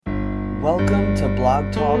Welcome to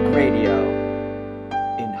Blog Talk Radio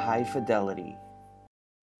in high fidelity.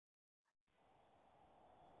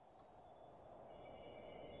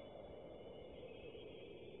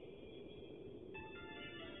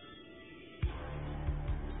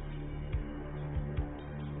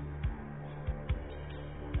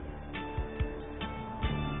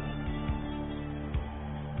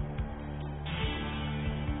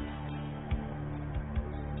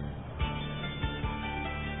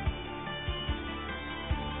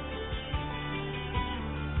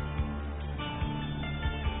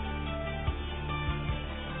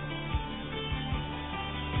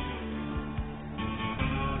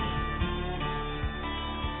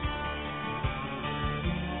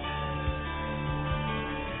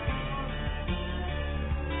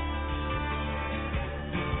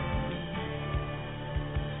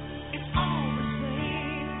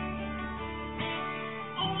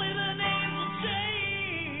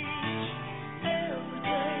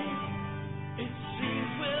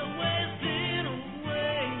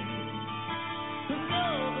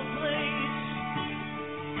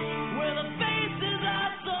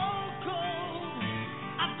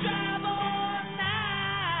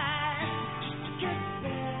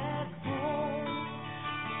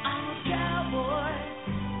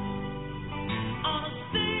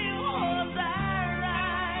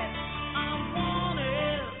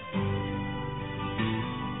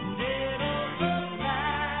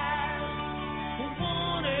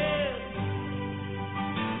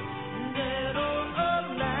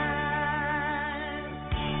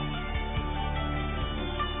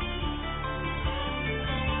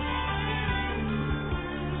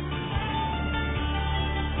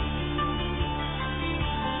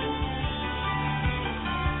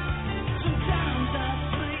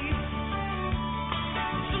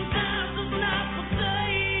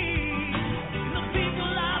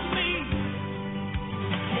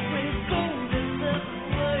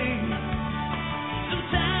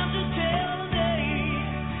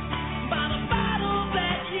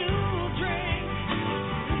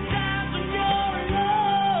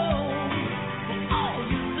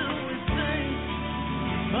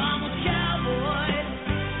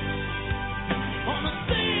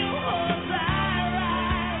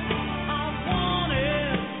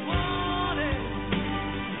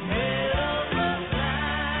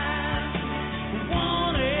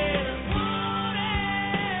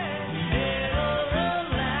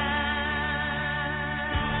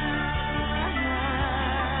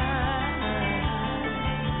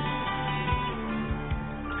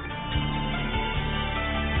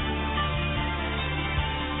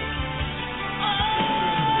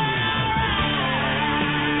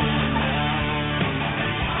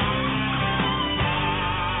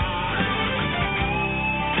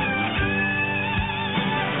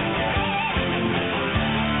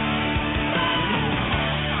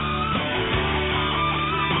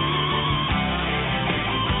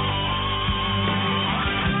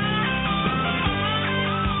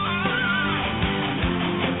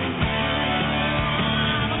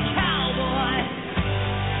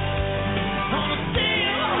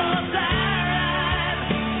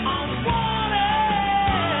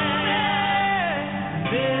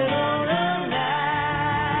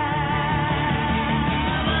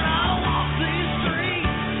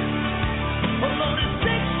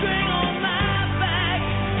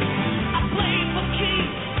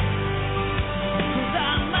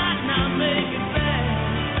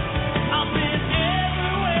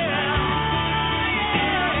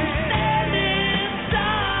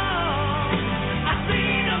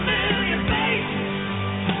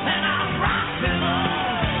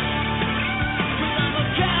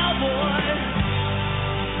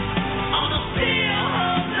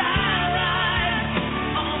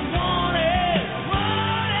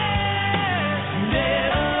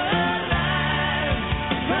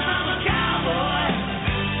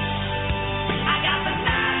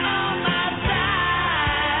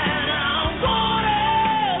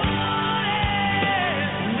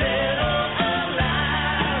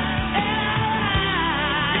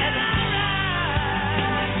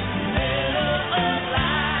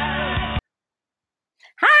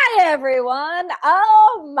 Everyone.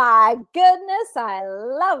 Oh my goodness. I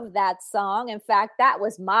love that song. In fact, that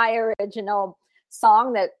was my original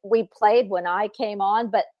song that we played when I came on.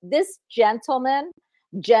 But this gentleman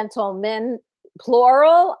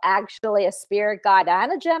plural, actually a spirit guide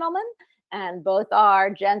and a gentleman, and both are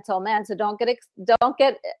gentlemen. So don't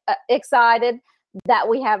get excited that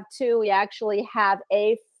we have two. We actually have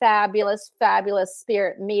a fabulous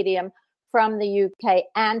spirit medium from the UK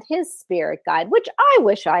and his spirit guide, which I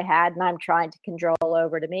wish I had, and I'm trying to control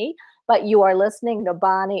over to me. But you are listening to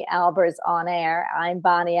Bonnie Albers on air. I'm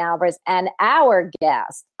Bonnie Albers, and our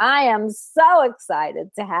guest, I am so excited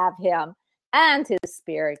to have him and his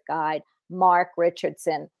spirit guide, Marc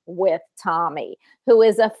Richardson, with Tommy, who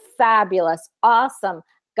is a fabulous, awesome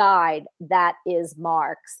guide that is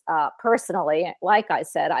Marc's. Personally, like I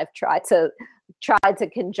said, I've tried to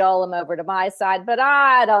cajole him over to my side, but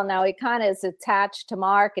I don't know. He kind of is attached to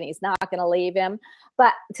Marc, and he's not going to leave him.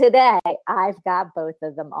 But today, I've got both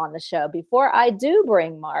of them on the show. Before I do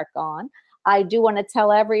bring Marc on, I do want to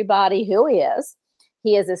tell everybody who he is.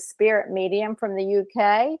 He is a spirit medium from the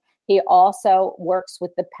UK. He also works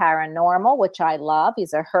with the paranormal, which I love.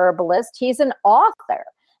 He's a herbalist. He's an author,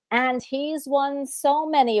 and he's won so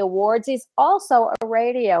many awards. He's also a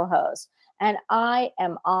radio host. And I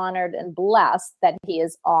am honored and blessed that he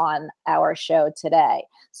is on our show today.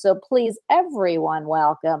 So please, everyone,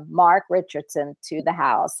 welcome Marc Richardson to the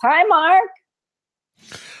house. Hi, Marc.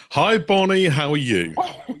 Hi, Bonnie. How are you?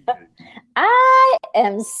 I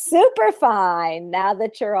am super fine now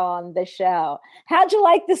that you're on the show. How'd you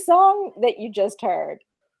like the song that you just heard?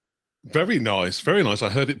 Very nice, very nice. I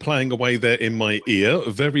heard it playing away there in my ear.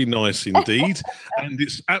 Very nice indeed. And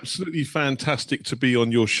it's absolutely fantastic to be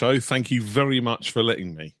on your show. Thank you very much for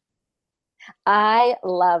letting me. I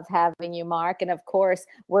love having you, Marc. And of course,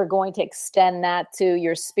 we're going to extend that to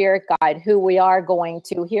your spirit guide, who we are going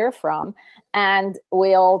to hear from. And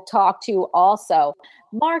we'll talk to you also.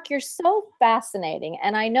 Marc, you're so fascinating.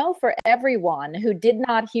 And I know for everyone who did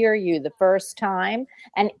not hear you the first time,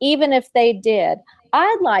 and even if they did,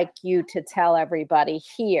 I'd like you to tell everybody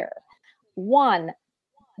here, one,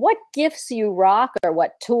 what gifts you rock or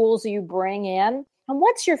what tools you bring in, and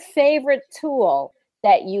what's your favorite tool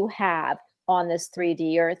that you have on this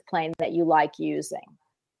 3D earth plane that you like using?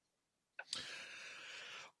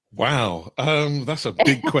 Wow, that's a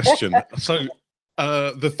big question. So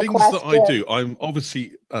the things that I do, I'm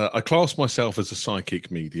obviously, I class myself as a psychic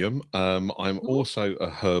medium. I'm also a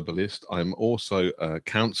herbalist. I'm also a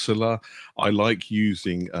counselor. I like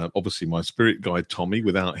using, obviously, my spirit guide, Tommy.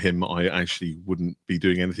 Without him, I actually wouldn't be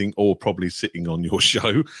doing anything or probably sitting on your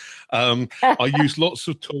show. I use lots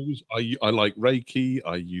of tools. I like Reiki.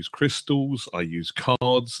 I use crystals. I use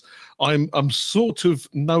cards. I'm sort of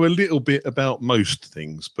know a little bit about most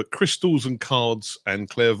things, but crystals and cards and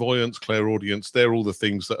clairvoyance, clairaudience, they're all the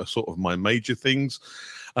things that are sort of my major things.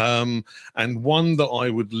 And one that I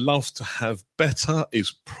would love to have better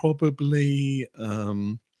is probably,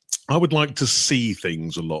 I would like to see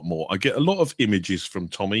things a lot more. I get a lot of images from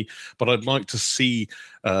Tommy, but I'd like to see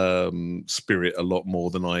spirit a lot more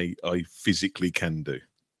than I physically can do.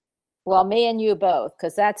 Well, me and you both,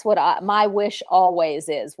 because that's what my wish always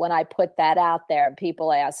is when I put that out there and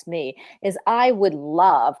people ask me, is I would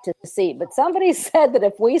love to see. But somebody said that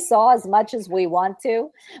if we saw as much as we want to,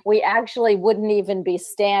 we actually wouldn't even be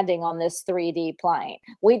standing on this 3D plane.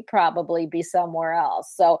 We'd probably be somewhere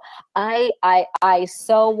else. So I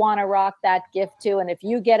so want to rock that gift too. And if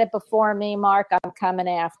you get it before me, Marc, I'm coming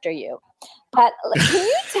after you. But can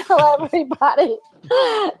you tell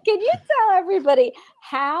everybody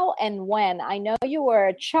how and when? I know you were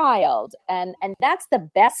a child, and that's the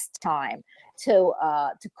best time to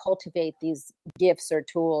cultivate these gifts or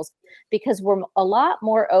tools, because we're a lot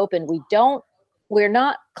more open. We're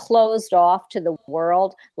not closed off to the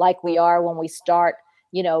world like we are when we start,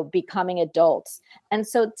 becoming adults. And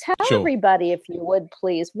so tell everybody, if you would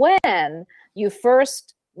please, when you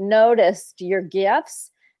first noticed your gifts.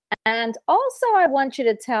 And also, I want you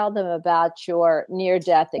to tell them about your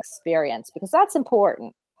near-death experience, because that's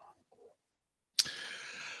important.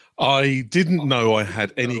 I didn't know I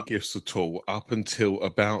had any gifts at all up until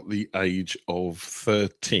about the age of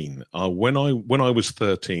 13. When I was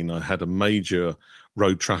 13, I had a major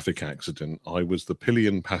road traffic accident. I was the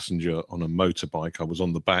pillion passenger on a motorbike. I was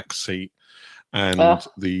on the back seat, and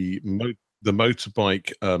the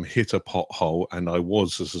motorbike hit a pothole, and I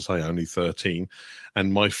was, as I say, only 13,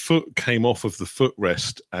 and my foot came off of the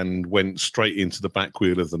footrest and went straight into the back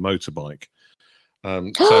wheel of the motorbike.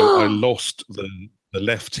 So I lost the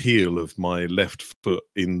left heel of my left foot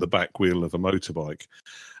in the back wheel of a motorbike.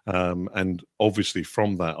 And obviously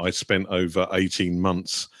from that, I spent over 18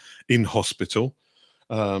 months in hospital.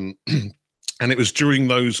 And it was during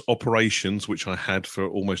those operations, which I had for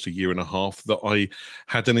almost a year and a half, that I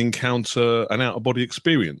had an encounter, an out-of-body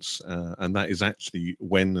experience. And that is actually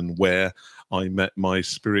when and where I met my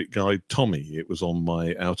spirit guide, Tommy. It was on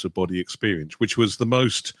my out-of-body experience, which was the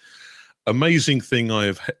most amazing thing I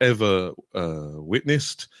have ever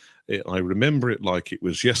witnessed. I remember it like it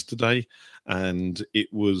was yesterday, and it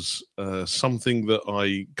was something that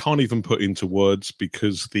I can't even put into words,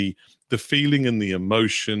 because the feeling and the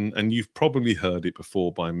emotion, and you've probably heard it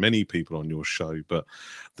before by many people on your show, but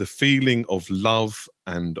the feeling of love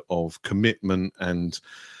and of commitment and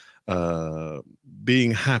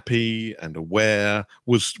being happy and aware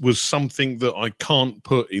was something that I can't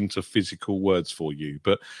put into physical words for you,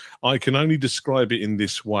 but I can only describe it in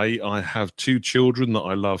this way. I have 2 children that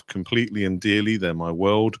I love completely and dearly. They're my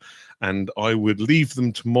world, and I would leave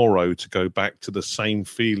them tomorrow to go back to the same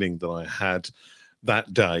feeling that I had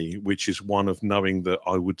that day, which is one of knowing that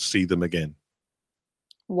I would see them again.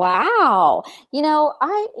 Wow.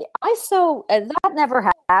 That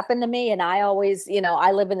never happened to me. And I always,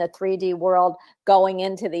 I live in the 3D world, going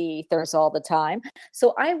into the ethers all the time.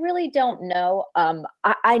 So I really don't know.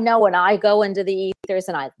 I know when I go into the ethers,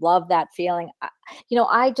 and I love that feeling.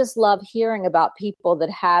 I just love hearing about people that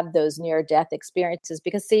have those near-death experiences,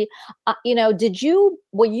 because see,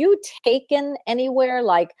 were you taken anywhere?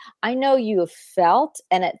 Like, I know you have felt,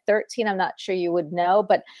 and at 13, I'm not sure you would know,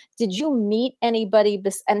 but did you meet anybody?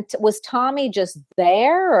 And was Tommy just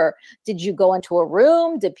there, or did you go into a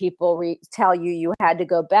room? Did people tell you had to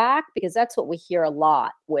go back? Because that's what we hear a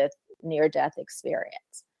lot with near-death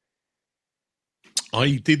experience.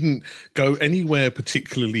 I didn't go anywhere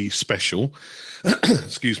particularly special.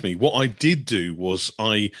 Excuse me. What I did do was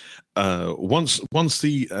I once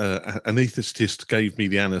the anaesthetist gave me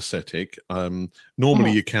the anaesthetic.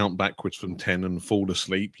 Normally you count backwards from 10 and fall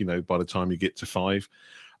asleep. By the time you get to 5.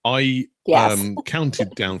 I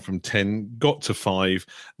counted down from 10, got to 5.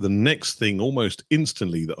 The next thing, almost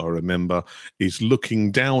instantly, that I remember is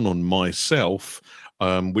looking down on myself,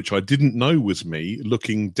 which I didn't know was me,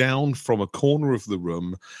 looking down from a corner of the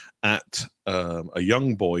room at a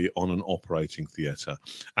young boy on an operating theatre.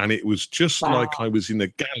 And it was just like I was in a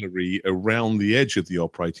gallery around the edge of the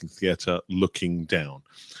operating theatre looking down.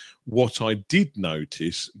 What I did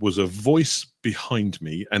notice was a voice behind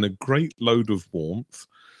me and a great load of warmth.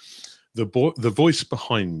 The voice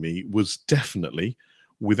behind me was definitely,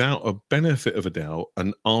 without a benefit of a doubt,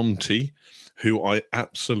 an auntie who I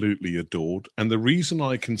absolutely adored. And the reason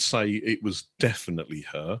I can say it was definitely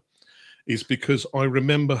her is because I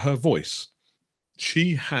remember her voice.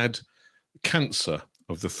 She had cancer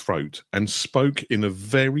of the throat and spoke in a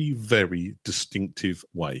very, very distinctive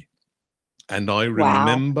way. And I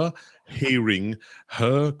remember hearing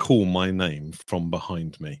her call my name from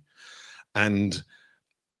behind me. And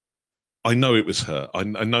I know it was her. I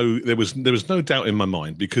know there was no doubt in my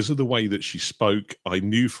mind, because of the way that she spoke. I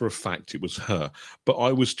knew for a fact it was her. But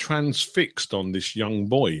I was transfixed on this young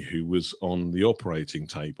boy who was on the operating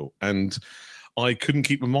table, and I couldn't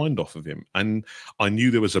keep my mind off of him. And I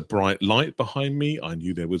knew there was a bright light behind me. I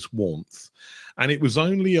knew there was warmth. And it was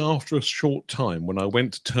only after a short time, when I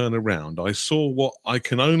went to turn around, I saw what I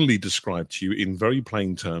can only describe to you in very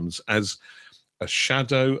plain terms as a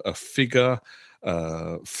shadow, a figure,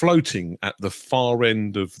 floating at the far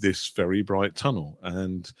end of this very bright tunnel.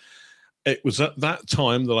 And it was at that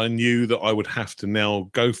time that I knew that I would have to now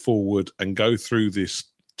go forward and go through this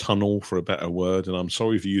tunnel, for a better word. And I'm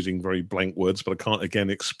sorry for using very blank words, but I can't again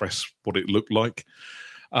express what it looked like.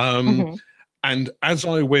 And as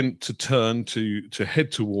I went to turn to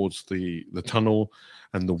head towards the tunnel,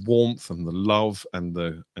 and the warmth and the love and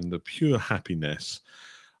the pure happiness,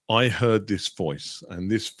 I heard this voice,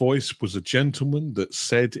 and this voice was a gentleman that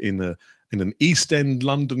said in an East End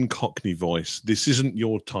London Cockney voice, "This isn't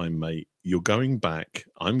your time, mate. You're going back.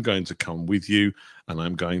 I'm going to come with you, and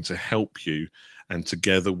I'm going to help you, and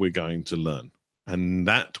together we're going to learn." And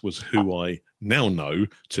that was who I now know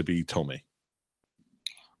to be Tommy.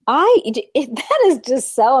 That is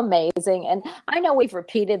just so amazing. And I know we've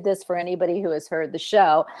repeated this for anybody who has heard the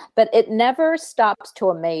show, but it never stops to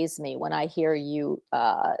amaze me when I hear you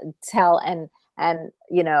tell and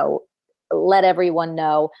let everyone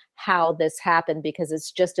know how this happened, because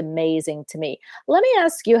it's just amazing to me. Let me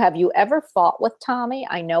ask you, have you ever fought with Tommy?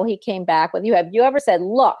 I know he came back with you. Have you ever said,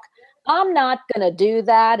 "Look, I'm not going to do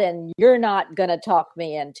that, and you're not going to talk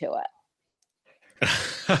me into it"?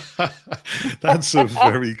 That's a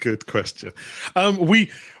very good question.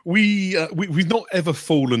 We've not ever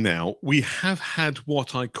fallen out. We have had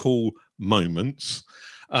what I call moments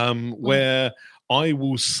where I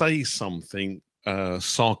will say something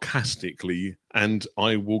sarcastically, and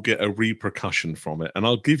I will get a repercussion from it. And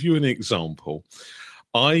I'll give you an example.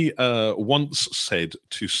 I once said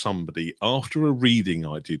to somebody, after a reading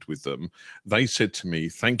I did with them, they said to me,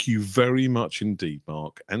 "Thank you very much indeed,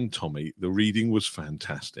 Mark and Tommy. The reading was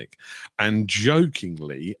fantastic." And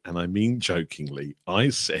jokingly, and I mean jokingly, I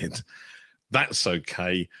said, "That's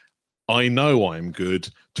okay. I know I'm good.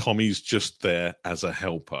 Tommy's just there as a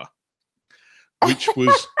helper, which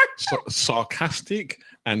was sarcastic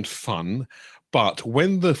and fun. But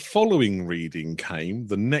when the following reading came,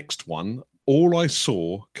 the next one, all I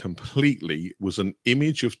saw completely was an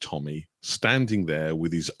image of Tommy standing there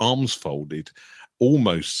with his arms folded,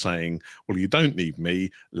 almost saying, well, you don't need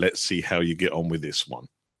me. Let's see how you get on with this one.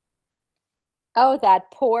 Oh, that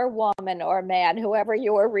poor woman or man, whoever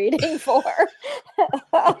you were reading for.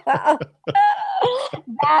 That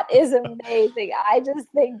is amazing. I just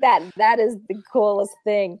think that is the coolest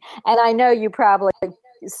thing. And I know you probably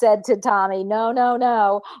said to Tommy,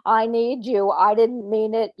 no, I need you. I didn't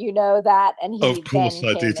mean it. You know that. And he of course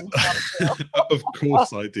I did. Of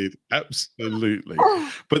course I did. Absolutely.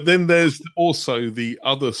 But then there's also the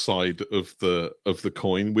other side of the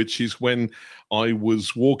coin, which is when I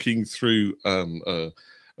was walking through a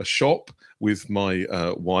shop with my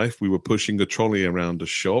wife. We were pushing a trolley around a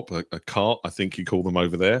shop, a cart, I think you call them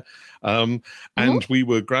over there. And we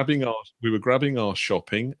were grabbing our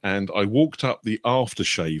shopping, and I walked up the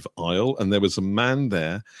aftershave aisle, and there was a man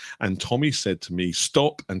there, and Tommy said to me,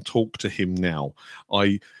 "Stop and talk to him now."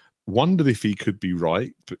 I wondered if he could be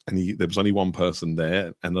right, and there was only one person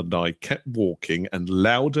there, and then I kept walking, and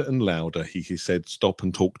louder he said, "Stop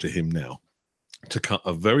and talk to him now." To cut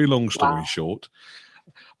a very long story short,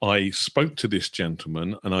 I spoke to this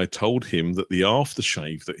gentleman and I told him that the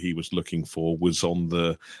aftershave that he was looking for was on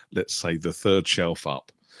the, let's say, the third shelf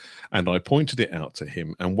up. And I pointed it out to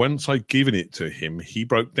him. And once I'd given it to him, he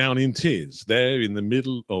broke down in tears there in the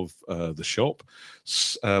middle of the shop,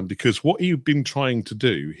 because what he had been trying to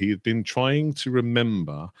do, he had been trying to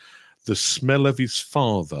remember the smell of his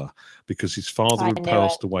father, because his father had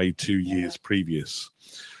passed away 2 years previous.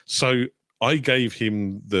 So I gave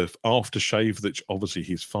him the aftershave that obviously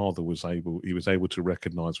his father was able to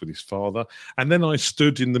recognize with his father. And then I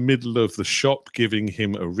stood in the middle of the shop giving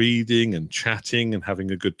him a reading and chatting and having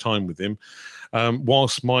a good time with him,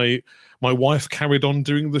 whilst my wife carried on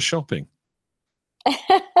doing the shopping.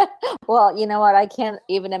 Well, you know what? I can't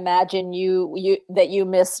even imagine that you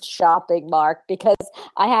missed shopping, Mark, because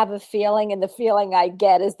I have a feeling, and the feeling I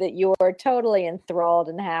get is that you were totally enthralled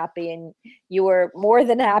and happy, and you were more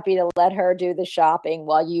than happy to let her do the shopping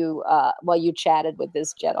while you chatted with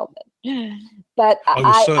this gentleman. But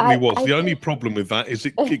I certainly was. The only problem with that is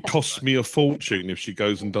it costs me a fortune if she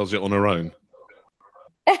goes and does it on her own.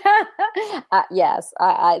 Yes,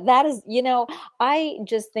 that is, I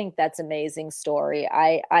just think that's amazing story.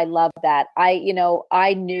 I love that.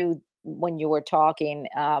 I knew when you were talking,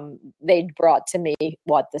 they brought to me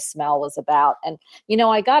what the smell was about. And,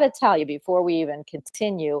 I got to tell you before we even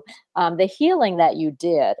continue, the healing that you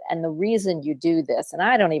did and the reason you do this, and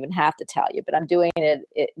I don't even have to tell you, but I'm doing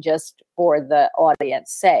it just for the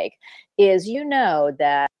audience sake, is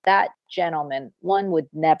that gentleman, one, would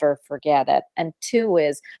never forget it. And two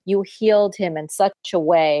is you healed him in such a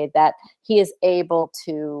way that he is able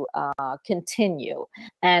to continue.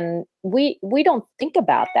 And we don't think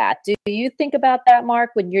about that. Do you think about that,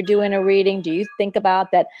 Mark, when you're doing a reading? Do you think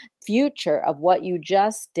about that future of what you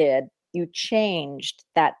just did? You changed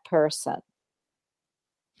that person.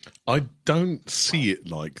 I don't see it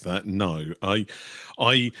like that. No,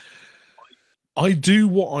 I do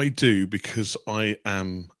what I do because I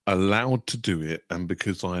am allowed to do it, and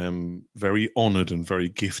because I am very honored and very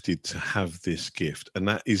gifted to have this gift. And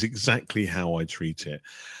that is exactly how I treat it.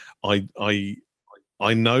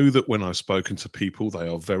 I know that when I've spoken to people, they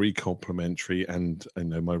are very complimentary, and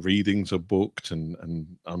my readings are booked, and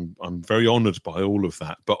I'm very honored by all of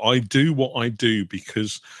that. But I do what I do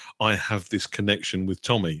because I have this connection with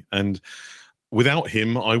Tommy, and without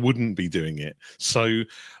him, I wouldn't be doing it. So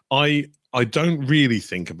I don't really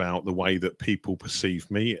think about the way that people perceive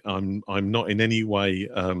me. I'm not in any way,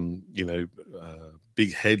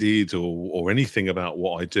 big-headed or anything about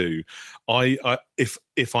what I do.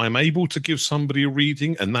 If I'm able to give somebody a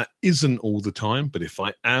reading, and that isn't all the time, but if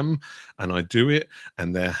I am and I do it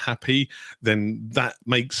and they're happy, then that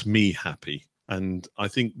makes me happy. And I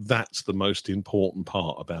think that's the most important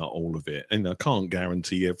part about all of it. And I can't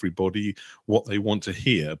guarantee everybody what they want to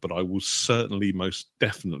hear, but I will certainly most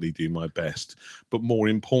definitely do my best. But more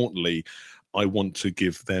importantly, I want to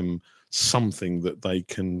give them something that they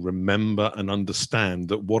can remember and understand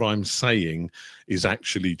that what I'm saying is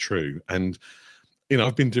actually true. And,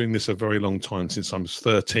 I've been doing this a very long time, since I was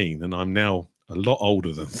 13, and I'm now a lot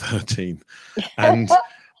older than 13. And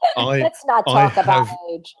let's not talk about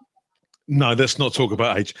age. No, let's not talk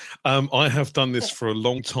about age. I have done this for a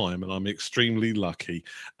long time, and I'm extremely lucky.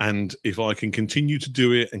 And if I can continue to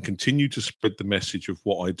do it and continue to spread the message of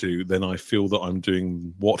what I do, then I feel that I'm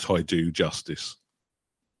doing what I do justice.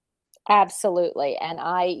 Absolutely. And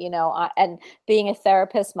and being a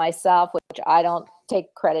therapist myself, which I don't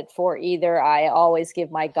take credit for either, I always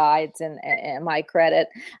give my guides and my credit.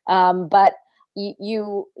 But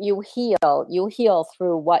you heal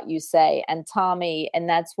through what you say. And Tommy, and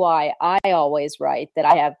that's why I always write that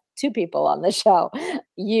I have two people on the show,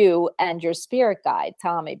 you and your spirit guide,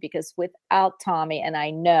 Tommy, because without Tommy, and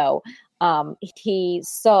I know he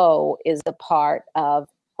so is a part of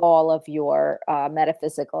all of your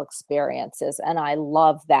metaphysical experiences. And I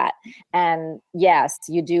love that. And yes,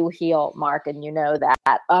 you do heal, Mark, and you know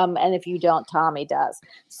that. And if you don't, Tommy does.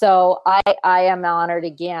 So I am honored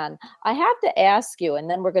again. I have to ask you, and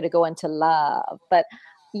then we're going to go into love, but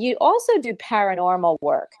you also do paranormal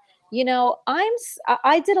work.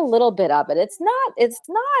 I did a little bit of it. It's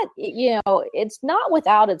not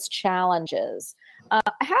without its challenges. How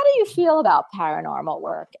do you feel about paranormal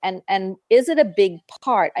work? And is it a big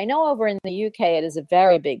part? I know over in the UK, it is a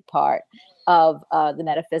very big part of the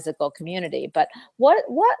metaphysical community, but what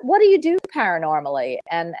do you do paranormally?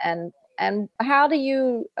 And how do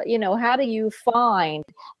you find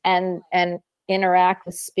and interact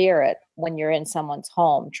with spirit when you're in someone's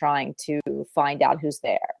home trying to find out who's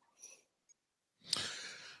there?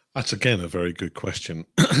 That's again a very good question.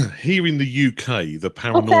 Here in the UK, the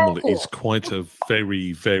paranormal is quite a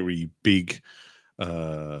very, very big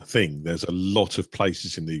thing. There's a lot of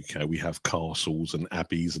places in the UK. We have castles and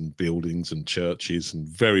abbeys and buildings and churches and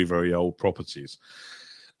very, very old properties.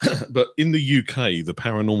 But in the UK, the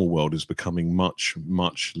paranormal world is becoming much,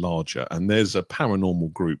 much larger. And there's a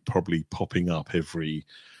paranormal group probably popping up every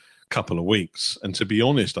couple of weeks. And to be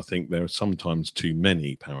honest, I think there are sometimes too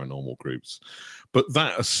many paranormal groups. But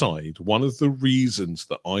that aside, one of the reasons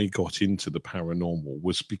that I got into the paranormal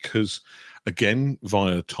was because, again,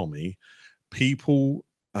 via Tommy, people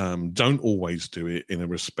don't always do it in a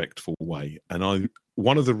respectful way. And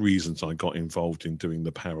one of the reasons I got involved in doing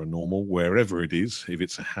the paranormal, wherever it is, if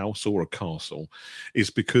it's a house or a castle, is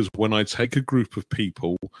because when I take a group of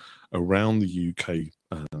people around the UK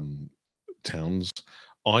towns,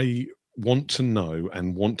 I want to know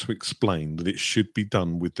and want to explain that it should be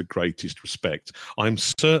done with the greatest respect. I'm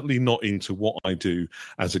certainly not into what I do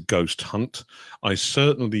as a ghost hunt. I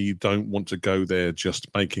certainly don't want to go there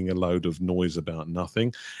just making a load of noise about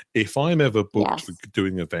nothing. If I'm ever booked for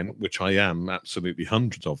doing an event, which I am, absolutely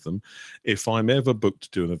hundreds of them, if I'm ever booked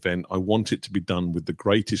to do an event, I want it to be done with the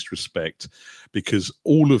greatest respect, because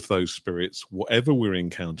all of those spirits, whatever we're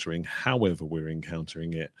encountering, however we're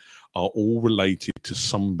encountering it, are all related to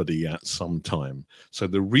somebody at some time. So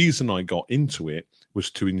the reason I got into it was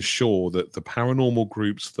to ensure that the paranormal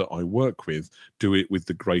groups that I work with do it with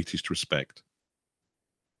the greatest respect.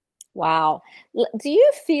 Wow. Do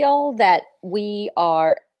you feel that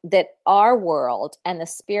that our world and the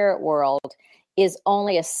spirit world is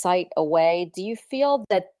only a sight away? Do you feel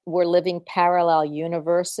that we're living parallel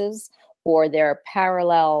universes, or there are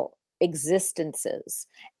parallel existences,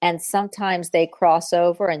 and sometimes they cross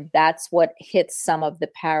over, and that's what hits some of the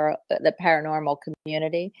paranormal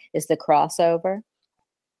community, is the crossover?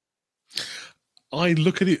 I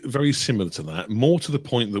look at it very similar to that, more to the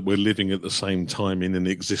point that we're living at the same time in an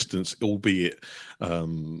existence, albeit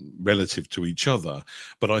relative to each other.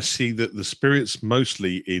 But I see that the spirits,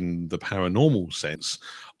 mostly in the paranormal sense,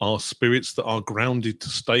 are spirits that are grounded to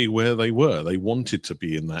stay where they were. They wanted to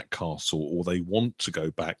be in that castle, or they want to go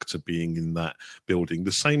back to being in that building.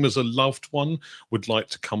 The same as a loved one would like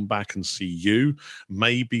to come back and see you.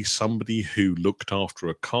 Maybe somebody who looked after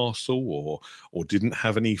a castle or didn't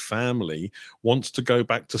have any family wants to go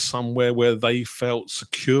back to somewhere where they felt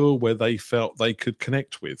secure, where they felt they could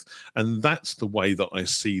connect with. And that's the way that I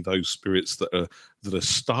see those spirits that are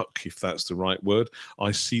stuck, if that's the right word.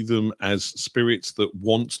 I see them as spirits that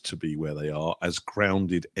want to be where they are, as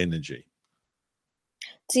grounded energy.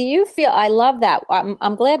 Do you feel, I love that.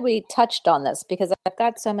 I'm glad we touched on this, because I've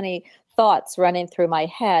got so many thoughts running through my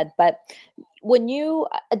head. But when do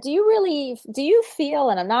you feel,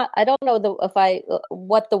 and I don't know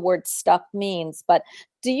what the word stuck means, but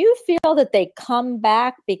do you feel that they come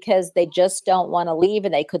back because they just don't want to leave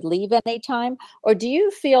and they could leave anytime? Or do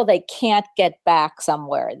you feel they can't get back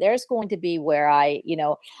somewhere? There's going to be where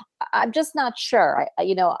I'm just not sure.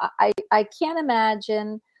 I can't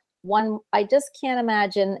imagine I just can't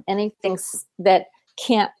imagine anything that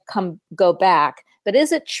can't go back. But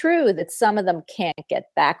is it true that some of them can't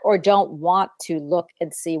get back, or don't want to look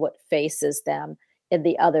and see what faces them in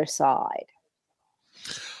the other side?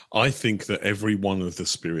 I think that every one of the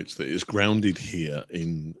spirits that is grounded here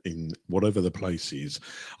in whatever the place is,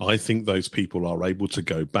 I think those people are able to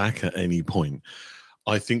go back at any point.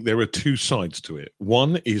 I think there are two sides to it.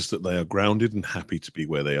 One is that they are grounded and happy to be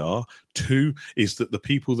where they are. Two is that the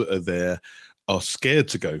people that are there are scared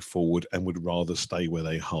to go forward and would rather stay where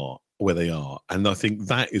they are. And I think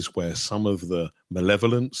that is where some of the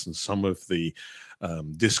malevolence and some of the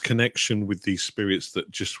disconnection with these spirits that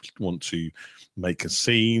just want to make a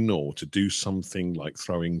scene or to do something like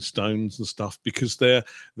throwing stones and stuff, because they're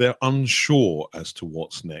unsure as to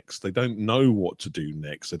what's next. They don't know what to do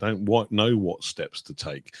next. They don't know what steps to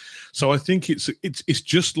take. So I think it's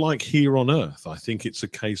just like here on Earth. I think it's a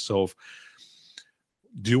case of,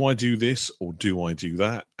 do I do this or do I do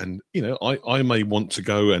that? And, I may want to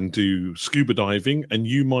go and do scuba diving and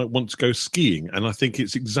you might want to go skiing. And I think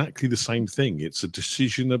it's exactly the same thing. It's a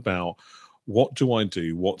decision about what do I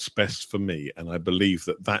do? What's best for me? And I believe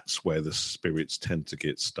that that's where the spirits tend to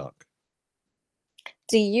get stuck.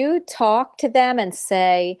 Do you talk to them and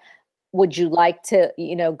say, would you like to,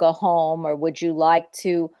 go home, or would you like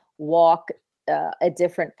to walk a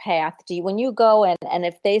different path? When you go and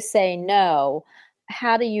if they say no,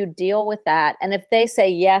 how do you deal with that? And if they say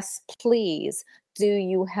yes, please, do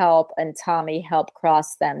you help and Tommy help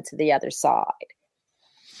cross them to the other side?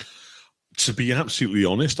 To be absolutely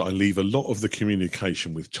honest, I leave a lot of the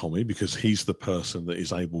communication with Tommy because he's the person that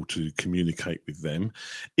is able to communicate with them.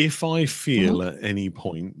 If I feel at any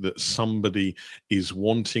point that somebody is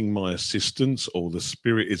wanting my assistance or the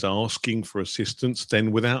spirit is asking for assistance,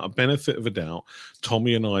 then without a benefit of a doubt,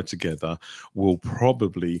 Tommy and I together will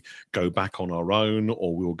probably go back on our own,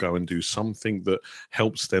 or we'll go and do something that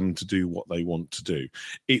helps them to do what they want to do.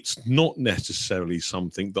 It's not necessarily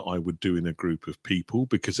something that I would do in a group of people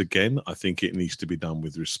because, again, I think it needs to be done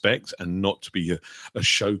with respect and not to be a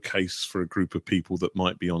showcase for a group of people that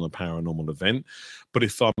might be on a paranormal event. But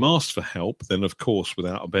if I'm asked for help, then of course,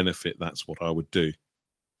 without a benefit, that's what I would do.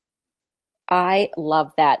 I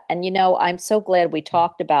love that. And, I'm so glad we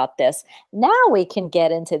talked about this. Now we can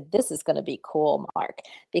get into, this is going to be cool, Mark,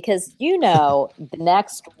 because, the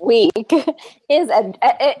next week is, and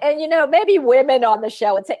maybe women on the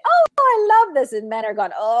show would say, oh, I love this. And men are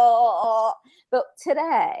going, oh. But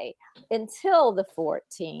today, until the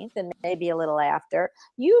 14th, and maybe a little after,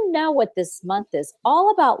 what this month is all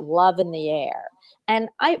about: love in the air. And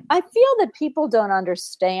I feel that people don't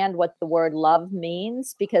understand what the word love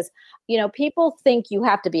means because, people think you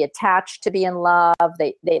have to be attached to be in love.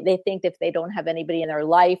 They think if they don't have anybody in their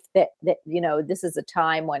life that this is a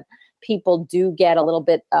time when people do get a little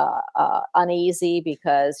bit uneasy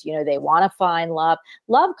because, they want to find love.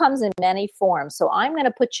 Love comes in many forms. So I'm going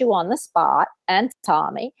to put you on the spot, and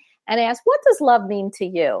Tommy, and ask, what does love mean to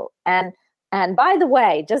you? And by the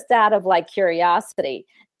way, just out of curiosity,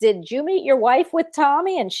 did you meet your wife with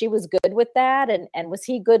Tommy and she was good with that? And was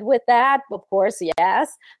he good with that? Of course,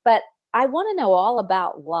 yes. But I want to know all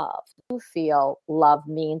about love. What do you feel love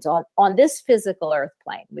means on this physical earth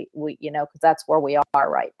plane? We because that's where we are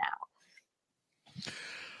right now.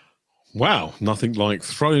 Wow, nothing like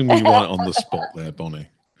throwing me right on the spot there, Bonnie.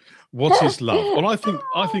 What is love? Well, I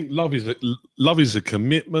think love is a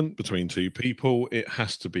commitment between two people. It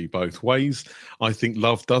has to be both ways. I think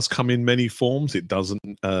love does come in many forms. It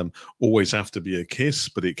doesn't always have to be a kiss,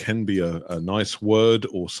 but it can be a nice word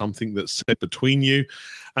or something that's said between you.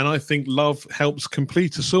 And I think love helps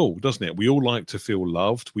complete us all, doesn't it? We all like to feel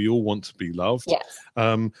loved. We all want to be loved. Yes.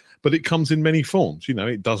 But it comes in many forms.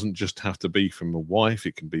 It doesn't just have to be from a wife.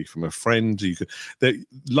 It can be from a friend.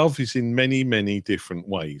 Love is in many, many different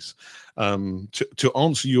ways. To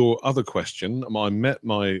answer your other question, I met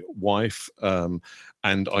my wife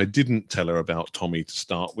and I didn't tell her about Tommy to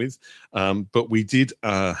start with, but we did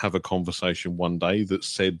have a conversation one day that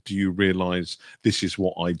said, do you realize this is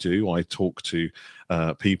what I do? I talk to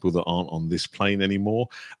people that aren't on this plane anymore.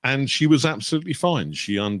 And she was absolutely fine.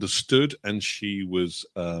 She understood, and she was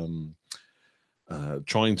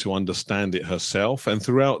trying to understand it herself. And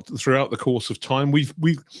throughout the course of time, we've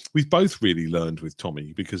both really learned with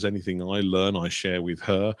Tommy, because anything I learn, I share with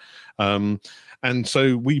her. And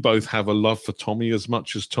so we both have a love for Tommy as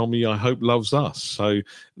much as Tommy, I hope, loves us. So,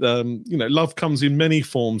 love comes in many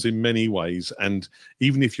forms, in many ways. And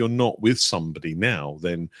even if you're not with somebody now,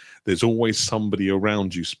 then there's always somebody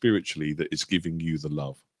around you spiritually that is giving you the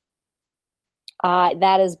love.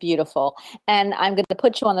 That is beautiful. And I'm going to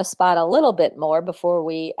put you on the spot a little bit more before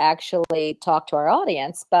we actually talk to our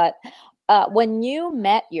audience. But when you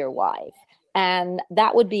met your wife, and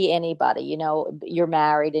that would be anybody, you're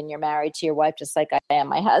married and you're married to your wife, just like I am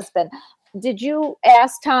my husband. Did you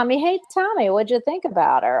ask Tommy, hey, Tommy, what'd you think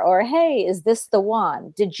about her? Or, hey, is this the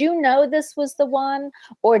one? Did you know this was the one?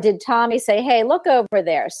 Or did Tommy say, hey, look over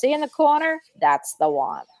there, see in the corner? That's the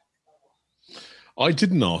one. I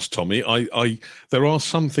didn't ask Tommy. There are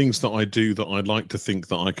some things that I do that I'd like to think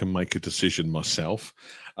that I can make a decision myself.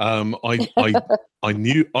 I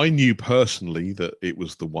knew personally that it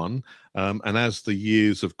was the one, and as the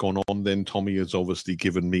years have gone on, then Tommy has obviously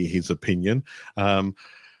given me his opinion,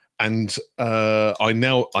 and I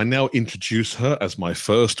now introduce her as my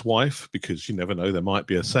first wife, because you never know, there might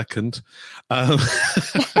be a second. Oh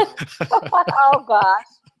gosh.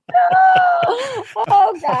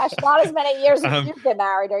 Oh gosh, not as many years as you've been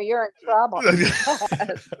married, or you're in trouble.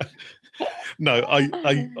 No,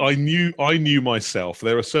 I knew myself.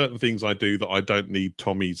 There are certain things I do that I don't need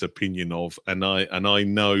Tommy's opinion of, and I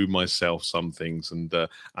know myself some things, and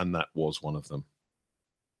that was one of them.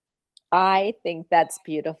 I think that's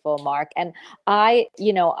beautiful, Mark. And I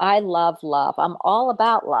love love. I'm all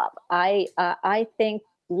about love. I think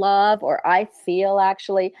love, or I feel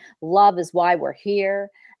actually love is why we're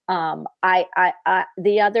here.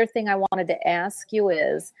 The other thing I wanted to ask you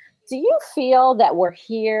is, do you feel that we're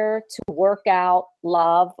here to work out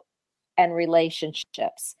love and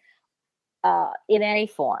relationships in any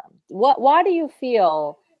form? Why do you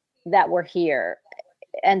feel that we're here?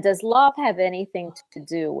 And does love have anything to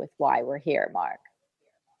do with why we're here, Mark?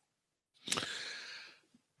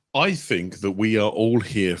 I think that we are all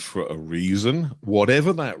here for a reason,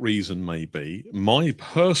 whatever that reason may be. My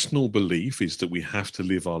personal belief is that we have to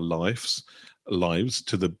live our lives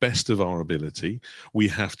to the best of our ability. We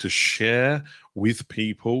have to share with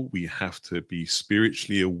people. We have to be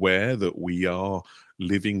spiritually aware that we are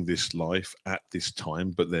living this life at this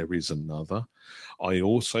time, but there is another. I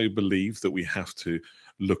also believe that we have to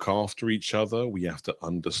look after each other. We have to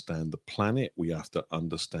understand the planet. We have to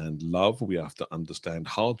understand love. We have to understand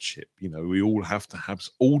hardship. We all have to have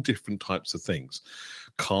all different types of things.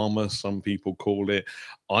 Karma, some people call it.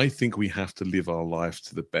 I think we have to live our life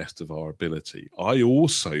to the best of our ability. I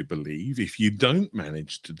also believe if you don't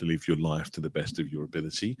manage to live your life to the best of your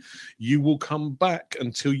ability, you will come back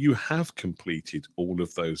until you have completed all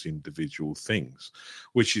of those individual things,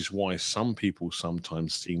 which is why some people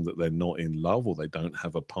sometimes seem that they're not in love, or they don't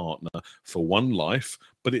have a partner for one life,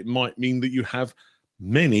 but it might mean that you have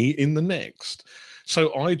many in the next.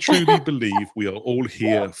 So I truly believe we are all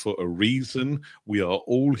here for a reason. We are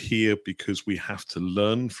all here because we have to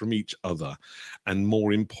learn from each other. And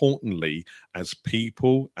more importantly, as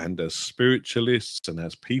people and as spiritualists and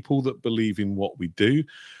as people that believe in what we do,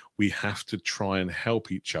 we have to try and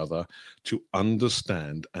help each other to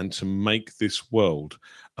understand and to make this world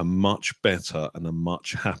a much better and a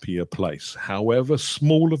much happier place. However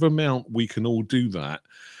small of amount we can all do that,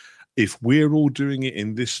 if we're all doing it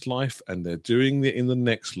in this life and they're doing it in the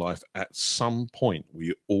next life, at some point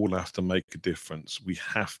we all have to make a difference. We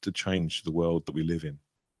have to change the world that we live in.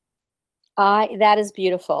 That is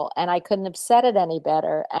beautiful, and I couldn't have said it any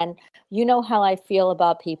better. And you know how I feel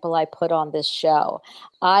about people I put on this show.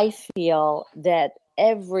 I feel that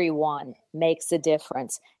everyone makes a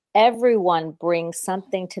difference. Everyone brings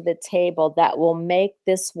something to the table that will make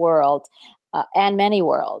this world and many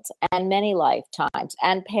worlds and many lifetimes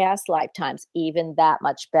and past lifetimes even that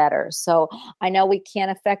much better. So I know we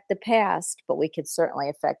can't affect the past, but we could certainly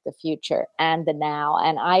affect the future and the now.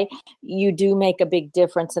 And you do make a big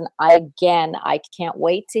difference. And I can't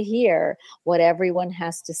wait to hear what everyone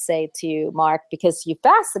has to say to you, Mark, because you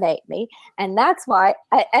fascinate me. And that's why,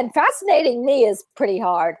 and fascinating me is pretty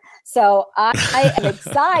hard. So I am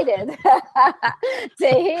excited to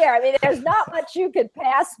hear. I mean, there's not much you could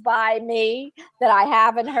pass by me that I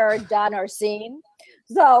haven't heard, done, or seen.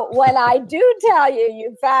 So when I do tell you,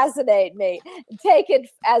 you fascinate me, take it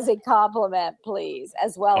as a compliment, please,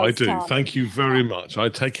 as well as I do. Tommy. Thank you very much. I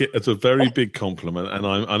take it as a very big compliment, and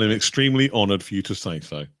I'm extremely honored for you to say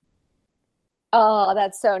so. Oh,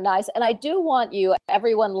 that's so nice. And I do want you,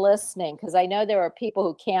 everyone listening, because I know there are people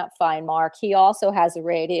who can't find Mark. He also has a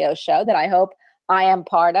radio show that I hope I am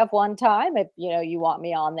part of one time, if you want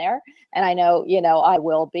me on there, and I know I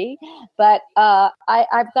will be. But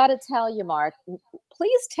I've got to tell you, Mark,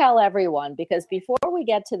 please tell everyone, because before we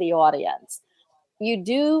get to the audience, you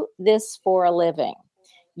do this for a living.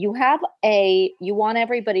 You want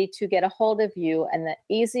everybody to get a hold of you, and the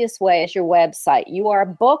easiest way is your website. You are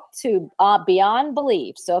booked to beyond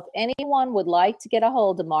belief. So if anyone would like to get a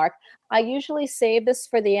hold of Mark, I usually save this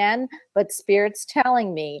for the end, but Spirit's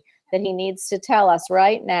telling me that he needs to tell us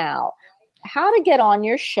right now how to get on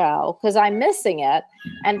your show, because I'm missing it,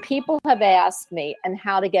 and people have asked me, and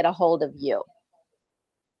how to get a hold of you.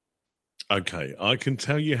 Okay, I can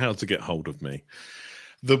tell you how to get hold of me.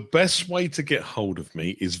 The best way to get hold of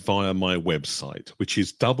me is via my website, which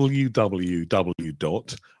is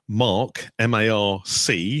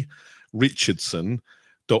www.marcrichardson.com.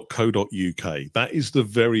 That is the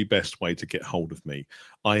very best way to get hold of me.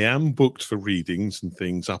 I am booked for readings and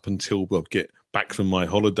things up until we'll get back from my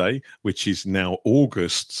holiday, which is now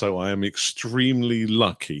August. So I am extremely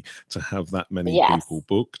lucky to have that many people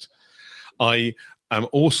booked. I am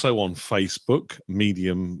also on Facebook,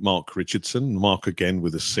 medium Marc Richardson, Mark again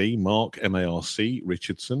with a C, Mark, M-A-R-C,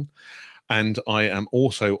 Richardson. And I am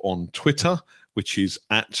also on Twitter, which is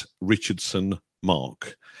at Richardson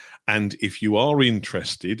Mark. And if you are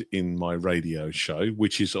interested in my radio show,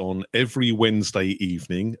 which is on every Wednesday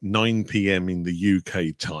evening, 9 p.m. in the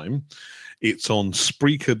UK time, it's on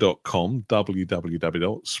Spreaker.com,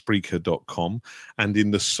 www.spreaker.com. And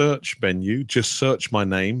in the search menu, just search my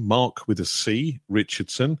name, Mark with a C,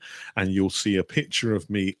 Richardson, and you'll see a picture of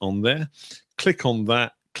me on there. Click on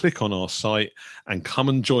that. Click on our site and come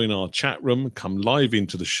and join our chat room. Come live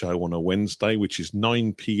into the show on a Wednesday, which is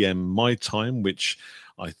 9 p.m. my time, which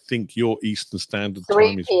I think your Eastern Standard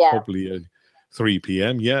Time is probably 3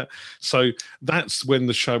 p.m. Yeah. So that's when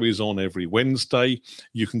the show is on every Wednesday.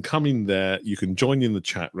 You can come in there. You can join in the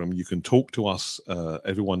chat room. You can talk to us,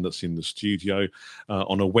 everyone that's in the studio,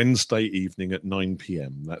 on a Wednesday evening at 9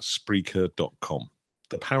 p.m. That's Spreaker.com,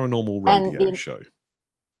 the paranormal radio show.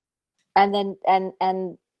 And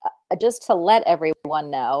then, just to let everyone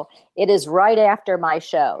know, it is right after my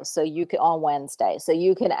show. So you can, on Wednesday. So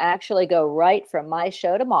you can actually go right from my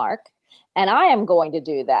show to Mark. And I am going to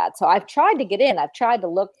do that. So I've tried to get in. I've tried to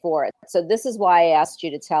look for it. So this is why I asked you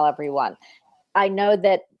to tell everyone. I know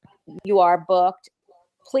that you are booked.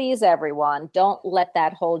 Please, everyone, don't let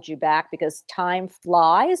that hold you back, because time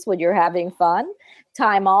flies when you're having fun.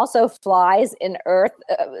 Time also flies in Earth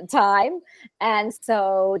time. And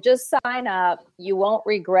so just sign up. You won't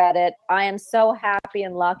regret it. I am so happy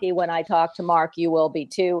and lucky. When I talk to Mark, you will be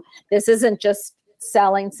too. This isn't just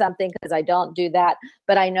selling something, because I don't do that.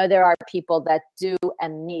 But I know there are people that do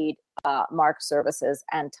and need Mark's services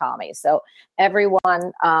and Tommy. So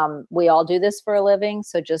everyone, we all do this for a living.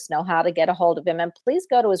 So just know how to get a hold of him, and please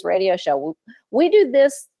go to his radio show. We do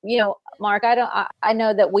this, Mark, I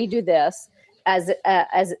know that we do this as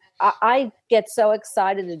I get so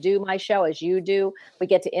excited to do my show as you do. We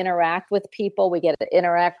get to interact with people. We get to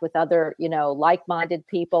interact with other, like-minded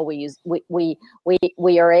people. We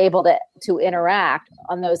are able to interact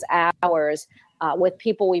on those hours with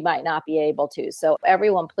people we might not be able to. So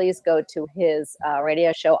everyone, please go to his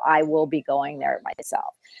radio show. I will be going there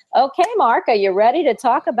myself. Okay, Mark, are you ready to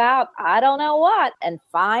talk about I don't know what and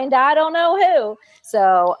find I don't know who?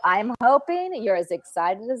 So I'm hoping you're as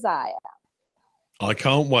excited as I am. I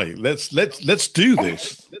can't wait. Let's do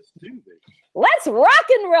this. Let's rock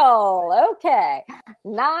and roll. Okay.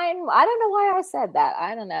 9. I don't know why I said that.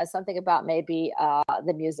 I don't know. Something about maybe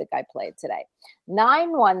the music I played today.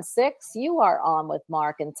 916, you are on with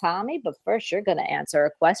Mark and Tommy. But first, you're going to answer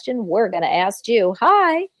a question we're going to ask you.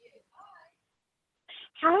 Hi.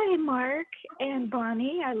 Hi, Mark and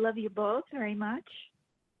Bonnie. I love you both very much.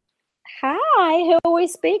 Hi. Who are we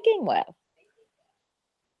speaking with?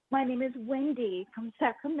 My name is Wendy from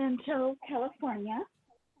Sacramento, California.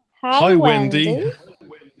 Hi, Wendy.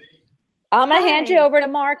 I'm going to hand you over to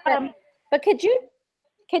Mark. But can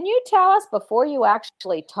you tell us, before you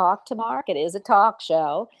actually talk to Mark, it is a talk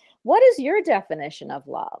show, what is your definition of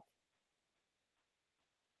love?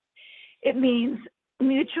 It means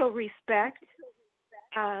mutual respect,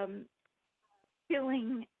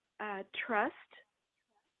 feeling trust,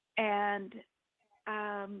 and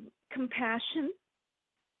compassion,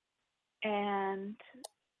 and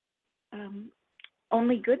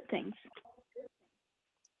only good things.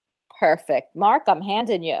 Perfect. Mark, I'm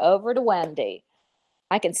handing you over to Wendy.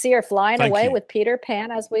 I can see her flying away with Peter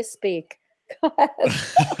Pan as we speak.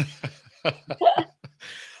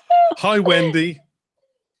 Hi, Wendy.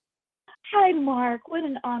 Hi, Mark. What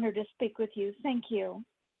an honor to speak with you. Thank you.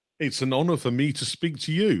 It's an honor for me to speak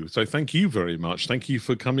to you. So thank you very much. Thank you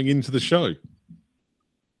for coming into the show.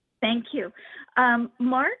 Thank you.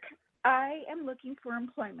 Mark, I am looking for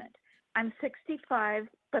employment. I'm 65,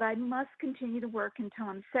 but I must continue to work until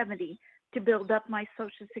I'm 70 to build up my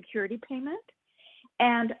Social Security payment.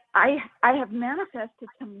 And I have manifested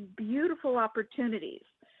some beautiful opportunities.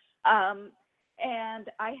 And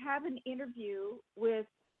I have an interview with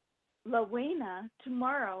Lawena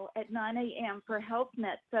tomorrow at 9 a.m. for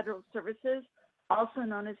HealthNet Federal Services, also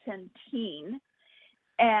known as Centene.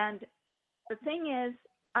 And the thing is,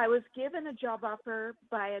 I was given a job offer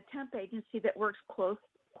by a temp agency that works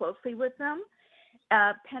closely with them,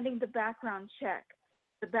 pending the background check.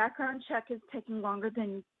 The background check is taking longer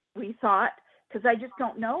than we thought, because I just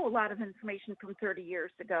don't know a lot of information from 30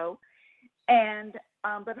 years ago. And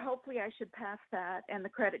but hopefully I should pass that, and the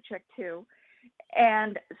credit check too.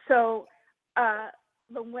 And so,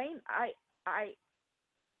 Lorraine,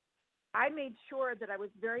 I made sure that I was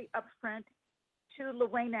very upfront to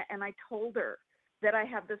Lorena, and I told her that I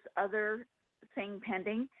have this other thing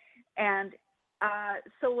pending. And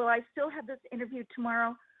so will I still have this interview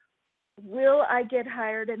tomorrow? Will I get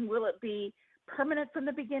hired, and will it be permanent from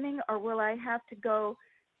the beginning, or will I have to go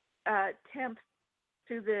temp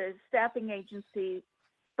through the staffing agency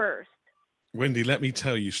first? Wendy, let me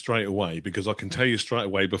tell you straight away, because I can tell you straight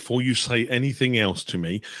away before you say anything else to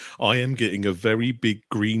me, I am getting a very big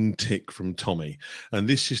green tick from Tommy. And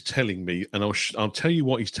this is telling me, and I'll tell you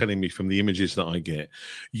what he's telling me from the images that I get.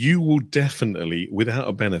 You will definitely, without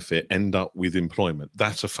a benefit, end up with employment.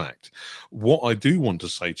 That's a fact. What I do want to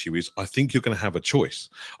say to you is I think you're going to have a choice.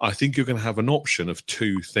 I think you're going to have an option of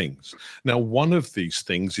two things. Now, one of these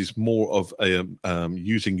things is more of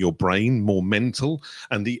using your brain, more mental,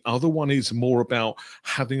 and the other one is more about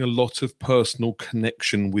having a lot of personal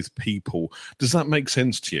connection with people. Does that make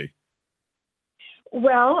sense to you?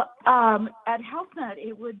 Well, at HealthNet,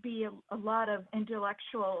 it would be a lot of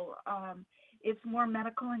intellectual. It's more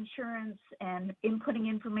medical insurance and inputting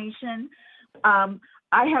information.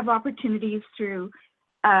 I have opportunities through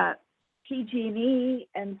PG&E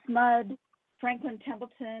and SMUD, Franklin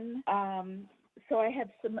Templeton. So I had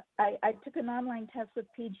I took an online test with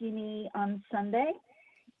PG&E on Sunday,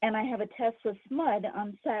 and I have a test with SMUD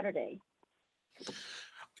on Saturday.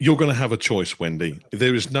 You're going to have a choice, Wendy.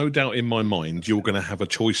 There is no doubt in my mind you're going to have a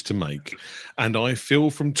choice to make. And I feel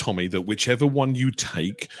from Tommy that whichever one you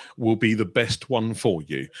take will be the best one for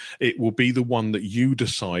you. It will be the one that you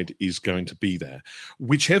decide is going to be there.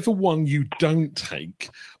 Whichever one you don't take,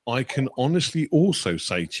 I can honestly also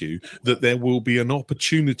say to you that there will be an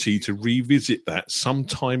opportunity to revisit that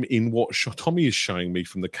sometime in what Tommy is showing me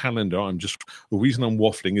from the calendar. The reason I'm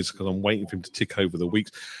waffling is because I'm waiting for him to tick over the weeks.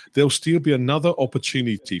 There'll still be another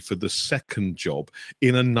opportunity for the second job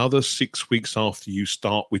in another 6 weeks after you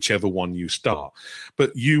start, whichever one you start.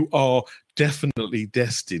 But you are definitely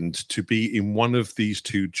destined to be in one of these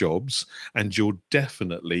two jobs, and you're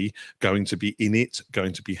definitely going to be in it,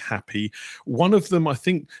 going to be happy. One of them, I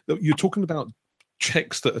think that you're talking about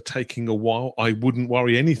checks that are taking a while. I wouldn't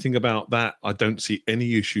worry anything about that. I don't see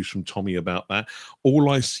any issues from Tommy about that.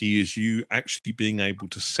 All I see is you actually being able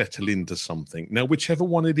to settle into something. Now, whichever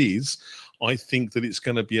one it is, I think that it's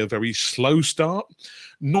going to be a very slow start,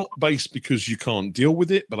 not based because you can't deal with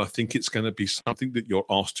it, but I think it's going to be something that you're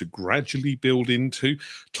asked to gradually build into.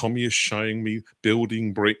 Tommy is showing me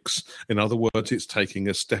building bricks. In other words, it's taking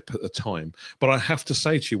a step at a time. But I have to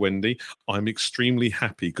say to you, Wendy, I'm extremely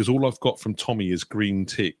happy because all I've got from Tommy is green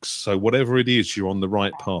ticks. So whatever it is, you're on the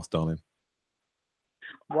right path, darling.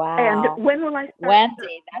 Wow. And when will I start?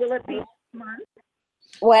 Wendy, will it be a month?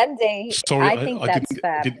 Wendy, Sorry, I think that's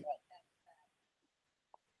fabulous.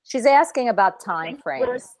 She's asking about time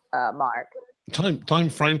frames, Mark.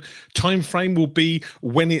 Time frame will be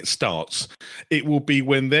when it starts. It will be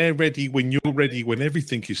when they're ready, when you're ready, when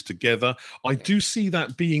everything is together. I do see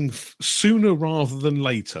that being sooner rather than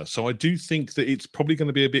later. So I do think that it's probably going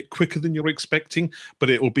to be a bit quicker than you're expecting, but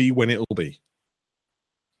it will be when it will be.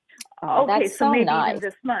 Oh, okay, that's so so maybe nice. even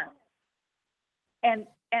this month. And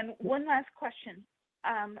one last question.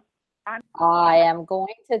 I am going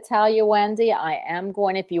to tell you, Wendy,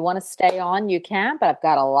 if you want to stay on, you can, but I've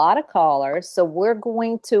got a lot of callers. So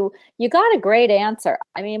you got a great answer.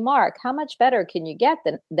 I mean, Mark, how much better can you get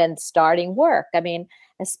than starting work? I mean,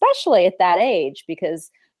 especially at that age, because,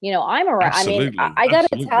 I'm around. Absolutely. I mean, I got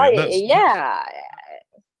to tell you,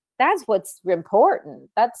 that's what's important.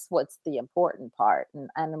 That's what's the important part.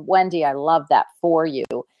 And Wendy, I love that for you.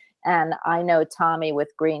 And I know Tommy with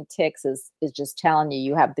green ticks is just telling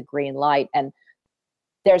you have the green light. And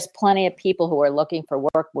there's plenty of people who are looking for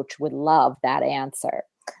work which would love that answer.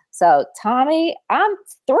 So Tommy, I'm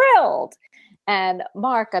thrilled. And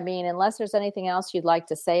Mark, I mean, unless there's anything else you'd like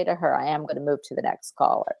to say to her, I am going to move to the next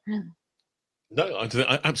caller. No,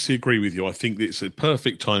 I absolutely agree with you. I think it's a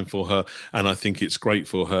perfect time for her, and I think it's great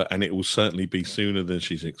for her, and it will certainly be sooner than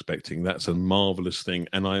she's expecting. That's a marvelous thing,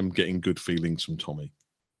 and I am getting good feelings from Tommy.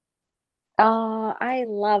 Oh, I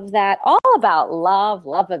love that. All about love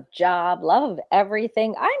of job, love of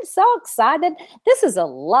everything. I'm so excited. This is a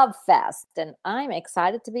love fest, and I'm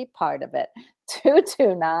excited to be part of it.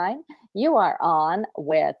 229, you are on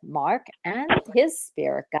with Mark and his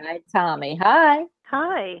spirit guide, Tommy. Hi.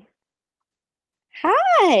 Hi.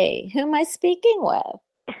 Hi. Who am I speaking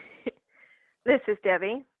with? This is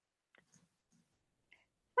Debbie.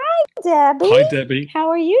 Hi, Debbie. Hi, Debbie. How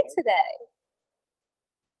are you today?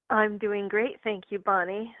 I'm doing great. Thank you,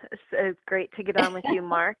 Bonnie. It's great to get on with you,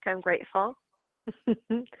 Mark. I'm grateful.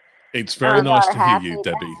 It's very Um, nice are to hear happy you,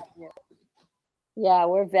 to Debbie. have you. Yeah,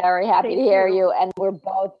 we're very happy to Thank hear you. you, and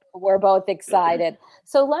we're both excited.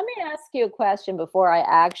 So let me ask you a question before I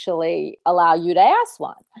actually allow you to ask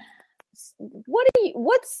one.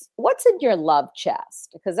 What's in your love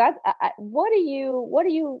chest? Because what do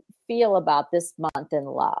you feel about this month in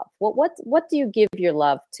love? What do you give your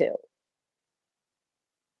love to?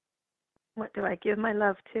 What do I give my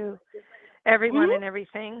love to? Everyone and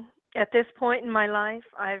everything. At this point in my life,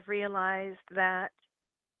 I've realized that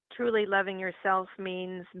truly loving yourself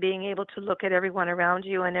means being able to look at everyone around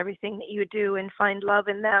you and everything that you do and find love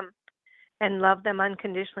in them and love them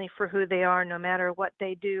unconditionally for who they are, no matter what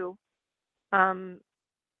they do. Um,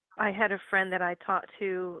 I had a friend that I taught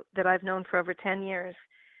to that I've known for over 10 years,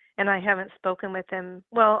 and I haven't spoken with him,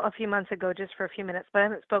 well, a few months ago, just for a few minutes, but I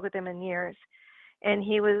haven't spoken with him in years. And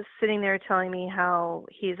he was sitting there telling me how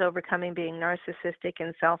he's overcoming being narcissistic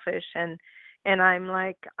and selfish, and I'm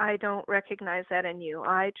like, I don't recognize that in you.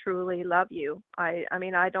 I truly love you. I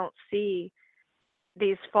mean, I don't see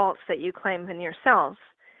these faults that you claim in yourself.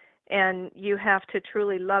 And you have to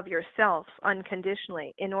truly love yourself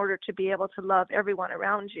unconditionally in order to be able to love everyone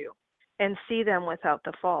around you and see them without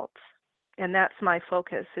the faults. And that's my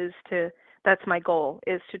focus, that's my goal,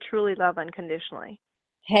 is to truly love unconditionally.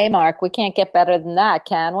 Hey, Mark, we can't get better than that,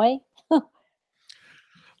 can we?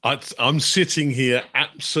 I'm sitting here,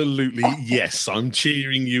 absolutely, yes. I'm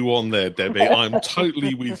cheering you on there, Debbie. I'm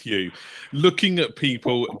totally with you. Looking at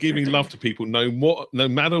people, giving love to people, no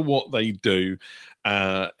matter what they do,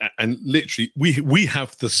 and literally, we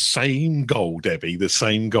have the same goal, Debbie. The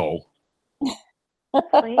same goal.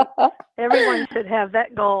 Everyone should have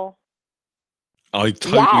that goal. I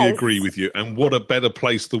totally Yes. agree with you. And what a better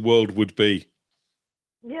place the world would be.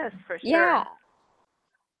 Yes, for sure. Yeah.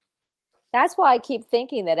 That's why I keep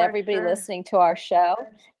thinking that For everybody sure. listening to our show,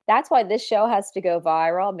 that's why this show has to go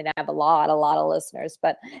viral. I mean, I have a lot of listeners,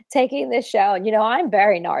 but taking this show, and I'm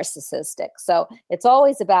very narcissistic. So it's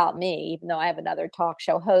always about me, even though I have another talk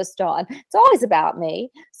show host on. It's always about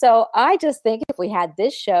me. So I just think if we had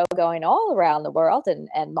this show going all around the world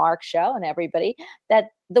and Mark's show and everybody,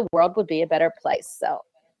 that the world would be a better place. So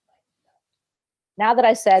now that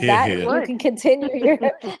I said Hear, that, hear. you can continue your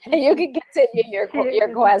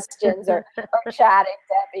questions or chatting,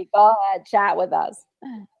 Debbie. Go ahead, chat with us.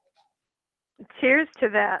 Cheers to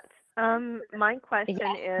that. My question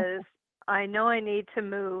is, I know I need to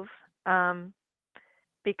move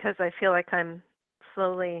because I feel like I'm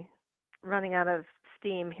slowly running out of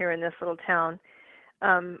steam here in this little town.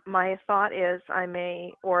 My thought is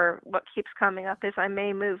what keeps coming up is I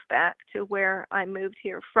may move back to where I moved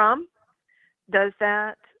here from. Does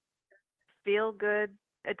that feel good?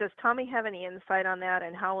 Does Tommy have any insight on that,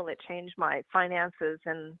 and how will it change my finances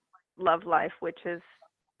and love life, which is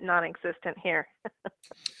non-existent here?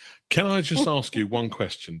 Can I just ask you one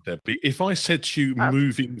question, Debbie? If I said to you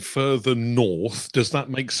moving further north, does that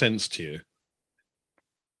make sense to you?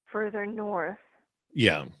 Further north?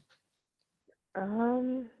 Yeah.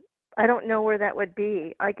 I don't know where that would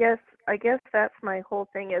be. I guess that's my whole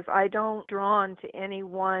thing, is I don't drawn to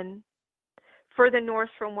anyone further north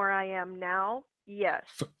from where I am now. Yes.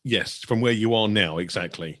 Yes, from where you are now,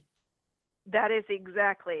 exactly. That is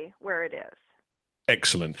exactly where it is.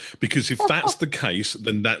 Excellent. Because if that's the case,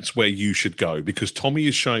 then that's where you should go. Because Tommy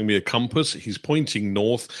is showing me a compass. He's pointing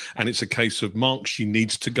north, and it's a case of, Mark, she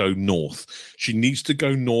needs to go north. She needs to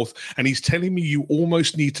go north. And he's telling me you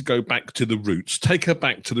almost need to go back to the roots. Take her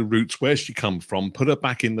back to the roots where she come from. Put her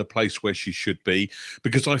back in the place where she should be.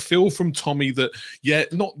 Because I feel from Tommy that,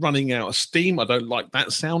 not running out of steam. I don't like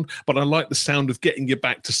that sound, but I like the sound of getting you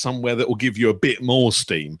back to somewhere that will give you a bit more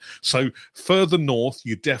steam. So further north,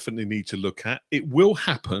 you definitely need to look at. It will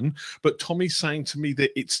happen, but Tommy's saying to me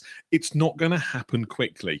that it's not going to happen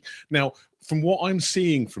quickly. Now, from what I'm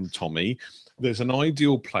seeing from Tommy, there's an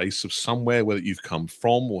ideal place of somewhere where you've come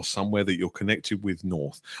from or somewhere that you're connected with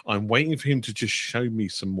north. I'm waiting for him to just show me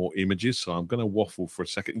some more images, so I'm going to waffle for a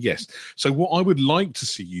second. Yes. So what I would like to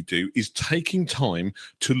see you do is taking time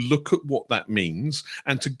to look at what that means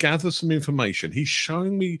and to gather some information. He's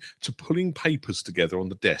showing me to pulling papers together on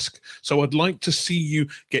the desk. So I'd like to see you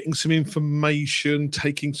getting some information,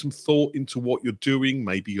 taking some thought into what you're doing,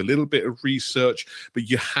 maybe a little bit of research, but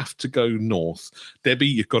you have to go north. Debbie,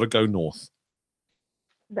 you've got to go north.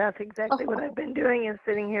 That's exactly what I've been doing, is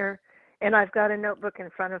sitting here, and I've got a notebook in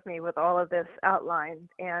front of me with all of this outlined,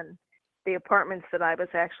 and the apartments that I was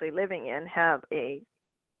actually living in have a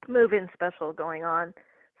move-in special going on.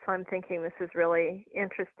 So I'm thinking this is really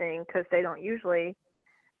interesting because they don't usually.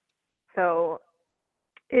 So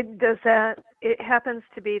it happens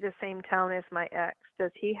to be the same town as my ex.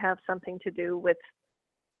 Does he have something to do with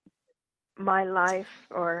my life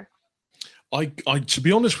or... I, to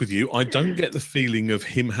be honest with you, I don't get the feeling of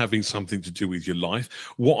him having something to do with your life.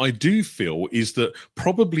 What I do feel is that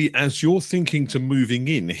probably as you're thinking to moving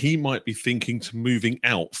in, he might be thinking to moving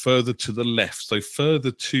out further to the left. So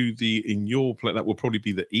further to in your place, that will probably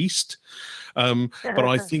be the east. But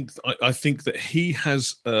I think that he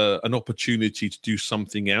has an opportunity to do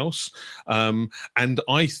something else. And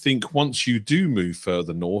I think once you do move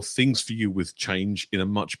further north, things for you will change in a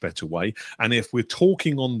much better way. And if we're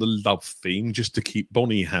talking on the love theme, just to keep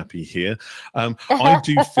Bonnie happy here, I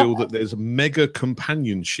do feel that there's mega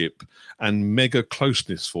companionship and mega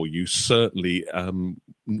closeness for you, certainly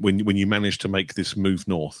when you manage to make this move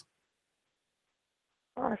north.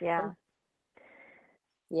 Awesome.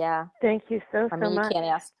 Yeah. Thank you so much. You can't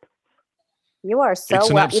ask. You are so it's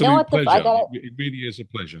an well. absolute You know what? pleasure. It really is a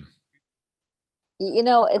pleasure. You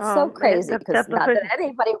know, it's so crazy because not that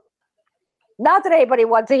anybody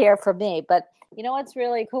wants to hear from me, but you know what's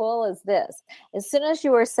really cool is this. As soon as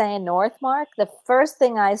you were saying north, Mark, the first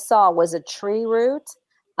thing I saw was a tree root.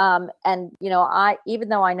 And you know, even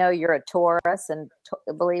though I know you're a Taurus, and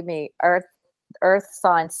believe me, Earth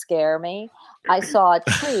signs scare me. I saw a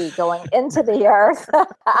tree going into the earth.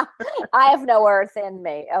 I have no earth in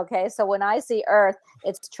me. Okay. So when I see earth,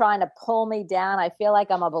 it's trying to pull me down. I feel like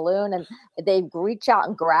I'm a balloon and they reach out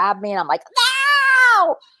and grab me and I'm like,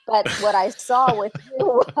 no! But what I saw with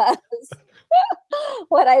you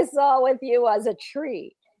was a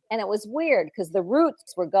tree. And it was weird because the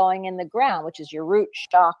roots were going in the ground, which is your root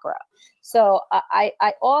chakra. So I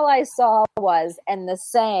all I saw was, and the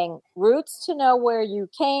saying, roots to know where you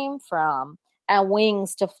came from and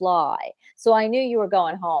wings to fly. So I knew you were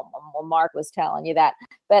going home when Mark was telling you that.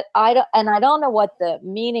 But I don't know what the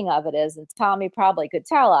meaning of it is. And Tommy probably could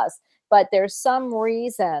tell us, but there's some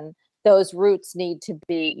reason those roots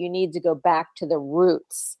you need to go back to the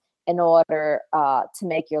roots in order to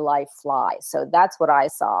make your life fly. So that's what I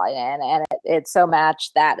saw. And it so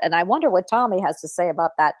matched that. And I wonder what Tommy has to say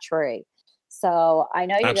about that tree. So I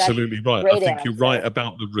know you absolutely right. I think you're right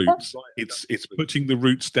about the roots. It's putting the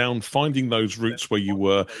roots down, finding those roots where you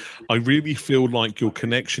were. I really feel like your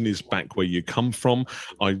connection is back where you come from.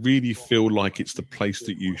 I really feel like it's the place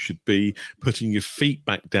that you should be. Putting your feet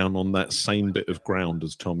back down on that same bit of ground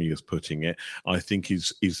as Tommy is putting it, I think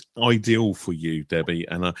is ideal for you, Debbie.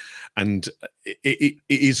 And it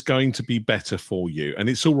is going to be better for you. And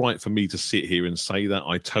it's all right for me to sit here and say that.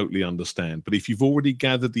 I totally understand. But if you've already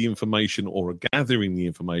gathered the information or are gathering the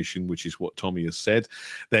information, which is what Tommy has said,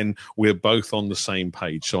 then we're both on the same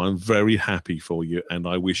page. So I'm very happy for you and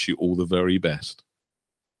I wish you all the very best.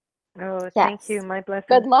 Oh, thank you. My blessings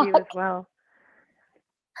Good luck. to you as well.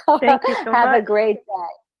 Thank you so much. Have a great day.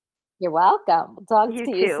 You're welcome. We'll talk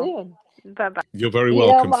to you soon. Bye-bye. You're very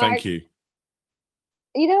welcome. Mark, thank you.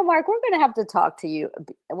 You know, Mark, we're going to have to talk to you.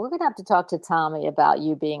 We're going to have to talk to Tommy about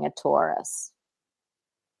you being a Taurus.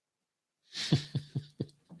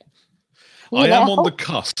 I am on the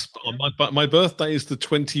cusp. My birthday is the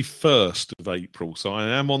 21st of April, so I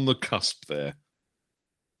am on the cusp there.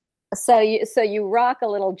 So you rock a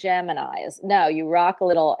little Gemini. No, you rock a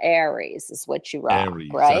little Aries is what you rock,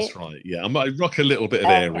 Aries, right? that's right. Yeah, I rock a little bit of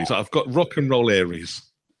Aries. I've got rock and roll Aries.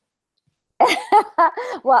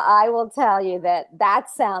 Well, I will tell you that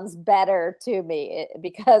sounds better to me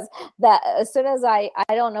because that as soon as I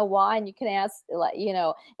don't know why, and you can ask,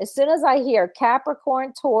 as soon as I hear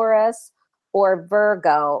Capricorn, Taurus, or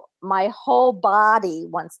Virgo, my whole body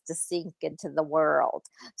wants to sink into the world.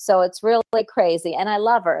 So it's really crazy. And I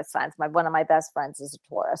love earth signs. One of my best friends is a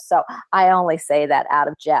Taurus. So I only say that out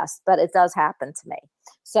of jest, but it does happen to me.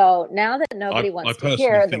 So now that nobody wants to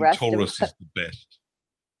hear the rest Taurus is the best.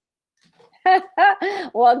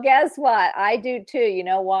 Well, guess what? I do too. You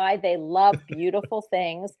know why? They love beautiful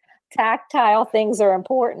things. Tactile things are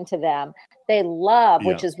important to them. They love,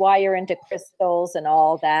 which is why you're into crystals and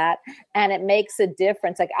all that. And it makes a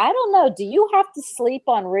difference. Like, I don't know, do you have to sleep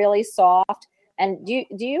on really soft? And do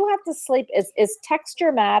you have to sleep? Is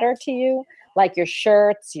texture matter to you? Like your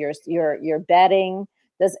shirts, your bedding?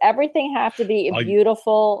 Does everything have to be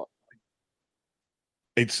beautiful?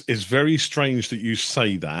 It's very strange that you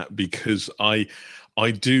say that because I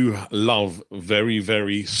do love very,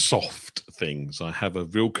 very soft things. I have a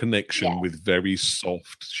real connection with very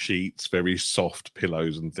soft sheets, very soft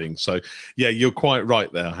pillows and things. So, yeah, you're quite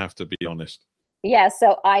right there, I have to be honest. Yeah,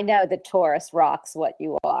 so I know the Taurus rocks what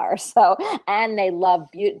you are. So, and they love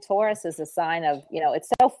beauty. Taurus is a sign of, it's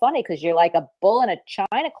so funny because you're like a bull in a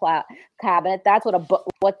china cabinet. That's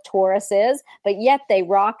what Taurus is. But yet they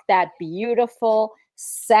rock that beautiful,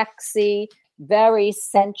 sexy, very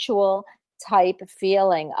sensual, type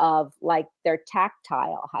feeling of like their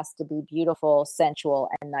tactile has to be beautiful, sensual,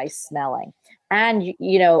 and nice smelling. And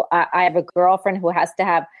you know, I have a girlfriend who has to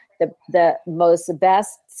have the most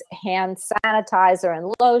best hand sanitizer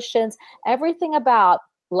and lotions, everything about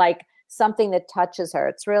like something that touches her.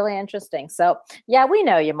 It's really interesting. So yeah, we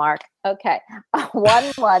know you, Mark. Okay.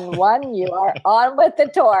 111, you are on with the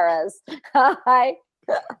Taurus. Hi.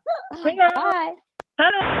 Hi.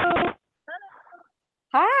 Hello.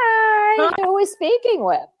 Hi. Who are we speaking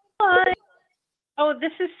with? Hi. Oh,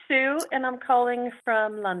 this is Sue, and I'm calling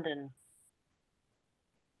from London.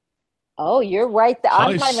 Oh, you're right there.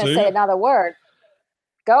 I'm not going to say another word.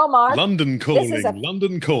 Go, Mark. London calling.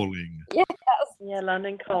 London calling. Yes. Yeah,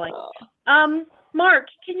 London calling. Mark,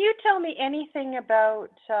 can you tell me anything about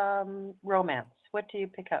romance? What do you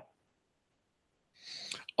pick up?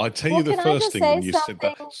 I tell you the first thing when you said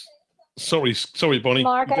that. Sorry, Bonnie.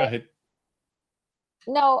 Mark, go ahead.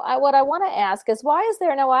 No, what I want to ask is, why is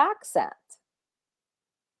there no accent?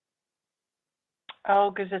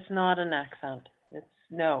 Oh, because it's not an accent.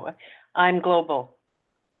 No, I'm global.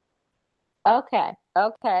 Okay,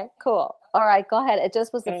 cool. All right, go ahead. It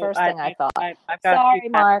just was the first thing I thought. I've got Sorry,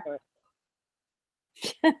 Mark.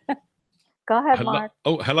 Go ahead, Hello? Mark.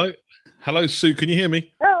 Oh, hello. Hello, Sue. Can you hear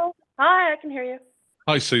me? Oh, hi, I can hear you.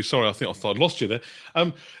 Hi, Sue. Sorry, I thought I'd lost you there.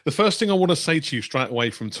 The first thing I want to say to you straight away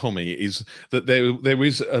from Tommy is that there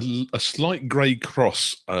is a slight grey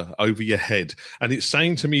cross over your head, and it's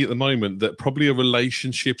saying to me at the moment that probably a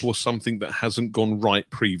relationship or something that hasn't gone right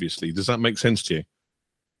previously. Does that make sense to you?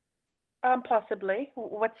 Possibly.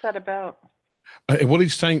 What's that about? What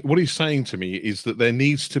he's saying to me is that there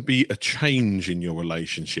needs to be a change in your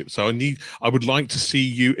relationship. So I would like to see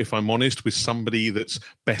you, if I'm honest, with somebody that's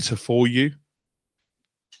better for you.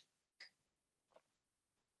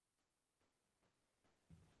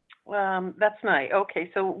 That's nice.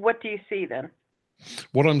 Okay, so what do you see then?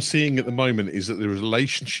 What I'm seeing at the moment is that there's a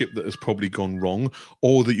relationship that has probably gone wrong,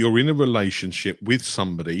 or that you're in a relationship with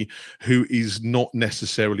somebody who is not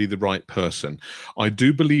necessarily the right person. I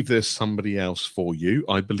do believe there's somebody else for you.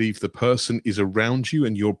 I believe the person is around you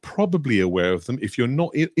and you're probably aware of them. If you're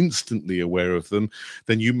not instantly aware of them,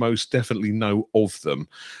 then you most definitely know of them.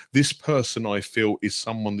 This person, I feel, is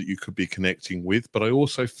someone that you could be connecting with, but I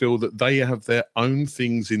also feel that they have their own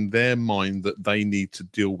things in their mind that they need to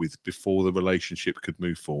deal with before the relationship could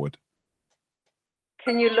move forward.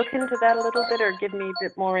 Can you look into that a little bit or give me a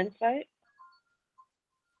bit more insight?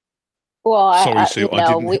 Well, sorry, Sue,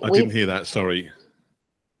 I didn't hear that. Sorry.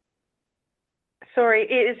 Sorry,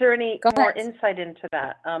 is there any more insight into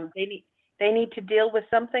that? They need to deal with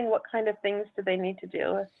something. What kind of things do they need to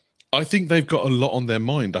deal with? I think they've got a lot on their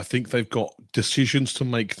mind. I think they've got decisions to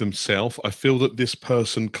make themselves. I feel that this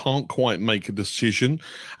person can't quite make a decision,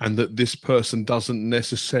 and that this person doesn't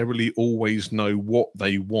necessarily always know what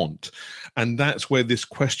they want. And that's where this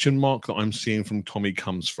question mark that I'm seeing from Tommy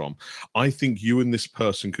comes from. I think you and this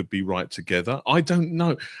person could be right together. I don't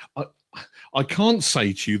know. I can't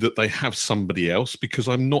say to you that they have somebody else because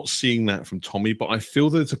I'm not seeing that from Tommy, but I feel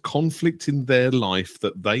there's a conflict in their life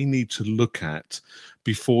that they need to look at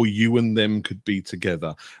before you and them could be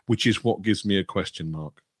together, which is what gives me a question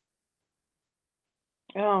mark.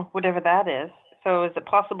 Oh, whatever that is. So is it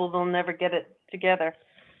possible they'll never get it together?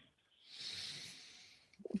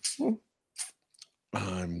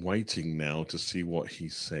 I'm waiting now to see what he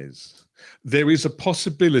says. There is a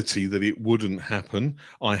possibility that it wouldn't happen.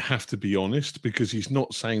 I have to be honest, because he's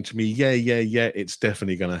not saying to me, yeah, it's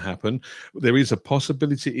definitely going to happen. There is a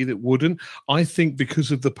possibility that it wouldn't. I think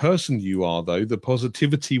because of the person you are, though, the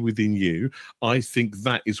positivity within you, I think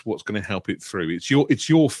that is what's going to help it through. It's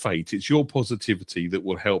your fate. It's your positivity that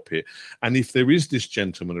will help it. And if there is this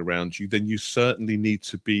gentleman around you, then you certainly need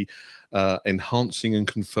to be enhancing and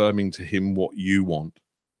confirming to him what you want.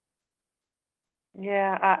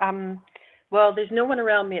 Yeah, well, there's no one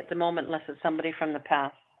around me at the moment unless it's somebody from the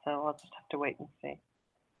past, so I'll just have to wait and see.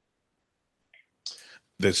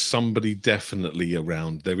 There's somebody definitely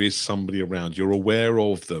around. There is somebody around. You're aware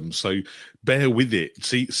of them, so bear with it.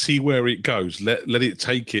 See where it goes. Let it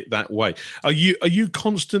take it that way. Are you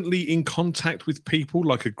constantly in contact with people,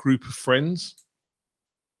 like a group of friends?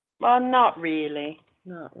 Well, not really.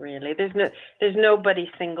 Not really. There's nobody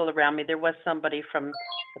single around me. There was somebody from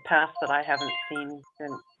the past that I haven't seen,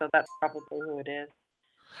 and so that's probably who it is.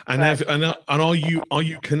 And are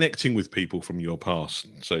you connecting with people from your past?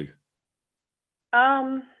 So.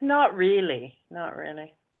 Not really. Not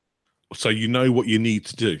really. So you know what you need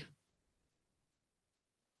to do.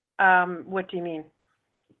 What do you mean?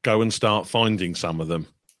 Go and start finding some of them.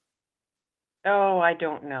 Oh, I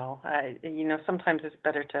don't know. Sometimes it's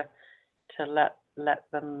better to let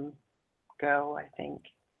them go, I think.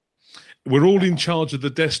 We're all in charge of the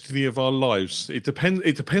destiny of our lives. It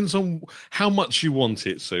depends on how much you want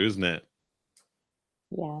it, Sue, isn't it?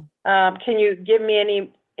 Yeah. Can you give me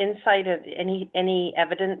any insight of any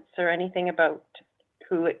evidence or anything about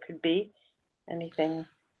who it could be? Anything?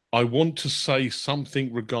 I want to say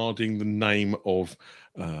something regarding the name of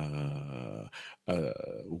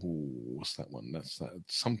what's that one? That's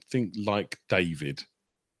something like David.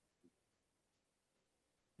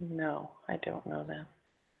 No, I don't know that.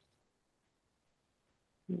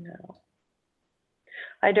 No,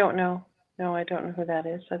 I don't know. No, I don't know who that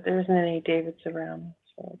is. There isn't any Davids around,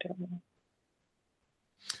 so I don't know.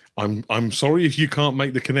 I'm sorry if you can't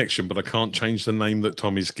make the connection, but I can't change the name that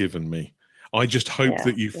Tommy's given me. I just hope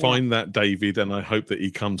that you find that David, and I hope that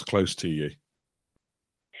he comes close to you.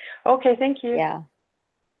 Okay, thank you. Yeah.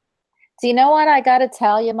 So you know what I got to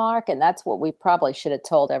tell you, Mark, and that's what we probably should have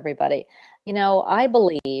told everybody. You know, I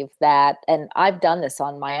believe that, and I've done this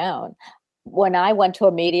on my own. When I went to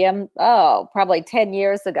a medium, probably 10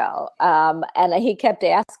 years ago, and he kept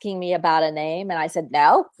asking me about a name, and I said,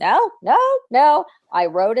 no. I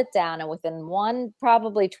wrote it down, and within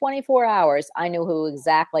probably 24 hours, I knew who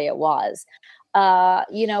exactly it was.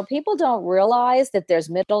 You know, people don't realize that there's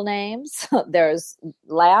middle names, there's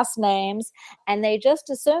last names, and they just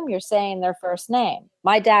assume you're saying their first name.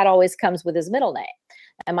 My dad always comes with his middle name,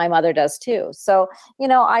 and my mother does too. So, you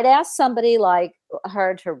know, I'd ask somebody like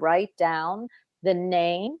her to write down the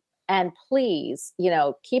name, and please, you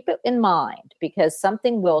know, keep it in mind because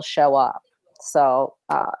something will show up. So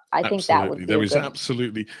I think that would be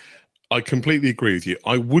absolutely. I completely agree with you.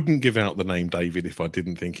 I wouldn't give out the name David if I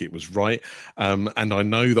didn't think it was right. And I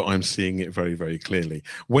know that I'm seeing it very, very clearly.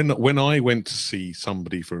 When I went to see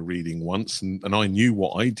somebody for a reading once, and I knew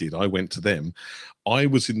what I did, I went to them. I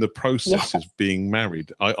was in the process of being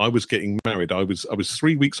married. I was getting married. I was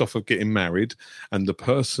 3 weeks off of getting married, and the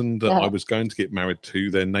person that I was going to get married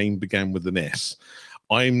to, their name began with an S.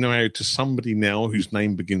 I'm married to somebody now whose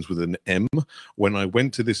name begins with an M. When I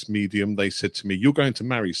went to this medium, they said to me, you're going to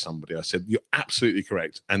marry somebody. I said, you're absolutely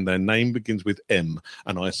correct. And their name begins with M.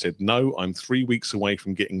 And I said, no, I'm 3 weeks away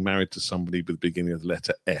from getting married to somebody with the beginning of the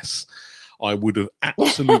letter S. I would have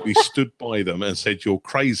absolutely stood by them and said, you're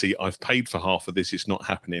crazy. I've paid for half of this. It's not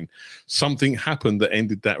happening. Something happened that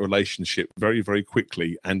ended that relationship very, very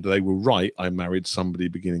quickly. And they were right. I married somebody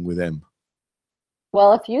beginning with M.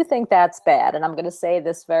 Well, if you think that's bad, and I'm going to say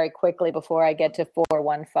this very quickly before I get to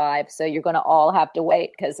 415, so you're going to all have to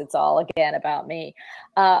wait because it's all again about me.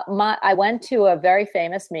 I went to a very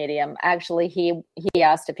famous medium. Actually, he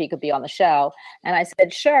asked if he could be on the show, and I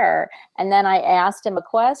said sure. And then I asked him a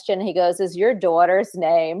question. He goes, "Is your daughter's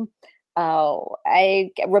name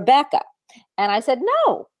Rebecca?" And I said,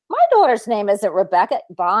 "No. My daughter's name isn't Rebecca."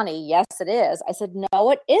 "Bonnie, yes, it is." I said,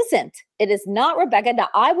 "No, it isn't. It is not Rebecca." Now,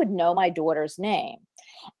 I would know my daughter's name.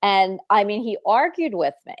 And I mean, he argued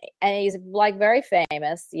with me, and he's like very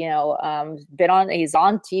famous, you know, he's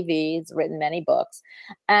on TV, he's written many books.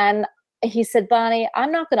 And he said, "Bonnie,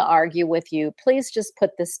 I'm not going to argue with you. Please just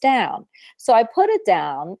put this down." So I put it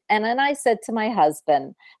down. And then I said to my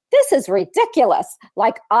husband, "This is ridiculous.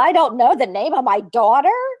 Like, I don't know the name of my daughter."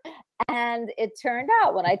 And it turned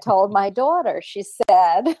out when I told my daughter, she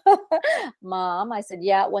said, "Mom," I said,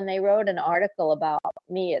 "yeah, when they wrote an article about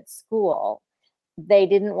me at school, they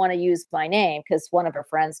didn't want to use my name because one of her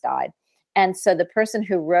friends died. And so the person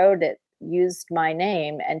who wrote it used my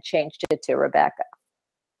name and changed it to Rebecca."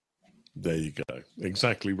 There you go.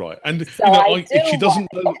 Exactly right. And so you know, if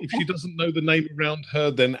she doesn't know the name around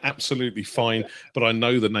her, then absolutely fine. But I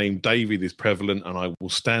know the name David is prevalent, and I will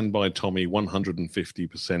stand by Tommy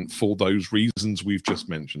 150% for those reasons we've just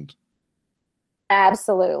mentioned.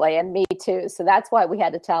 Absolutely, and me too. So that's why we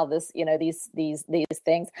had to tell this, you know, these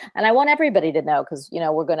things. And I want everybody to know because, you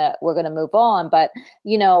know, we're gonna move on. But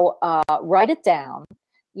you know, write it down.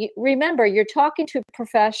 Remember, you're talking to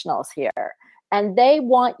professionals here. And they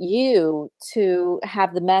want you to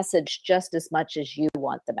have the message just as much as you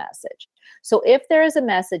want the message. So if there is a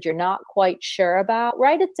message you're not quite sure about,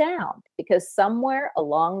 write it down, because somewhere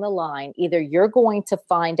along the line, either you're going to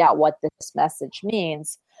find out what this message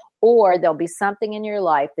means, or there'll be something in your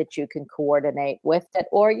life that you can coordinate with it.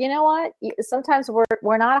 Or you know what? Sometimes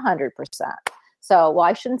we're not 100%. So, well,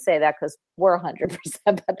 I shouldn't say that because we're 100%.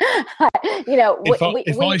 But you know, if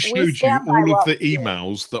I showed you all of the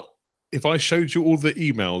emails that. If I showed you all the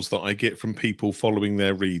emails that I get from people following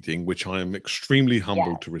their reading, which I am extremely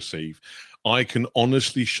humbled to receive, I can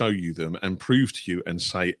honestly show you them and prove to you and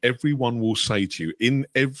say, everyone will say to you in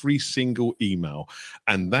every single email,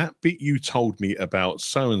 "And that bit you told me about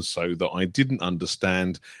so-and-so that I didn't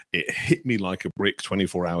understand, it hit me like a brick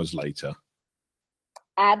 24 hours later."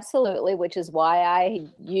 Absolutely, which is why I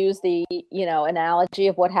use the, analogy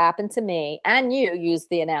of what happened to me, and you use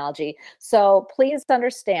the analogy. So please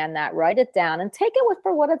understand that, write it down and take it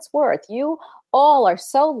for what it's worth. You all are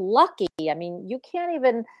so lucky. I mean, you can't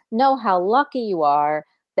even know how lucky you are.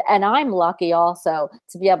 And I'm lucky also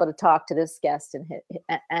to be able to talk to this guest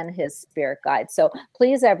and his spirit guide. So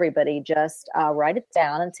please, everybody, just write it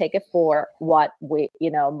down and take it for what we,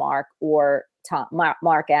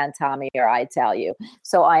 Mark and Tommy or I tell you.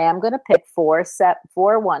 So I am going to pick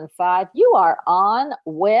 415. You are on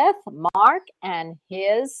with Mark and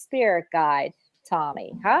his spirit guide,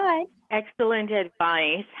 Tommy. Hi. Excellent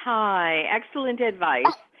advice. Hi. Excellent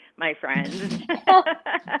advice, my friends.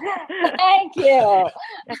 Thank you.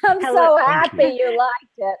 I'm so happy you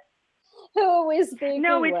liked it. Who are we speaking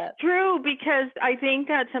No, with? it's true, because I think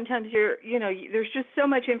that sometimes there's just so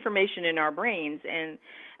much information in our brains, and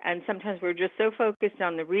sometimes we're just so focused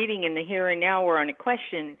on the reading and the here and now or on a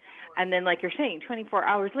question, and then, like you're saying, 24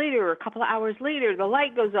 hours later or a couple of hours later, the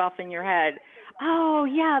light goes off in your head. Oh,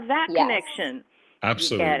 yeah, that connection.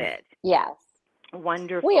 Absolutely. You get it. Yes.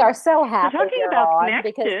 Wonderful. We are so happy So talking you're about on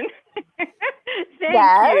connection. Thank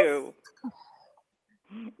Yes? you.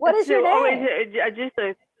 What is your name? Just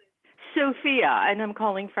Sophia, and I'm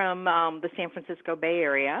calling from the San Francisco Bay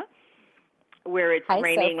Area, where it's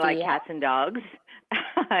raining Sophia. like cats and dogs.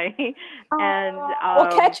 Hi. And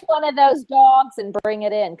we'll catch one of those dogs and bring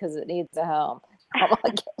it in because it needs a home. I'm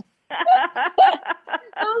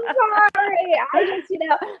sorry. I just,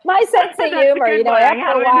 my sense of humor, after a while. I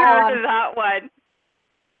haven't heard of that one.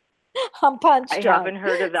 I'm punch drunk. I haven't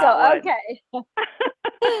heard of that one. Okay.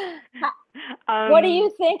 What do you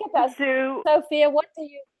think about Sophia?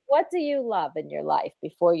 What do you love in your life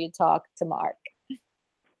before you talk to Mark?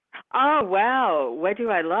 Oh, wow. What do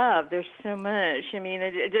I love? There's so much. I mean,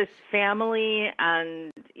 just family,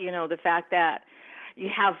 and, the fact that you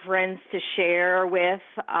have friends to share with,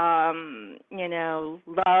 love,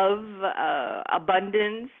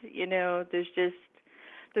 abundance,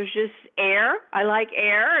 there's just air. I like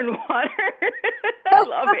air and water. I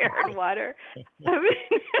love air and water.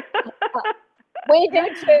 We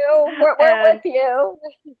do too. We're with you.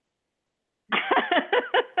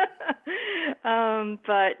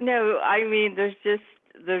 But no, I mean, there's just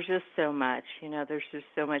so much, there's just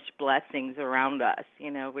so much blessings around us.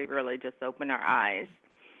 We really just open our eyes.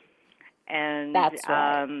 And that's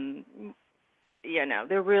right.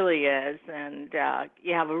 There really is. And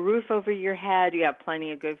you have a roof over your head, you have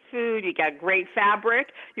plenty of good food, you got great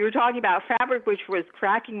fabric. You were talking about fabric, which was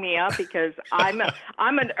cracking me up because I'm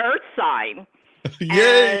an earth sign.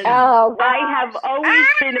 Yay! I have always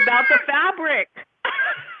been about the fabric.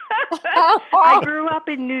 I grew up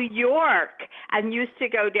in New York and used to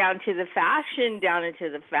go down into the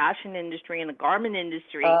fashion industry and the garment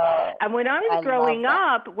industry. And when I was growing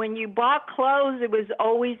up, when you bought clothes, it was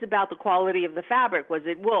always about the quality of the fabric. Was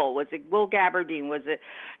it wool? Was it wool gabardine? Was it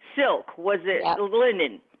silk? Was it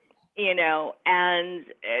linen? And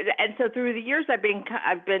so through the years, I've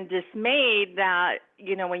been dismayed that,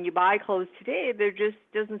 when you buy clothes today, there just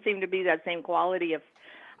doesn't seem to be that same quality of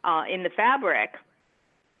in the fabric.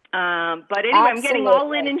 But anyway, I'm getting all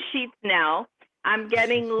linen sheets now. I'm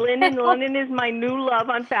getting linen. Linen is my new love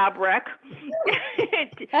on fabric.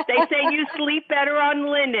 They say you sleep better on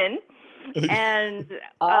linen. And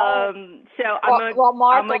so I'm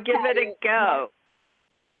going to give it a go.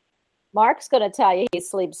 Mark's going to tell you he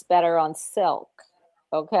sleeps better on silk.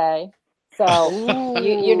 Okay. So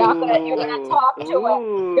you're going to talk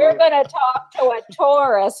to a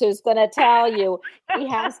Taurus who's going to tell you he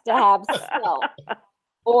has to have silk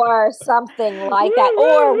or something like that,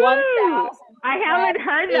 or 1,000. I haven't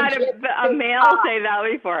heard that a male say that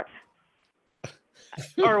before.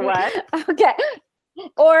 Or what? Okay.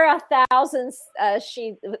 Or 1,000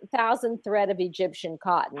 thread of Egyptian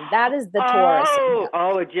cotton. That is the Taurus.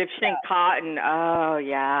 Oh, Egyptian cotton. Oh,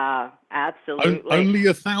 yeah, absolutely. Only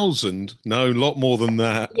 1,000? No, a lot more than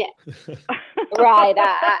that. Yeah, right,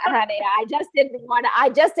 honey. I just didn't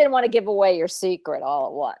want to give away your secret all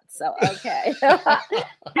at once. So okay.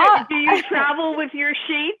 Do you travel with your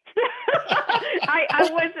sheets?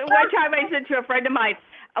 One time I said to a friend of mine,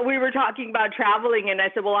 we were talking about traveling, and I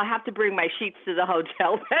said, well, I have to bring my sheets to the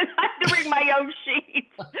hotel. I have to bring my own sheets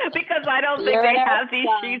because I don't think they have these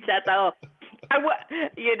sheets at the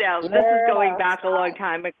this is going back a long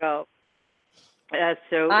time ago.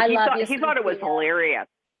 So he thought it was hilarious.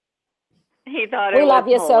 He thought it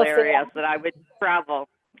was hilarious that I would travel.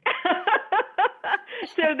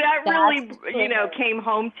 So that really, came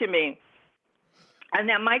home to me. And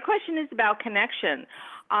now my question is about connection.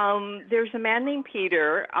 There's a man named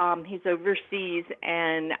Peter. He's overseas,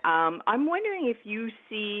 and I'm wondering if you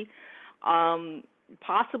see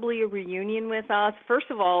possibly a reunion with us. First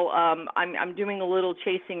of all, I'm doing a little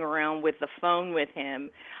chasing around with the phone with him,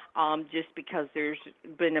 just because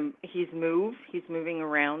he's moving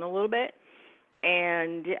around a little bit,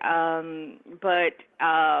 and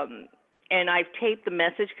and I've taped the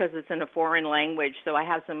message because it's in a foreign language, so I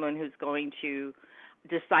have someone who's going to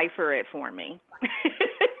decipher it for me.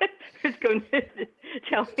 Who's going to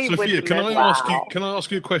tell me Sophia, what the can I ask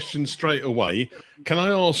you a question straight away? Can I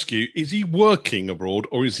ask you, is he working abroad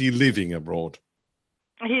or is he living abroad?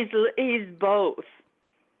 He's both.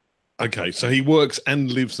 Okay, so he works and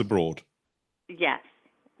lives abroad. Yes.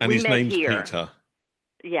 And his name's Peter.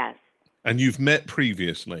 Yes. And you've met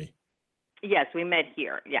previously? Yes, we met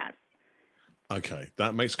here. Yes. Okay,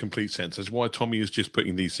 that makes complete sense. That's why Tommy is just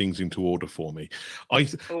putting these things into order for me.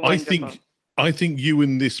 I think you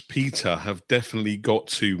and this Peter have definitely got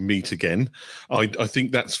to meet again. I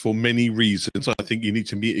think that's for many reasons. I think you need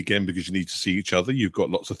to meet again because you need to see each other. You've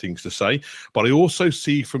got lots of things to say. But I also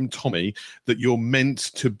see from Tommy that you're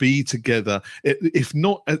meant to be together, if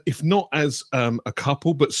not as a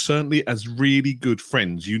couple, but certainly as really good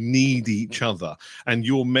friends. You need each other. And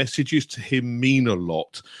your messages to him mean a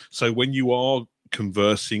lot. So when you are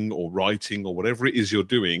conversing or writing or whatever it is you're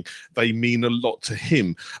doing, they mean a lot to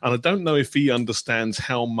him. And I don't know if he understands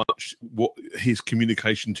how much what his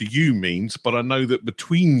communication to you means, but I know that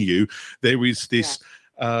between you there is this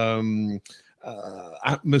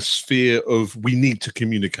atmosphere of we need to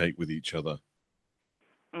communicate with each other.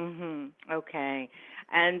 Okay.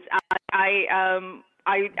 And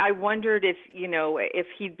I wondered if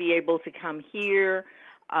he'd be able to come here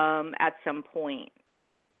at some point.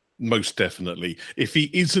 Most definitely. If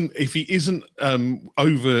he isn't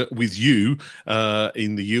over with you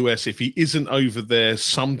in the US, if he isn't over there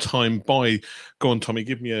sometime by, go on, Tommy,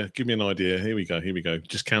 give me an idea. Here we go.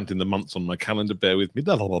 Just counting the months on my calendar. Bear with me.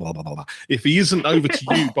 If he isn't over to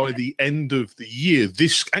you by the end of the year,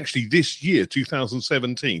 this year,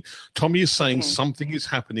 2017, Tommy is saying something is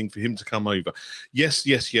happening for him to come over. Yes,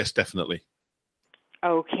 definitely.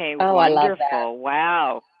 Okay. Oh, wonderful. I love that.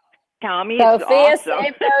 Wow. Tommy is Sophia, awesome.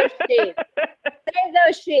 save those sheets. Save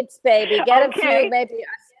those sheets, baby. Get a few, maybe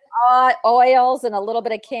oils and a little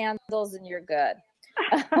bit of candles, and you're good.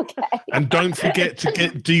 Okay. And don't forget to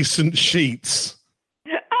get decent sheets.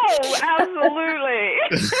 Oh, absolutely.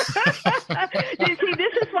 You see,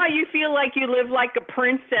 this is why you feel like you live like a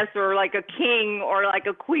princess or like a king or like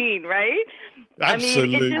a queen, right?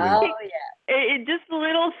 Absolutely. It just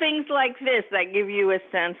little things like this that give you a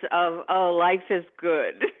sense of, oh, life is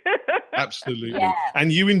good. Absolutely. Yeah.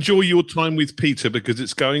 And you enjoy your time with Peter because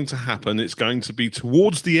it's going to happen. It's going to be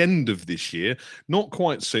towards the end of this year, not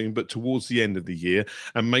quite soon, but towards the end of the year.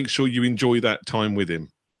 And make sure you enjoy that time with him.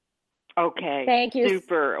 Okay. Thank you.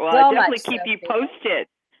 Super. Well, so I'll definitely much, keep you Sophia. posted.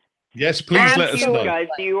 Yes, please let us know. Guys,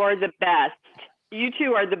 you are the best. You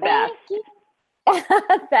two are the best.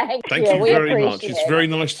 Thank Thank you. you We very much. appreciate It's it. very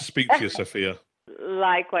nice to speak to you, Sophia.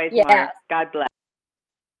 Likewise, Yeah. Mark. God bless.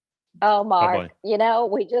 Oh, Mark, Bye-bye.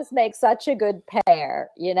 we just make such a good pair,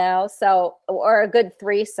 so, or a good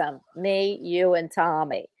threesome, me, you, and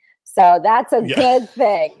Tommy. So that's a good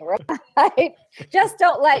thing, right? Just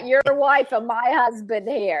don't let your wife and my husband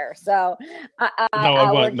hear. So No,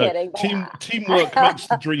 I won't. We're No. kidding. Teamwork makes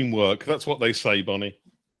the dream work. That's what they say, Bonnie.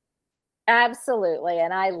 Absolutely.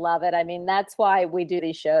 And I love it. I mean, that's why we do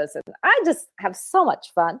these shows. And I just have so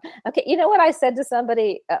much fun. Okay. You know what I said to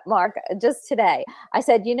somebody, Mark, just today? I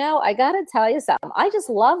said, I got to tell you something. I just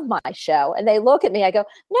love my show. And they look at me. I go,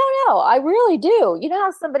 no, I really do. You know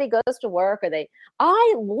how somebody goes to work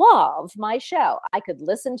I love my show. I could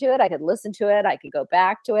listen to it. I could go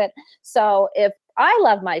back to it. So if I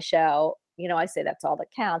love my show, I say that's all that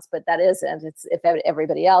counts, but that isn't. It's if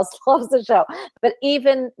everybody else loves the show. But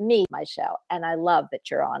even me, my show, and I love that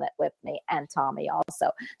you're on it with me and Tommy also.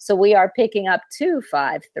 So we are picking up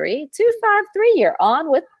 253. 253, you're on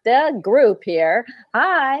with the group here.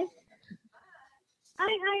 Hi.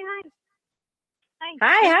 Hi.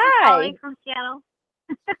 Hi. Holly from Seattle.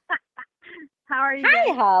 How are you?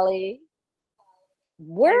 Hi, Holly.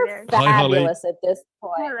 We're fabulous at this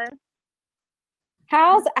point. Hello.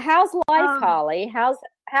 How's life, Holly? How's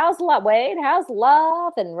Wade? How's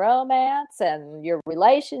love and romance and your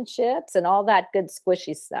relationships and all that good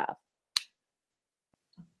squishy stuff?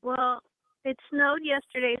 Well, it snowed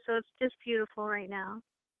yesterday, so it's just beautiful right now.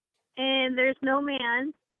 And there's no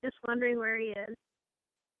man, just wondering where he is.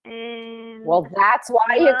 And well, that's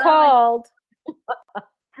why you called.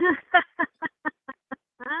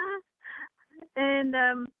 And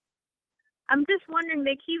I'm just wondering,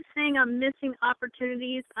 they keep saying I'm missing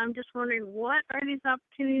opportunities. I'm just wondering, what are these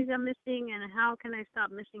opportunities I'm missing, and how can I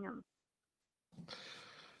stop missing them?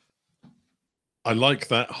 I like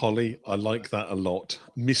that, Holly. I like that a lot.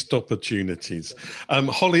 Missed opportunities.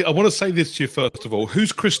 Holly, I want to say this to you first of all.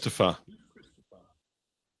 Who's Christopher?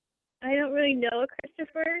 I don't really know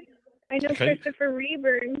Christopher. I know Okay. Christopher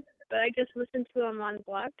Rayburn, but I just listened to him on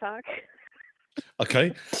Blog Talk.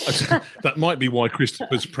 Okay. That might be why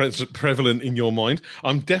Christopher's prevalent in your mind.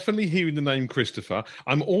 I'm definitely hearing the name Christopher.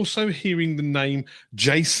 I'm also hearing the name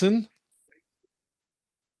Jason.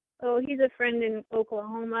 Oh, he's a friend in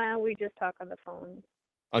Oklahoma. We just talk on the phone.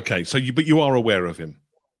 Okay, so you are aware of him.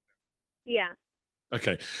 Yeah.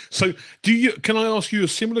 Okay, so can I ask you a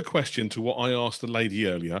similar question to what I asked the lady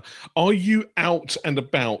earlier? Are you out and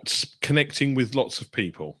about connecting with lots of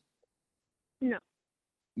people? No.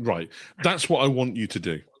 Right. That's what I want you to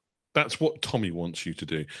do. That's what Tommy wants you to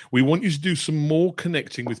do. We want you to do some more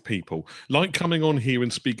connecting with people, like coming on here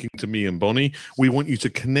and speaking to me and Bonnie. We want you to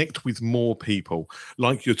connect with more people,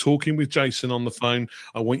 like you're talking with Jason on the phone.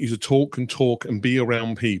 I want you to talk and be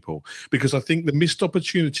around people, because I think the missed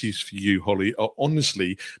opportunities for you, Holly, are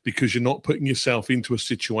honestly because you're not putting yourself into a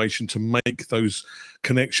situation to make those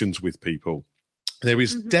connections with people. There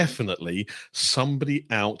is definitely somebody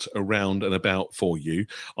out, around and about for you.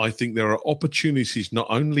 I think there are opportunities not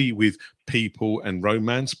only with people and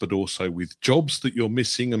romance, but also with jobs that you're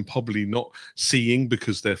missing and probably not seeing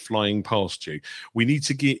because they're flying past you. We need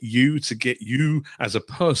to get you as a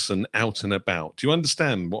person out and about. Do you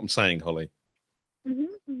understand what I'm saying, Holly?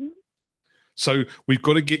 So we've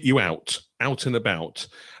got to get you out and about.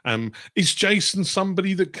 Is Jason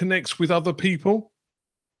somebody that connects with other people?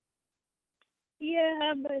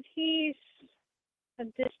 Yeah, but he's a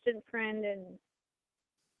distant friend, and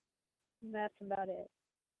that's about it.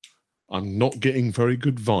 I'm not getting very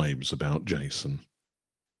good vibes about Jason.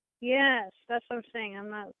 Yes, that's what I'm saying.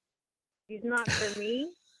 He's not for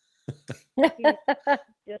me. He's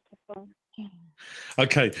just a phone.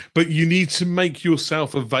 Okay, but you need to make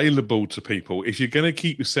yourself available to people. If you're going to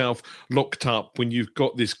keep yourself locked up when you've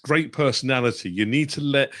got this great personality, you need to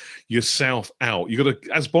let yourself out. You got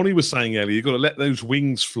to, as Bonnie was saying earlier, you've got to let those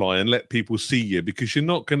wings fly and let people see you, because you're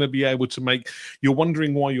not going to be able to you're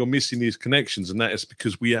wondering why you're missing these connections, and that is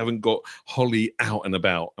because we haven't got Holly out and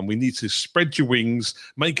about, and we need to spread your wings,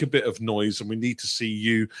 make a bit of noise, and we need to see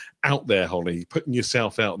you out there, Holly, putting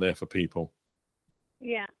yourself out there for people.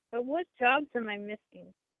 Yeah. But what jobs am I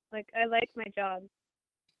missing? Like, I like my job.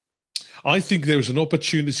 I think there is an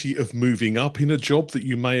opportunity of moving up in a job that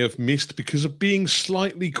you may have missed because of being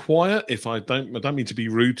slightly quiet. I don't mean to be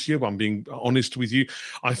rude to you, I'm being honest with you.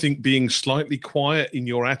 I think being slightly quiet in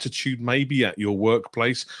your attitude, maybe at your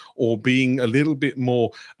workplace, or being a little bit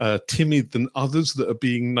more timid than others that are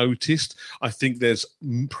being noticed. I think there's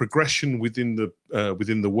progression within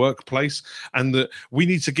the workplace, and that we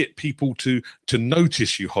need to get people to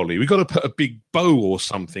notice you, Holly. We've got to put a big bow or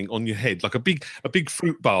something on your head, like a big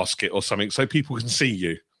fruit basket or something, so people can see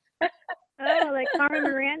you. Oh, like Carmen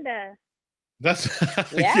Miranda. That's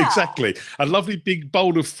exactly, a lovely big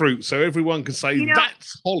bowl of fruit, so everyone can say,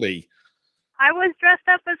 that's Holly. I was dressed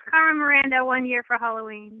up as Carmen Miranda one year for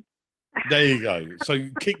Halloween. There you go. So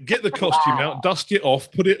get the costume out, dust it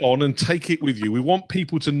off, put it on, and take it with you. We want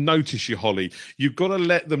people to notice you, Holly. You've got to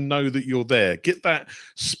let them know that you're there. Get that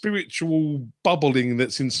spiritual bubbling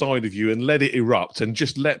that's inside of you and let it erupt, and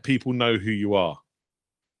just let people know who you are.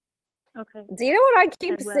 Okay. Do you know what I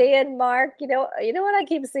keep seeing, Mark? You know what I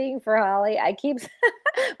keep seeing for Holly? I keep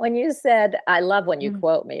when you said, I love when you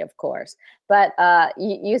quote me, of course, but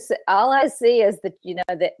you all I see is that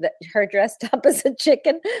that her dressed up as a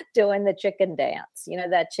chicken doing the chicken dance. You know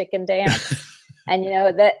that chicken dance. And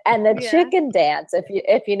the chicken dance,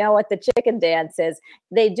 if you know what the chicken dance is,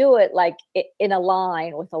 they do it like in a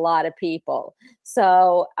line with a lot of people.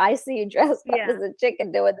 So I see you dressed up as a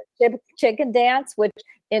chicken doing the chicken dance, which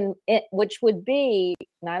would be,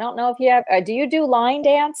 and I don't know if you have, do you do line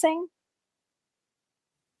dancing?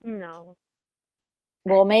 No.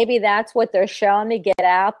 Well, maybe that's what they're showing me. Get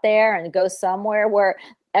out there and go somewhere where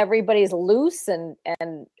everybody's loose and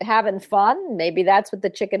having fun. Maybe that's what the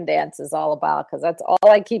chicken dance is all about, because that's all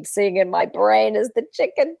I keep seeing in my brain is the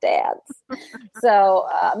chicken dance. So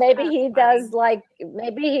maybe he does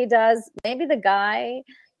maybe the guy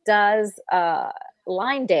does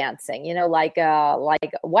line dancing, like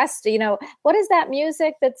West, what is that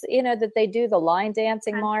music that's, that they do the line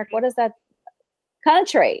dancing, Mark? What is that?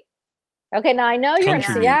 Country. Okay, now I know you're in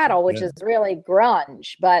Seattle, which is really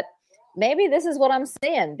grunge, but maybe this is what I'm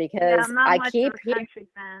seeing, because I'm not I much keep of a country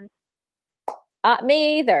fan.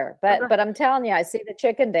 Me either, but I'm telling you, I see the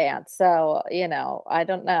chicken dance, so I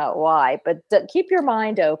don't know why, but keep your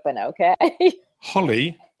mind open, okay?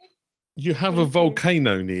 Holly, you have a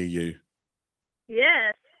volcano near you.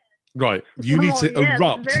 Yes. Right, you need to yes,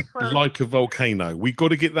 erupt very close. like a volcano. We got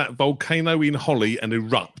to get that volcano in Holly and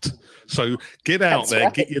erupt. So get out That's there,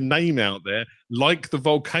 right. get your name out there, like the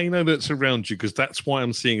volcano that's around you, because that's why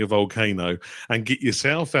I'm seeing a volcano, and get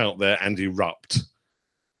yourself out there and erupt.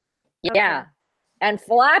 Yeah, and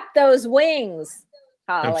flap those wings,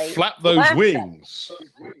 Holly. And flap those wings.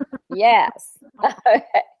 Yes.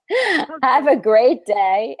 Have a great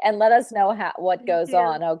day, and let us know what goes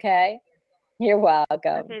on, okay? You're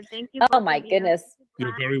welcome. Okay, thank you. Oh my goodness.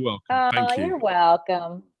 You're very welcome. Oh, Thank you. You're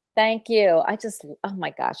welcome. Thank you. Oh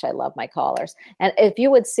my gosh, I love my callers. And if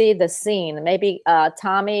you would see the scene, maybe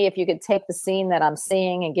Tommy, if you could take the scene that I'm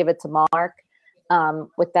seeing and give it to Mark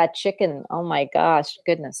with that chicken. Oh my gosh,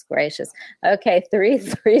 goodness gracious. Okay,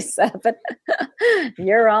 337.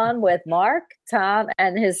 You're on with Mark, Tom,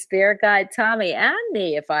 and his spirit guide, Tommy, and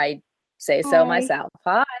me, if I say so myself.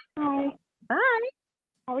 Hi. Hi. Hi.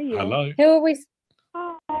 How are you? Hello. Who are we?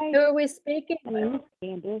 Hi. Who are we speaking My name is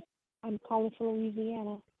Candace. I'm calling from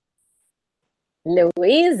Louisiana.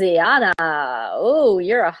 Louisiana. Oh,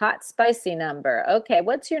 you're a hot, spicy number. Okay,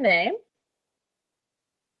 what's your name?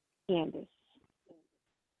 Candace.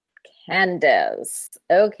 Candace.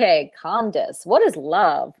 Okay, Candace. What is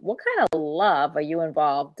love? What kind of love are you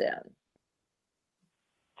involved in?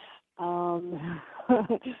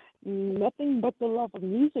 Nothing but the love of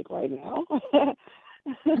music right now.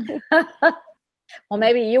 Well,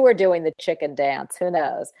 maybe you were doing the chicken dance. Who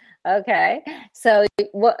knows? Okay. So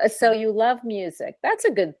you love music. That's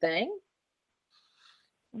a good thing.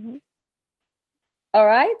 Mm-hmm. All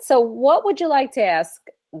right. So what would you like to ask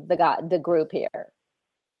the group here?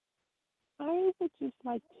 I would just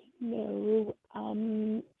like to know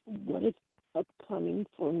what is upcoming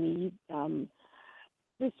for me.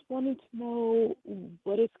 Just wanted to know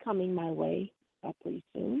what is coming my way pretty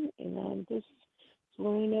soon, and just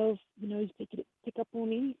want to know if you pick up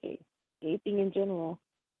on anything in general.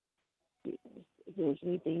 If there's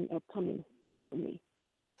anything upcoming for me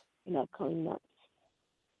in upcoming months.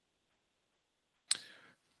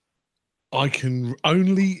 I can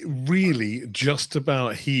only really just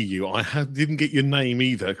about hear you. Didn't get your name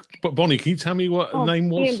either. But Bonnie, can you tell me what the name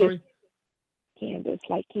was? Candace. Sorry. Candace,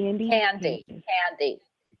 like candy.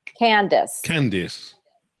 Candace. Candice.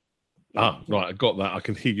 Ah, right. I got that. I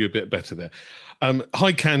can hear you a bit better there.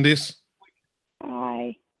 Hi, Candice.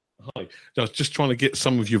 Hi. Hi. I was just trying to get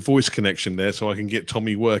some of your voice connection there so I can get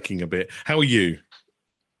Tommy working a bit. How are you?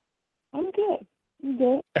 I'm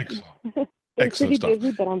good. Excellent. Excellent stuff.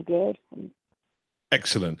 Busy, but I'm good.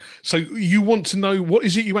 Excellent. So you want to know, what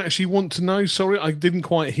is it you actually want to know? Sorry, I didn't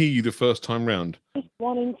quite hear you the first time round. Just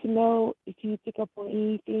wanting to know if you pick up on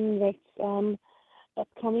anything that's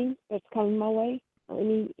upcoming, that's coming my way, or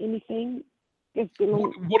anything.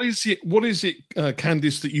 What is it,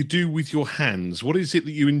 Candice, that you do with your hands? What is it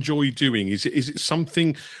that you enjoy doing? Is it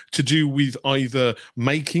something to do with either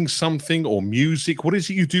making something or music? What is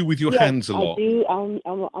it you do with your hands a lot? I do. I'm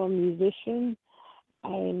a musician.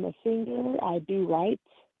 I'm a singer. I do write.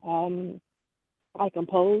 I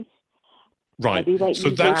compose. Right.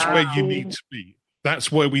 So that's where you need to be.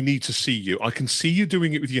 That's where we need to see you. I can see you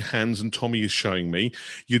doing it with your hands, and Tommy is showing me.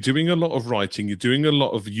 You're doing a lot of writing. You're doing a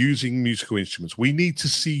lot of using musical instruments. We need to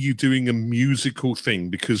see you doing a musical thing,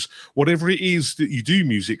 because whatever it is that you do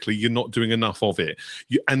musically, you're not doing enough of it.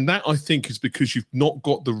 And that, I think, is because you've not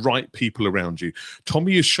got the right people around you.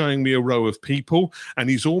 Tommy is showing me a row of people,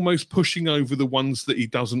 and he's almost pushing over the ones that he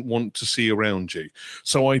doesn't want to see around you.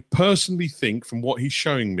 So I personally think, from what he's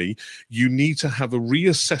showing me, you need to have a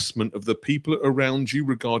reassessment of the people around you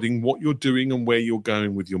regarding what you're doing and where you're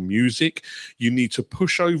going with your music. You need to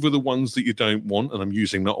push over the ones that you don't want, and I'm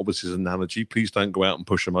using that obviously as an analogy. Please don't go out and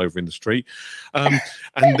push them over in the street. And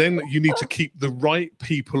then you need to keep the right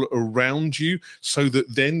people around you, so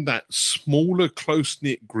that then that smaller,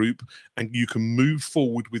 close-knit group, and you can move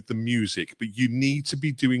forward with the music. But you need to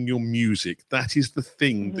be doing your music. That is the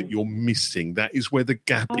thing that you're missing. That is where the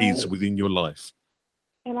gap is within your life.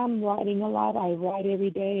 And I'm writing a lot. I write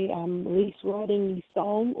every day. I'm at least writing a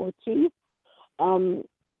song or two.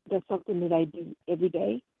 That's something that I do every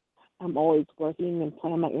day. I'm always working and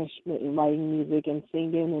playing my instrument and writing music and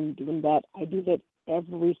singing and doing that. I do that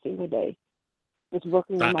every single day. Just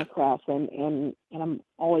working on my craft, and I'm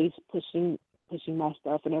always pushing my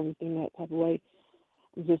stuff and everything that type of way.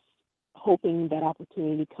 Just hoping that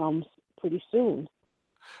opportunity comes pretty soon.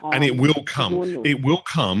 And it will come. It will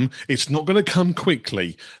come. It's not going to come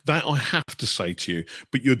quickly. That I have to say to you.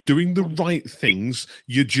 But you're doing the right things.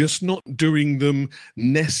 You're just not doing them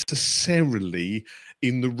necessarily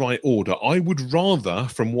in the right order. I would rather,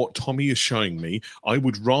 from what Tommy is showing me, I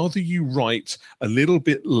would rather you write a little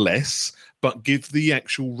bit less, but give the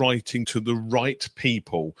actual writing to the right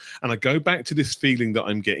people. And I go back to this feeling that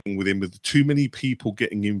I'm getting with him, with too many people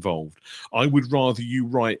getting involved. I would rather you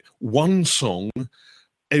write one song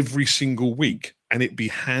every single week and it be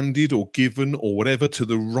handed or given or whatever to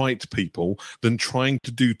the right people than trying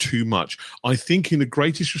to do too much. I think, in the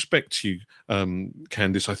greatest respect to you,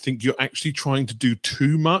 Candice, I think you're actually trying to do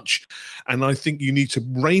too much. And I think you need to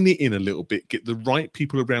rein it in a little bit, get the right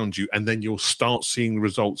people around you, and then you'll start seeing the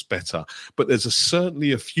results better. But there's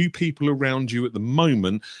certainly a few people around you at the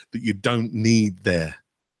moment that you don't need there.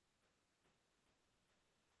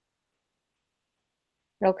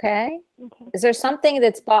 Okay. Is there something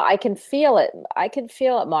that's, I can feel it. I can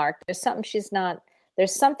feel it, Mark. There's something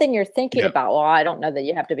there's something you're thinking about. Well, I don't know that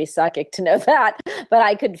you have to be psychic to know that, but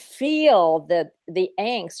I could feel the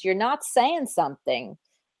angst. You're not saying something,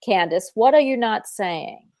 Candice. What are you not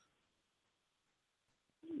saying?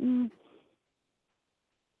 Well,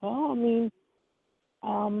 I mean,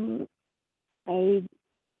 I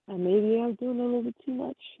maybe I'm doing a little bit too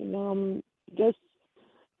much. Just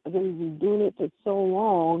I've been doing it for so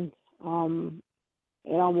long,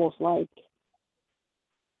 it almost like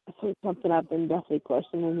it's something I've been definitely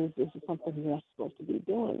questioning. Is this something you're not supposed to be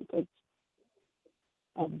doing? Because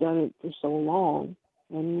I've done it for so long,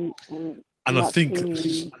 and I think,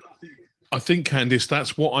 Candice,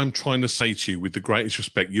 that's what I'm trying to say to you with the greatest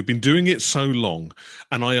respect. You've been doing it so long,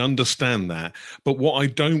 and I understand that. But what I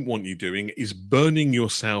don't want you doing is burning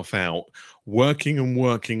yourself out, working and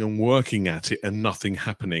working and working at it and nothing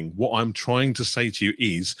happening. What I'm trying to say to you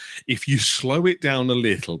is, if you slow it down a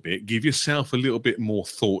little bit, give yourself a little bit more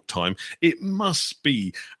thought time, it must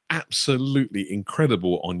be absolutely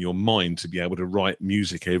incredible on your mind to be able to write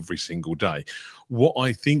music every single day. What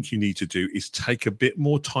I think you need to do is take a bit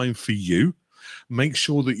more time for you. Make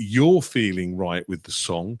sure that you're feeling right with the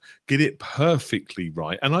song, get it perfectly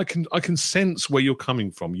right. And I can sense where you're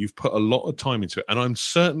coming from. You've put a lot of time into it. And I'm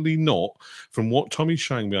certainly not, from what Tommy's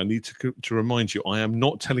showing me, I need to remind you, I am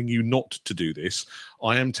not telling you not to do this.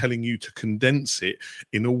 I am telling you to condense it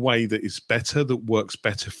in a way that is better, that works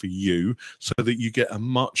better for you, so that you get a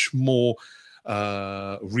much more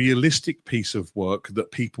realistic piece of work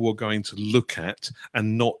that people are going to look at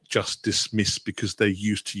and not just dismiss because they're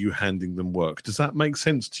used to you handing them work. Does that make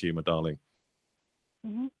sense to you, my darling?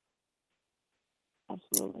 Mm-hmm.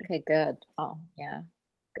 Absolutely. Okay, good. Oh, yeah.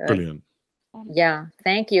 Good. Brilliant. Yeah,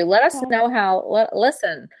 thank you. Let us know how,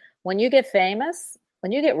 listen, when you get famous,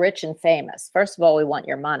 when you get rich and famous, first of all, we want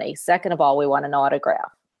your money. Second of all, we want an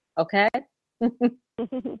autograph. Okay?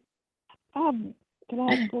 Can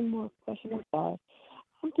I ask one more question? I'm sorry.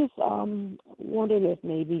 I'm just wondering if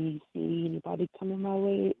maybe you see anybody coming my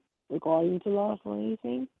way regarding to love or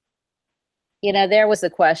anything. There was a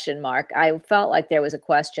question, Mark. I felt like there was a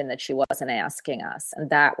question that she wasn't asking us, and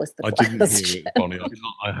that was the question. I didn't hear it, Bonnie.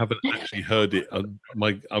 I haven't actually heard it.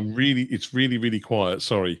 It's really, really quiet.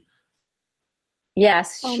 Sorry.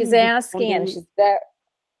 Yes, she's asking, and she's there.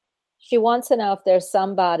 She wants to know if there's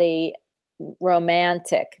somebody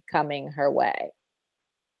romantic coming her way.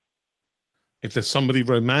 If there's somebody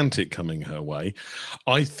romantic coming her way,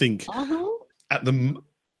 I think at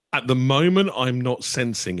the moment, I'm not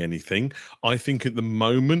sensing anything. I think at the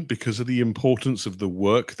moment, because of the importance of the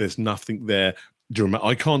work, there's nothing there.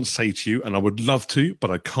 I can't say to you, and I would love to,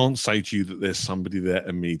 but I can't say to you that there's somebody there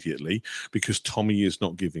immediately, because Tommy is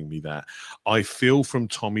not giving me that. I feel from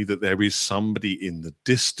Tommy that there is somebody in the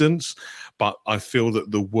distance, but I feel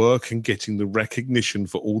that the work and getting the recognition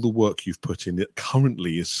for all the work you've put in it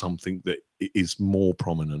currently is something that is more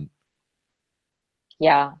prominent.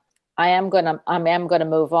 Yeah. I am gonna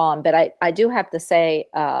move on, but I do have to say,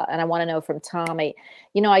 and I want to know from Tommy,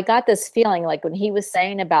 I got this feeling like when he was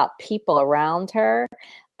saying about people around her,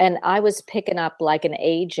 and I was picking up like an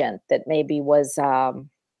agent that maybe was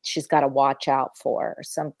she's got to watch out for or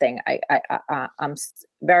something. I'm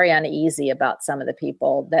very uneasy about some of the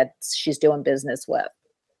people that she's doing business with.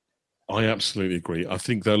 I absolutely agree. I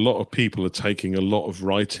think that a lot of people are taking a lot of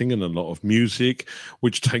writing and a lot of music,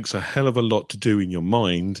 which takes a hell of a lot to do in your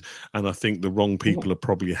mind. And I think the wrong people are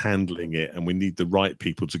probably handling it, and we need the right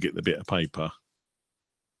people to get the bit of paper.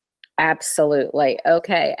 Absolutely.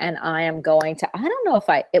 Okay. And I am going to, I don't know if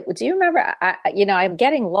do you remember, I'm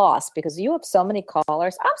getting lost because you have so many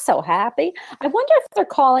callers. I'm so happy. I wonder if they're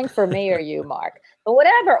calling for me or you, Mark, but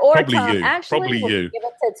whatever, or probably Tom. you. Actually, probably we'll you. give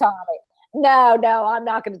it to Tommy. No, I'm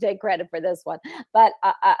not going to take credit for this one. But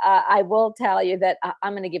I will tell you that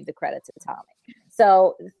I'm going to give the credit to Tommy.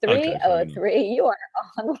 So 303, you are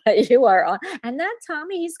on what you are on. And that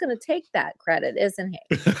Tommy, he's going to take that credit, isn't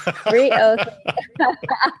he? 303.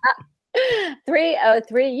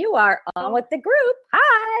 303, you are on with the group.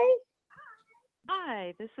 Hi.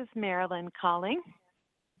 Hi, this is Marilyn calling.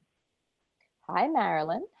 Hi,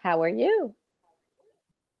 Marilyn. How are you?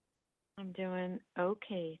 I'm doing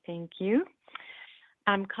okay, thank you.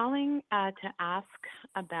 I'm calling to ask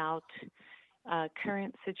about a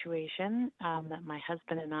current situation that my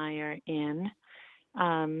husband and I are in,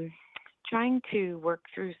 trying to work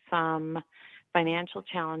through some financial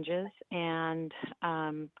challenges and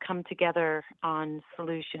come together on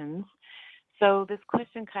solutions. So this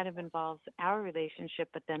question kind of involves our relationship,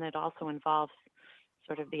 but then it also involves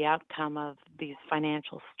sort of the outcome of these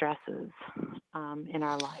financial stresses in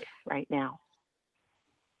our life right now.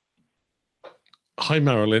 Hi,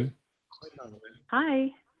 Marilyn.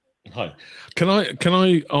 Hi. Hi. Can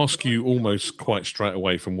I ask you almost quite straight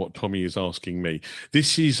away from what Tommy is asking me?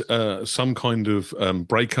 This is some kind of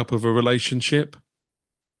breakup of a relationship?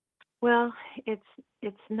 Well,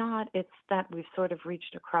 it's not. It's that we've sort of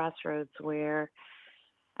reached a crossroads where,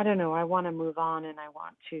 I don't know, I want to move on and I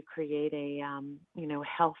want to create a,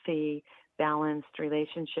 healthy, balanced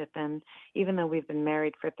relationship. And even though we've been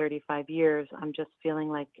married for 35 years, I'm just feeling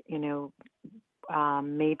like,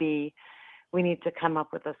 maybe we need to come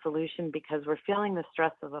up with a solution because we're feeling the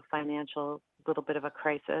stress of a financial, little bit of a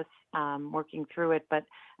crisis, working through it, but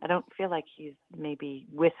I don't feel like he's maybe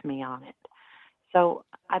with me on it. So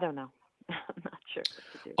I don't know. I'm not sure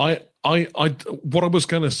what to do. What I was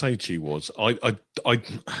going to say to you was,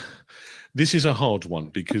 this is a hard one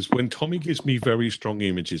because when Tommy gives me very strong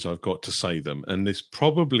images, I've got to say them, and this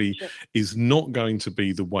probably is not going to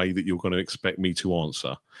be the way that you're going to expect me to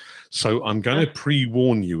answer. So I'm going to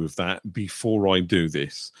pre-warn you of that before I do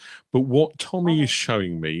this. But what Tommy is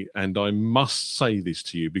showing me, and I must say this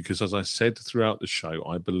to you because, as I said throughout the show,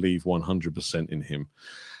 I believe 100% in him.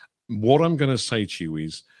 What I'm going to say to you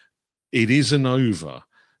is, it isn't over.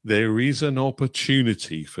 There is an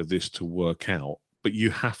opportunity for this to work out, but you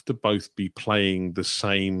have to both be playing the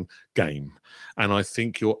same game. And I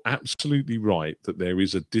think you're absolutely right that there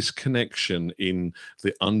is a disconnection in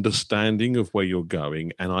the understanding of where you're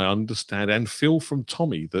going. And I understand and feel from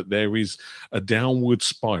Tommy that there is a downward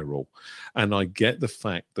spiral. And I get the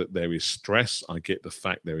fact that there is stress. I get the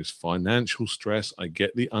fact there is financial stress. I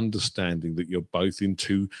get the understanding that you're both in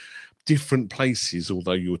two different places,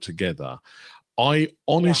 although you're together. I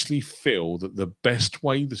honestly feel that the best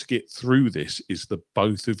way to get through this is that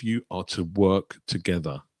both of you are to work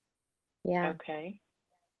together. Yeah. Okay.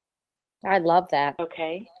 I love that.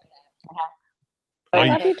 Okay. I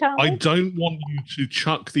love you, Tommy. I don't want you to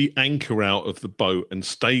chuck the anchor out of the boat and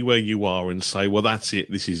stay where you are and say, well, that's it.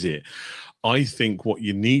 This is it. I think what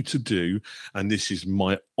you need to do, and this is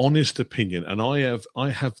my honest opinion, and I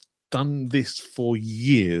have done this for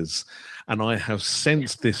years, and I have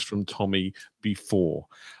sensed this from Tommy before.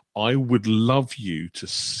 I would love you to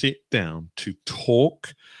sit down to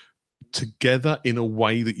talk together in a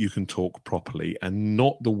way that you can talk properly and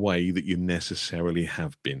not the way that you necessarily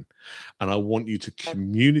have been. And I want you to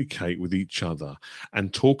communicate with each other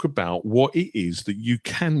and talk about what it is that you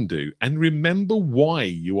can do and remember why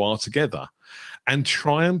you are together and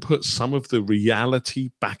try and put some of the reality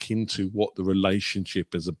back into what the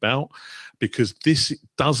relationship is about, because this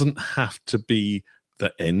doesn't have to be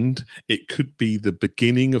the end. It could be the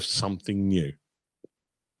beginning of something new.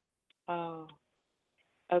 Oh,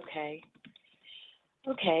 okay.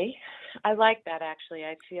 Okay. I like that, actually.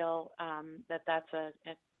 I feel that that's a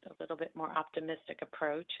little bit more optimistic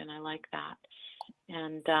approach, and I like that.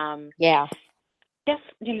 And yeah. Yes,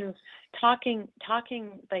 talking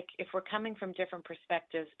like if we're coming from different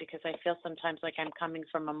perspectives, because I feel sometimes like I'm coming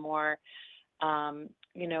from a more,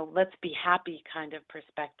 let's be happy kind of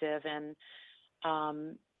perspective. And,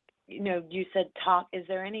 you said talk. Is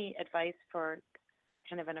there any advice for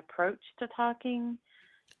kind of an approach to talking?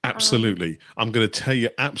 Absolutely. I'm going to tell you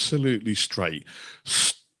absolutely straight.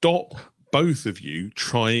 Stop both of you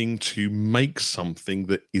trying to make something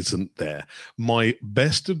that isn't there. My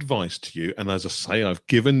best advice to you, and as I say, I've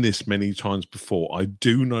given this many times before, I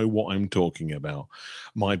do know what I'm talking about.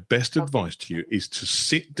 My best advice to you is to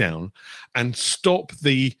sit down and stop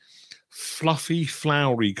the fluffy,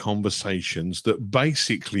 flowery conversations that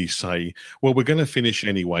basically say, well, we're going to finish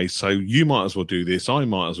anyway, so you might as well do this, I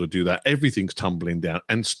might as well do that, everything's tumbling down,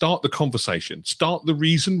 and start the conversation. Start the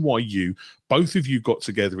reason why you both of you got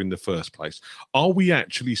together in the first place. Are we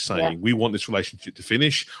actually saying we want this relationship to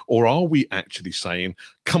finish, or are we actually saying,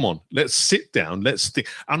 come on, let's sit down, let's think?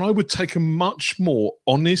 And I would take a much more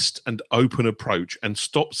honest and open approach and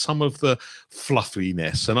stop some of the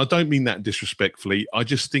fluffiness. And I don't mean that disrespectfully. I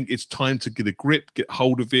just think it's time to get a grip, get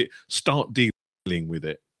hold of it, start dealing with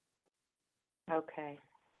it. Okay.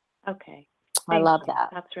 I love that.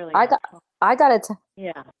 That's really I got to I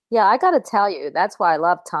got to tell you, that's why I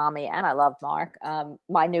love Tommy and I love Mark,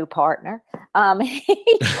 my new partner. I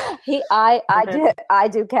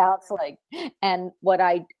do counseling, and what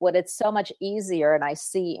it's so much easier, and I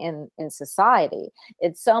see in society,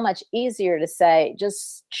 it's so much easier to say,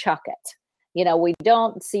 just chuck it. We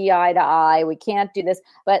don't see eye to eye. We can't do this,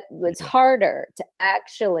 but it's harder to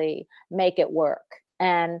actually make it work.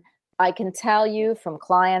 And I can tell you from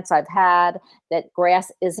clients I've had that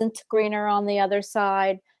grass isn't greener on the other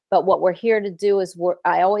side. But what we're here to do is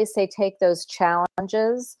I always say, take those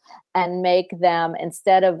challenges and make them,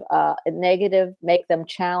 instead of negative, make them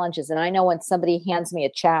challenges. And I know when somebody hands me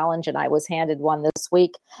a challenge, and I was handed one this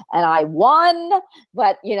week and I won,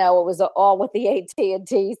 but it was all with the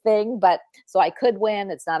AT&T thing. But so I could win.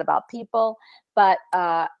 It's not about people. But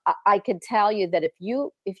I could tell you that if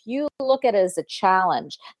you look at it as a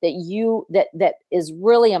challenge that is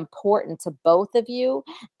really important to both of you,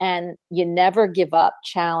 and you never give up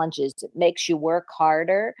challenges, it makes you work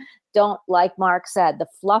harder. Don't, like Mark said, the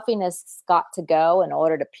fluffiness got to go in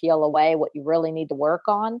order to peel away what you really need to work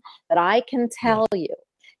on. But I can tell you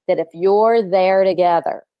that if you're there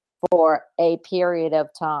together for a period of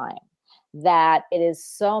time, that it is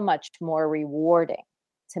so much more rewarding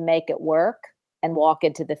to make it work and walk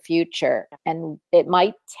into the future. And it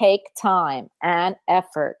might take time and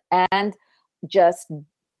effort and just,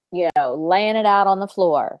 laying it out on the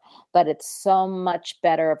floor, but it's so much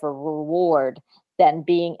better of a reward than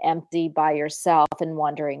being empty by yourself and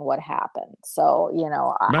wondering what happened. So,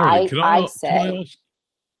 Marilyn, I say,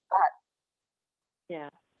 yeah.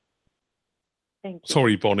 Thank you.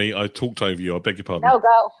 Sorry, Bonnie, I talked over you. I beg your pardon. No,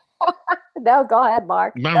 go. No, go ahead,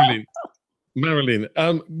 Mark. Marilyn,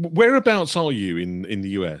 whereabouts are you in the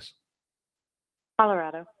US?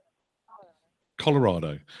 Colorado.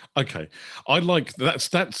 Okay. I like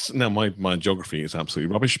that's now my geography is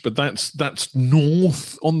absolutely rubbish, but that's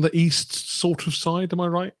north on the east sort of side, am I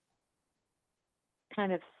right?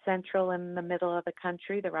 Kind of central in the middle of the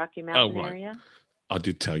country, the Rocky Mountain area. I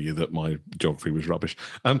did tell you that my geography was rubbish.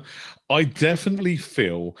 I definitely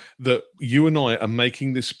feel that you and I are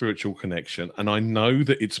making this spiritual connection, and I know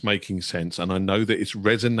that it's making sense, and I know that it's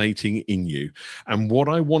resonating in you. And what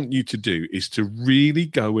I want you to do is to really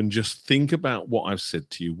go and just think about what I've said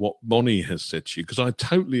to you, what Bonnie has said to you, because I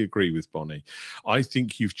totally agree with Bonnie. I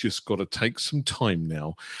think you've just got to take some time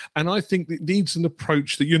now, and I think it needs an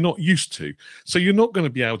approach that you're not used to. So you're not going to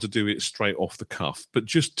be able to do it straight off the cuff, but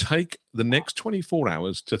just take the next 24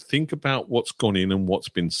 hours to think about what's gone in and what's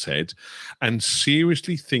been said, and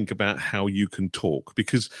seriously think about how you can talk,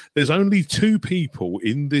 because there's only two people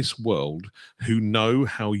in this world who know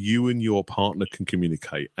how you and your partner can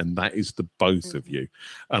communicate, and that is the both of you.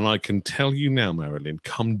 And I can tell you now, Marilyn,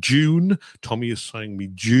 come June, Tommy is saying me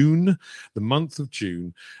June, the month of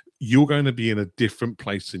June, you're going to be in a different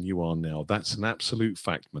place than you are now. That's an absolute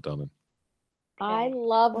fact, Madonna. I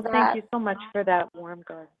love that. Thank you so much for that warm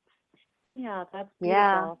garden. Yeah, that's beautiful.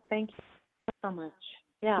 Yeah. Thank you so much.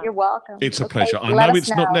 Yeah. You're welcome. It's a pleasure. I know it's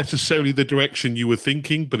not necessarily the direction you were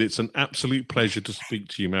thinking, but it's an absolute pleasure to speak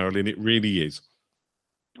to you, Marilyn. It really is.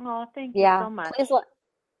 Oh, thank you so much.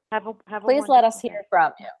 Please let us hear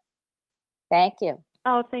from you. Thank you.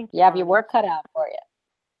 Oh, thank you. You have your work cut out for you.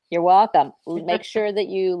 You're welcome. Make sure that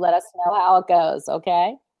you let us know how it goes,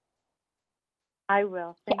 okay? I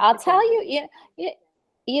will. I'll tell you,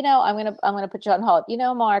 I'm gonna put you on hold.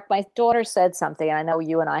 Mark, my daughter said something, and I know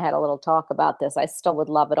you and I had a little talk about this. I still would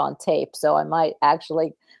love it on tape, so I might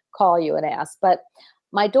actually call you and ask. But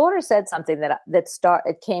my daughter said something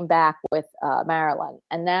it came back with Marilyn,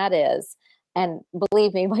 and that is, and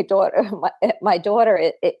believe me, my daughter,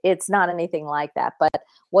 it's not anything like that. But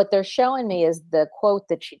what they're showing me is the quote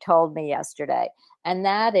that she told me yesterday, and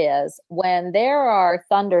that is, when there are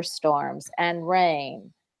thunderstorms and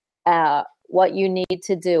rain, what you need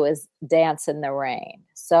to do is dance in the rain.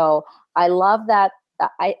 So I love that.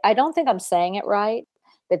 I don't think I'm saying it right,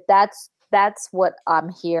 but that's what I'm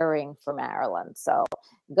hearing from Marilyn. So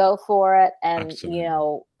go for it, and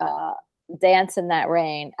dance in that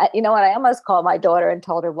rain. You know what? I almost called my daughter and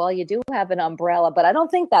told her, "Well, you do have an umbrella," but I don't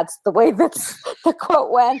think that's the way that the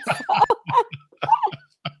quote went.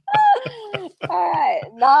 All right,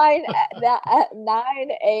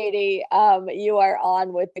 980. You are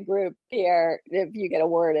on with the group here. If you get a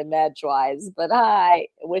word in edgewise, but hi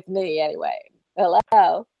with me anyway. Hello,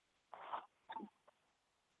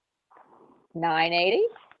 980.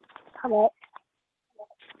 Hello.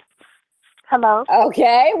 Hello.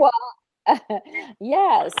 Okay, well,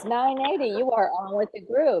 yes, 980. You are on with the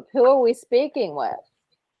group. Who are we speaking with?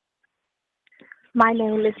 My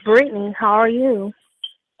name is Brittany. How are you?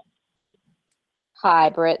 Hi,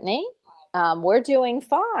 Brittany. We're doing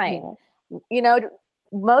fine. You know,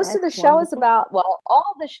 most of the That's show is wonderful. about, well,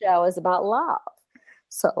 all the show is about love.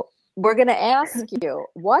 So we're going to ask you,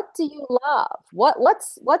 what do you love?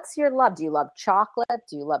 What's your love? Do you love chocolate?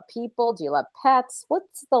 Do you love people? Do you love pets?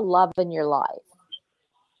 What's the love in your life?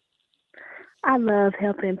 I love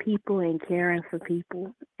helping people and caring for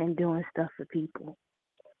people and doing stuff for people.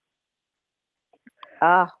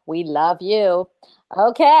 We love you.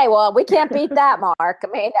 Okay, well, we can't beat that, Mark. I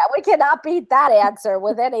mean, we cannot beat that answer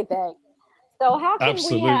with anything. So how can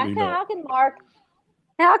Absolutely not.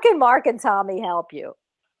 how can Mark and Tommy help you?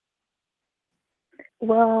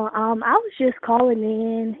 Well, I was just calling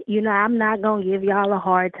in. You know, I'm not gonna give y'all a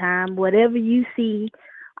hard time. Whatever you see,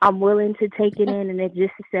 I'm willing to take it in and then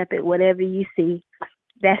just accept it. Whatever you see,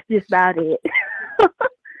 that's just about it.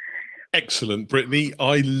 Excellent, Brittany.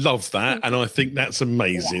 I love that. And I think that's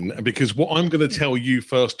amazing because what I'm going to tell you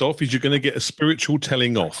first off is you're going to get a spiritual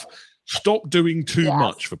telling off. Stop doing too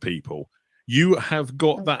much for people. You have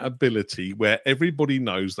got that ability where everybody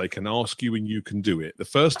knows they can ask you and you can do it. The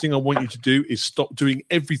first thing I want you to do is stop doing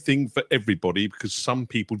everything for everybody because some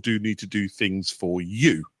people do need to do things for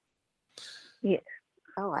you. Yes.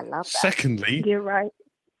 Oh, I love that. Secondly, you're right.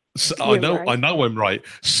 I know I'm right.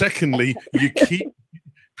 Secondly,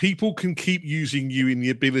 people can keep using you in the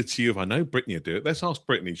ability of, I know Brittany will do it. Let's ask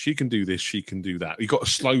Brittany. She can do this. She can do that. You've got to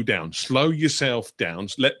slow down. Slow yourself down.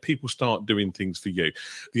 Let people start doing things for you.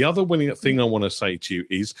 The other thing I want to say to you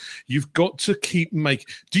is you've got to keep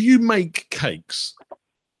do you make cakes?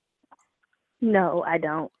 No, I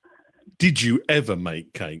don't. Did you ever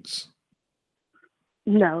make cakes?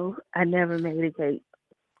 No, I never made a cake.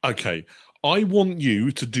 Okay. I want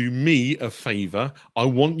you to do me a favor. I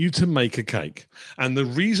want you to make a cake. And the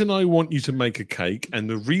reason I want you to make a cake and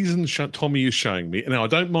the reason Tommy is showing me, now I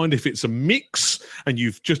don't mind if it's a mix and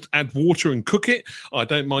you've just add water and cook it. I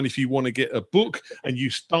don't mind if you want to get a book and you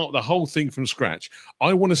start the whole thing from scratch.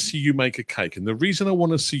 I want to see you make a cake. And the reason I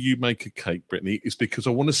want to see you make a cake, Brittany, is because I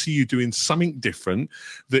want to see you doing something different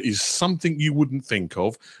that is something you wouldn't think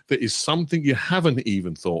of, that is something you haven't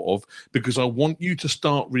even thought of, because I want you to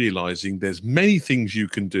start realizing there's many things you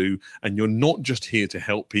can do and you're not just here to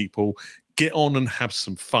help people. Get on and have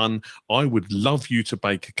some fun. I would love you to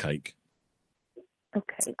bake a cake.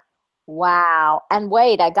 Okay. Wow. And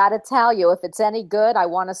wait, I got to tell you, if it's any good, I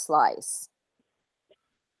want a slice.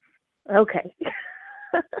 Okay.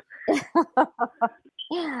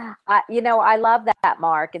 I love that,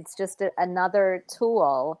 Mark. It's just another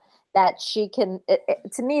tool that she can,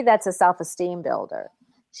 to me, that's a self-esteem builder.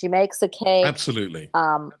 She makes a cake. Absolutely.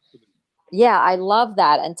 Yeah, I love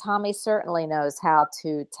that. And Tommy certainly knows how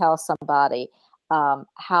to tell somebody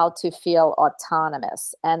how to feel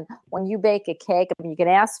autonomous. And when you bake a cake, I mean, you can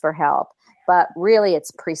ask for help, but really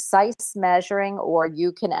it's precise measuring, or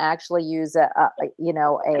you can actually use a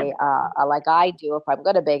like I do if I'm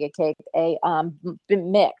going to bake a cake, a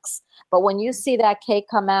mix. But when you see that cake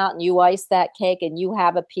come out and you ice that cake and you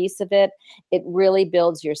have a piece of it, it really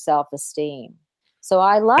builds your self-esteem. So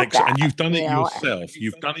I love that. And you've done it yourself.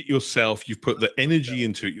 You've done it yourself. You've put the energy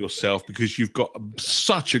into it yourself because you've got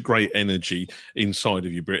such a great energy inside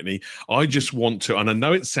of you, Brittany. I just want to, and I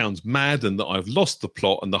know it sounds mad and that I've lost the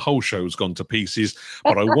plot and the whole show has gone to pieces,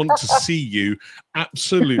 but I want to see you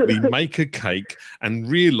absolutely make a cake and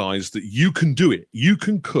realize that you can do it. You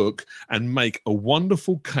can cook and make a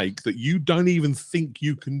wonderful cake that you don't even think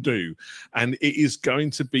you can do. And it is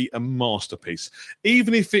going to be a masterpiece.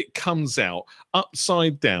 Even if it comes out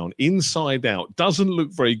upside down, inside out, doesn't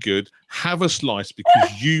look very good, have a slice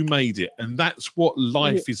because you made it. And that's what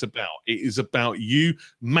life is about. It is about you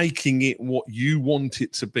making it what you want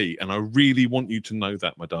it to be. And I really want you to know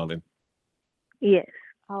that, my darling. Yes.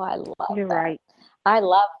 Oh, I love You're that. right. I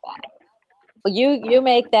love that. Well, you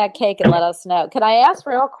make that cake and let us know. Can I ask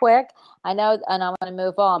real quick? I know, and I'm going to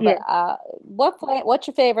move on, but what's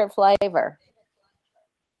your favorite flavor?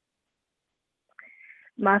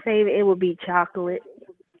 My favorite, it would be chocolate.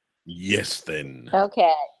 Yes, then.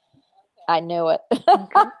 Okay. I knew it.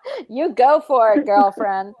 You go for it,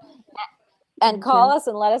 girlfriend. And call us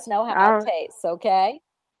and let us know how it tastes, okay?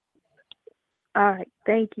 All right.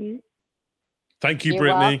 Thank you. Thank you, You're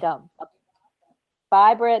Brittany. welcome.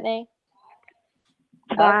 Bye, Brittany.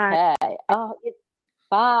 Bye. Okay. Oh,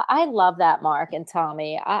 bye. I love that, Mark and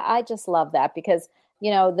Tommy. I just love that because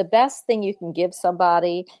the best thing you can give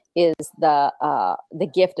somebody is the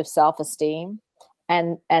gift of self-esteem,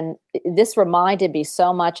 and this reminded me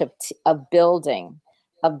so much of building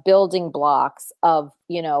blocks of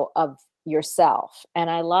yourself, and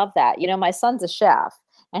I love that. My son's a chef,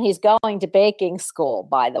 and he's going to baking school,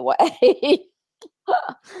 by the way.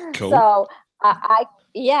 Cool. So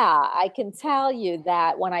I can tell you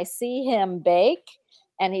that when I see him bake,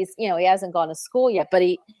 and he hasn't gone to school yet, but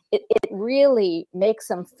it really makes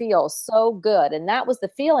him feel so good. And that was the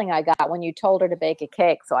feeling I got when you told her to bake a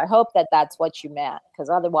cake. So I hope that that's what you meant, because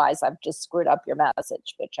otherwise I've just screwed up your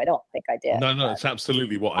message, which I don't think I did. No, it's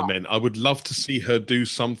absolutely what I meant. I would love to see her do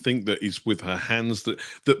something that is with her hands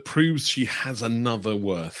that proves she has another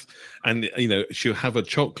worth. And, she'll have a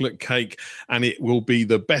chocolate cake, and it will be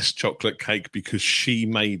the best chocolate cake because she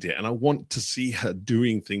made it. And I want to see her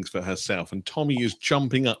doing things for herself. And Tommy is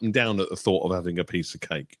jumping up and down at the thought of having a piece of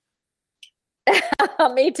cake.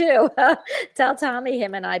 Me too. Tell Tommy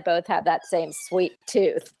him and I both have that same sweet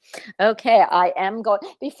tooth. Okay, I am going.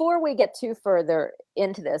 Before we get too further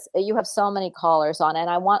into this, you have so many callers on, and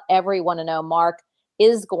I want everyone to know Mark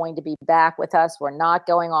is going to be back with us. We're not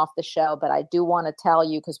going off the show, but I do want to tell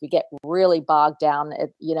you, because we get really bogged down at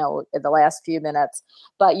the last few minutes.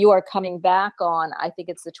 But you are coming back on, I think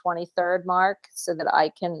it's the 23rd, Mark, so that I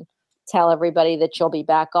can tell everybody that you'll be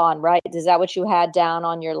back on, right? Is that what you had down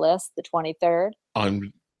on your list, the 23rd?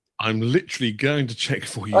 I'm literally going to check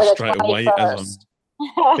for you straight away.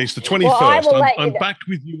 It's the 21st. Well, I'm back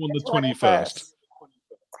with you on the 21st.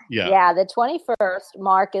 Yeah, the 21st,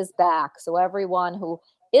 Mark is back. So everyone who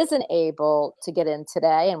isn't able to get in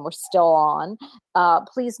today, and we're still on,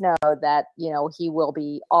 please know that, he will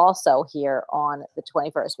be also here on the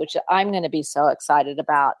 21st, which I'm going to be so excited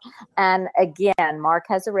about. And again, Mark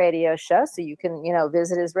has a radio show, so you can,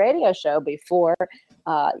 visit his radio show before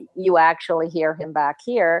you actually hear him back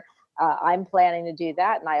here. I'm planning to do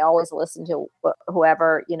that, and I always listen to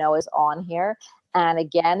whoever, is on here. And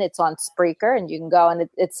again, it's on Spreaker, and you can go, and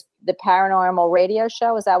it's the Paranormal Radio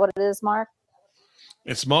Show. Is that what it is, Mark?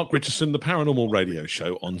 It's Marc Richardson, the Paranormal Radio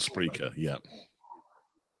Show on Spreaker. Yeah.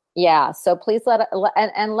 Yeah. So please let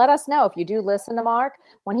us know if you do listen to Mark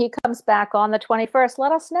when he comes back on the 21st.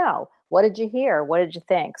 Let us know. What did you hear? What did you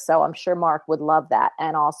think? So I'm sure Mark would love that,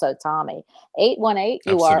 and also Tommy. 818.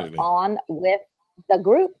 You Absolutely. are on with the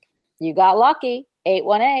group. You got lucky.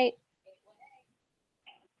 818.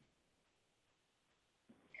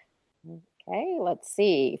 Okay, let's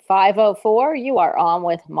see. 504, you are on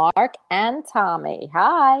with Mark and Tommy.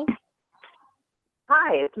 Hi.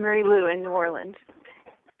 Hi, it's Mary Lou in New Orleans.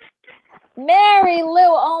 Mary Lou,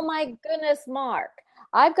 oh my goodness, Mark.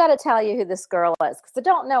 I've got to tell you who this girl is, because I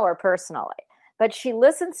don't know her personally, but she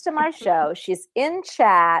listens to my show. She's in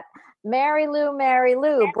chat. Mary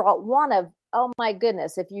Lou brought one of, oh my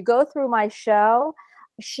goodness, if you go through my show,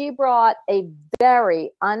 she brought a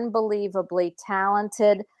very unbelievably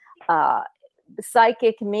talented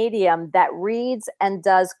psychic medium that reads and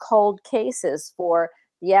does cold cases for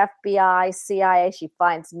the FBI, CIA. She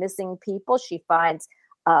finds missing people. She finds,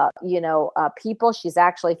 people. She's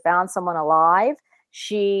actually found someone alive.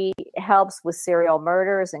 She helps with serial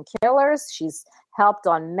murders and killers. She's helped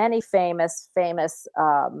on many famous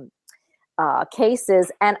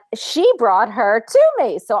cases, and she brought her to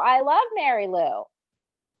me. So I love Mary Lou.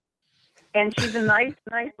 And she's a nice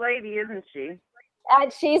lady, isn't she?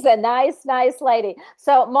 And she's a nice lady.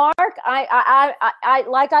 So Mark, I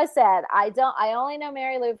like I said, I only know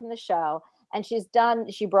Mary Lou from the show, and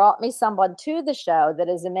she brought me someone to the show that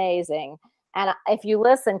is amazing. And if you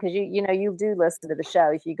listen, because you do listen to the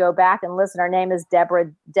show, if you go back and listen, her name is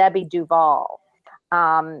Debbie Duvall.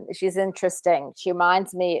 She's interesting. She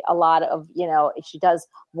reminds me a lot of, she does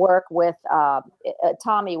work with,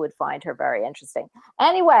 Tommy would find her very interesting.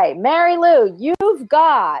 Anyway, Mary Lou, you've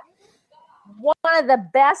got one of the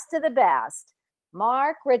best of the best,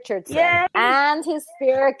 Marc Richardson. Yay! And his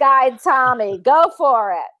spirit guide, Tommy. Go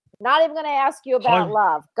for it. Not even going to ask you about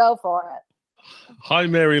love. Go for it. Hi,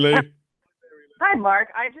 Mary Lou. Hi, Mark.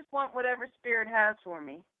 I just want whatever spirit has for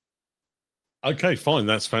me. Okay, fine.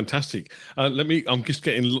 That's fantastic. I'm just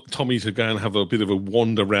getting Tommy to go and have a bit of a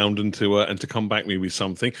wander around and to come back me with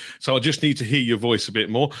something. So I just need to hear your voice a bit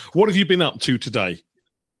more. What have you been up to today?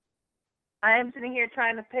 I am sitting here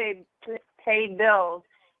trying to pay bills,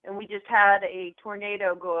 and we just had a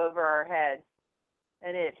tornado go over our head,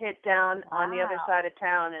 and it hit down on the other side of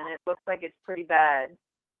town, and it looks like it's pretty bad.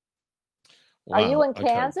 Wow, are you in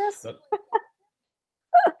Kansas?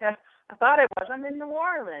 I thought it was. I'm in New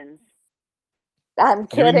Orleans. I'm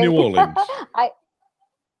You're in kidding. New Orleans.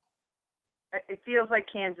 It feels like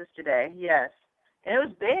Kansas today, yes. And it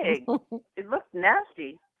was big. It looked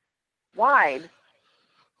nasty. Wide.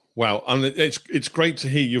 Wow, and it's great to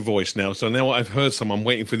hear your voice now. So now I've heard some. I'm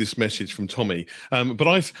waiting for this message from Tommy. But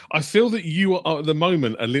I feel that you are at the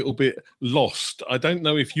moment a little bit lost. I don't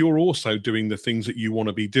know if you're also doing the things that you want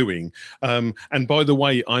to be doing. And by the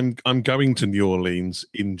way, I'm going to New Orleans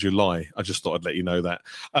in July. I just thought I'd let you know that.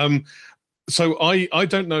 So I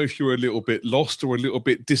don't know if you're a little bit lost or a little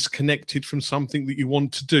bit disconnected from something that you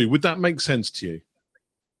want to do. Would that make sense to you?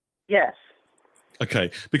 Yes.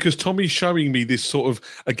 Okay, because Tommy's showing me this sort of,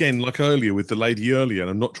 again, like earlier with the lady earlier,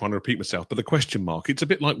 and I'm not trying to repeat myself, but the question mark, it's a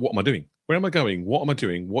bit like, what am I doing? Where am I going? What am I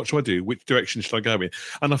doing? What should I do? Which direction should I go in?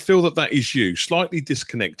 And I feel that that is you, slightly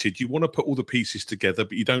disconnected. You want to put all the pieces together,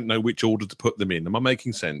 but you don't know which order to put them in. Am I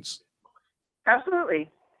making sense? Absolutely.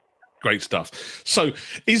 Great stuff. So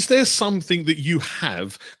is there something that you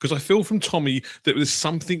have, because I feel from Tommy that there's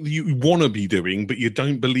something that you want to be doing, but you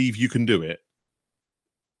don't believe you can do it?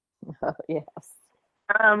 Yes.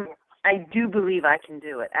 I do believe I can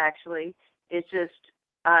do it, actually. It's just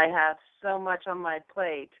I have so much on my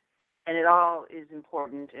plate, and it all is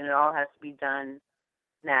important, and it all has to be done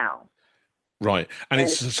now. Right. And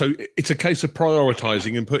it's a case of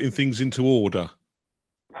prioritizing and putting things into order.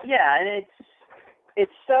 Yeah, and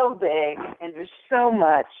it's so big, and there's so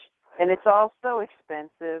much, and it's all so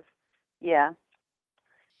expensive. Yeah.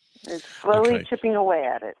 It's slowly chipping away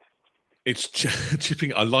at it. It's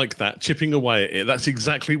chipping. I like that. Chipping away at it. That's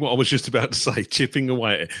exactly what I was just about to say. Chipping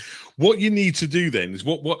away at it. What you need to do then is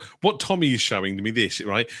what Tommy is showing me this,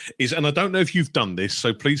 right, is, and I don't know if you've done this,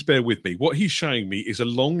 so please bear with me. What he's showing me is a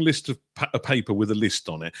long list of a paper with a list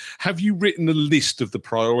on it. Have you written a list of the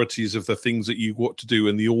priorities of the things that you want to do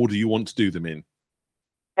and the order you want to do them in?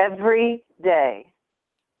 Every day.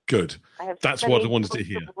 Good. That's what I wanted to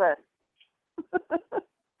hear.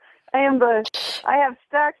 I have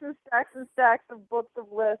stacks and stacks and stacks of books of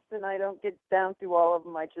lists, and I don't get down through all of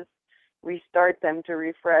them. I just restart them to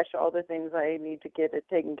refresh all the things I need to get it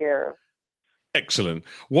taken care of. Excellent.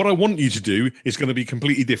 What I want you to do is going to be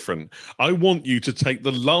completely different. I want you to take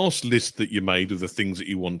the last list that you made of the things that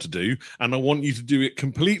you want to do, and I want you to do it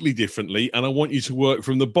completely differently, and I want you to work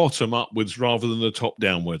from the bottom upwards rather than the top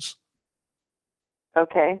downwards.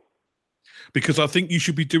 Okay. Because I think you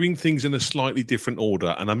should be doing things in a slightly different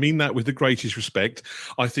order. And I mean that with the greatest respect.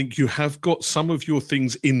 I think you have got some of your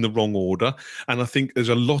things in the wrong order. And I think there's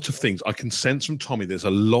a lot of things. I can sense from Tommy, there's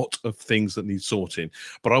a lot of things that need sorting.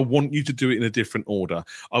 But I want you to do it in a different order.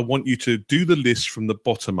 I want you to do the list from the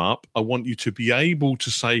bottom up. I want you to be able to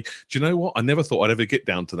say, do you know what? I never thought I'd ever get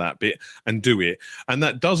down to that bit, and do it. And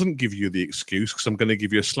that doesn't give you the excuse, because I'm going to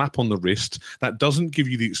give you a slap on the wrist. That doesn't give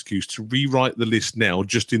you the excuse to rewrite the list now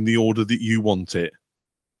just in the order that you want it.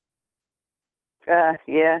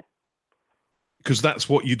 Yeah. Because that's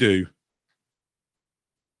what you do.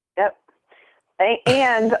 Yep.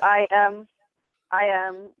 And I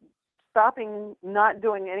am stopping not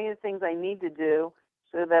doing any of the things I need to do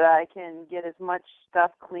so that I can get as much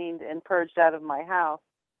stuff cleaned and purged out of my house,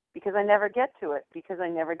 because I never get to it, because I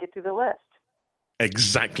never get to the list.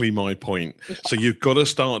 Exactly my point. So you've got to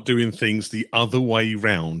start doing things the other way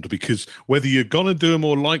round, because whether you're going to do them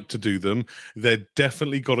or like to do them, they're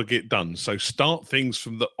definitely got to get done. So start things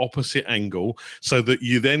from the opposite angle so that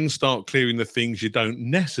you then start clearing the things you don't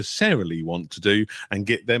necessarily want to do and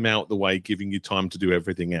get them out the way, giving you time to do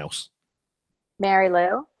everything else. Mary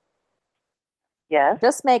Lou? Yes.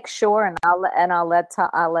 Just make sure, and I'll let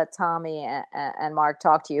Tommy and Mark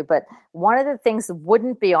talk to you. But one of the things that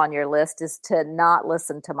wouldn't be on your list is to not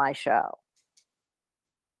listen to my show.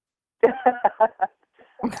 No,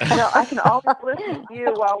 I can always listen to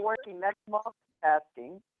you while working. That's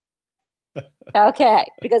multitasking. Okay,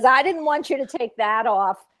 because I didn't want you to take that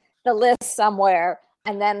off the list somewhere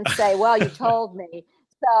and then say, "Well, you told me."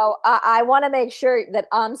 So I want to make sure that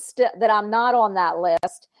I'm not on that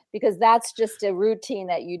list, because that's just a routine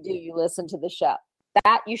that you do. You listen to the show.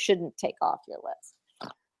 That you shouldn't take off your list.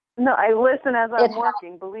 No, I listen as I'm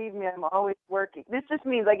working. Believe me, I'm always working. This just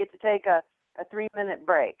means I get to take a 3-minute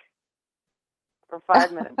break or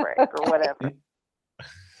 5-minute break or whatever.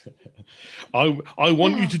 I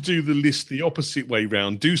want you to do the list the opposite way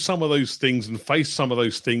round. Do some of those things and face some of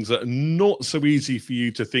those things that are not so easy for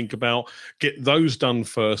you to think about. Get those done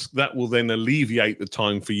first. That will then alleviate the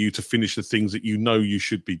time for you to finish the things that you know you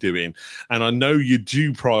should be doing. And I know you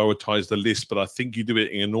do prioritize the list, but I think you do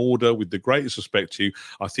it in an order, with the greatest respect to you.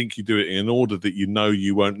 I think you do it in an order that you know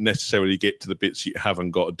you won't necessarily get to the bits you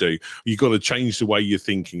haven't got to do. You've got to change the way you're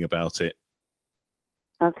thinking about it.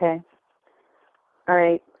 Okay. All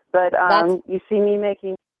right. But you see me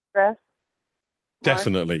making progress?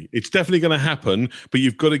 Definitely. It's definitely going to happen, but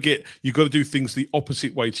you've got to do things the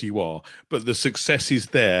opposite way to you are. But the success is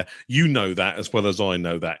there. You know that as well as I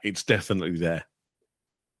know that. It's definitely there.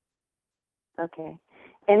 Okay.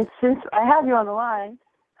 And since I have you on the line,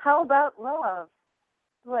 how about love?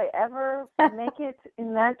 Do I ever make it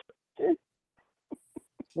in that?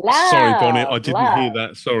 Love, sorry, Bonnie, I didn't love. hear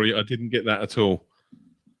that. Sorry, I didn't get that at all.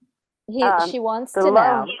 She wants to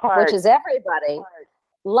know, which is everybody,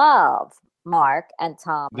 love Mark and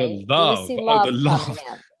Tommy. The love. Do you see love the love. coming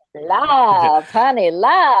in? Love, honey,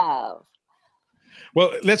 love.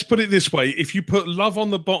 Well, let's put it this way. If you put love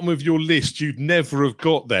on the bottom of your list, you'd never have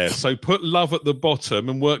got there. So put love at the bottom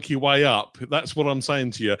and work your way up. That's what I'm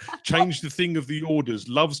saying to you. Change the thing of the orders.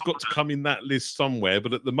 Love's got to come in that list somewhere,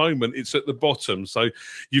 but at the moment it's at the bottom. So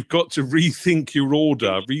you've got to rethink your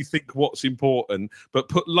order, rethink what's important, but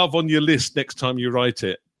put love on your list next time you write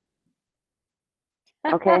it.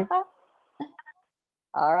 Okay.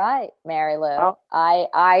 All right, Mary Lou. Oh.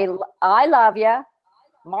 I love you.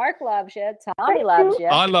 Mark loves you. Tommy loves you.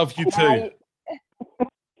 I love you too.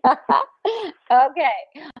 Okay.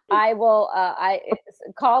 I will I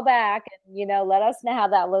call back and let us know how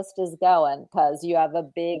that list is going, because you have a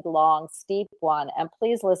big, long, steep one. And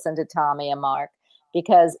please listen to Tommy and Mark,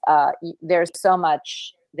 because there's so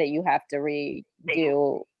much that you have to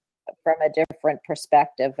redo from a different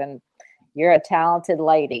perspective. And you're a talented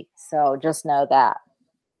lady. So just know that.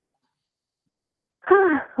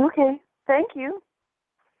 Okay. Thank you.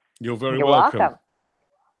 You're very You're welcome.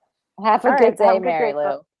 Have a good day, Mary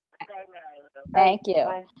Lou. Thank you.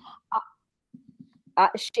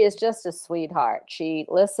 She is just a sweetheart. She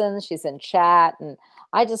listens. She's in chat, and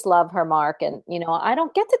I just love her, Mark. And I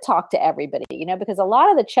don't get to talk to everybody, because a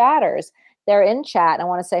lot of the chatters, they're in chat, and I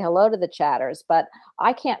want to say hello to the chatters, but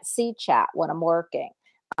I can't see chat when I'm working.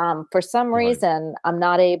 For some reason, I'm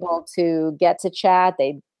not able to get to chat.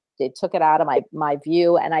 They took it out of my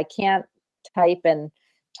view, and I can't type and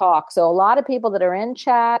talk. So a lot of people that are in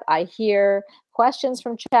chat, I hear questions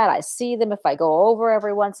from chat. I see them if I go over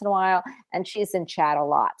every once in a while, and she's in chat a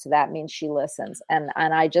lot. So that means she listens. And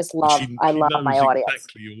I just love, I love my audience.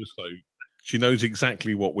 She knows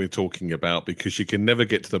exactly what we're talking about, because she can never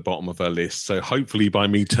get to the bottom of her list. So hopefully by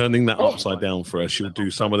me turning that upside down for her, she'll do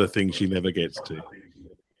some of the things she never gets to.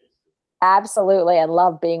 Absolutely. I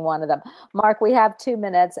love being one of them. Mark, we have 2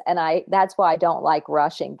 minutes, and that's why I don't like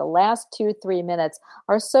rushing. The last 2-3 minutes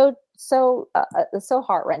are so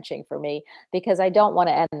heart-wrenching for me, because I don't want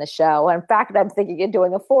to end the show. In fact, I'm thinking of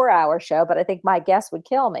doing a 4-hour show, but I think my guests would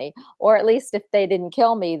kill me. Or at least if they didn't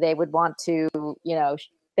kill me, they would want to,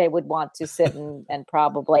 they would want to sit and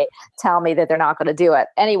probably tell me that they're not going to do it.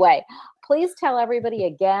 Anyway, please tell everybody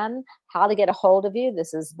again how to get a hold of you.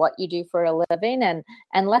 This is what you do for a living, and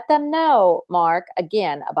let them know, Mark,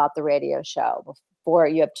 again, about the radio show before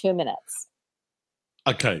you have 2 minutes.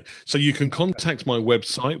 Okay, so you can contact my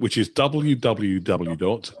website, which is www.marc,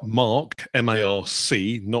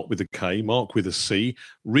 M-A-R-C, not with a K, Mark with a C,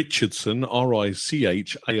 Richardson,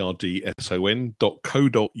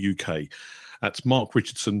 RICHARDSON.co.uk. That's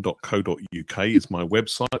marcrichardson.co.uk is my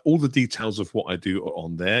website. All the details of what I do are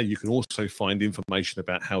on there. You can also find information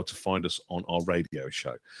about how to find us on our radio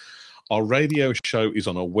show. Our radio show is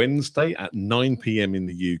on a Wednesday at 9 p.m. in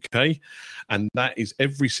the UK, and that is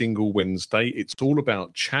every single Wednesday. It's all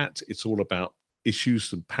about chat. It's all about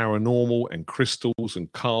issues and paranormal and crystals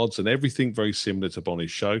and cards and everything very similar to Bonnie's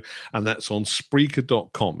show, and that's on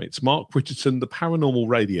Spreaker.com. It's Marc Richardson, the Paranormal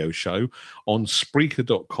Radio Show, on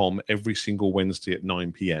Spreaker.com every single Wednesday at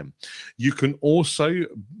 9 p.m. You can also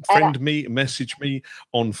message me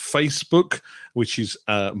on Facebook, which is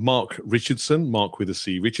Marc Richardson, Mark with a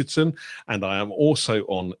C, Richardson, and I am also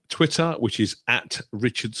on Twitter, which is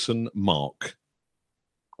 @RichardsonMark.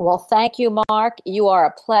 Well, thank you, Mark. You are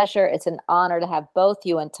a pleasure. It's an honor to have both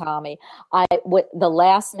you and Tommy. With the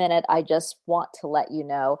last minute, I just want to let you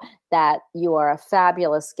know that you are a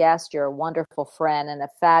fabulous guest. You're a wonderful friend and a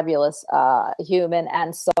fabulous human.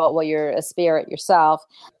 And so, well, you're a spirit yourself.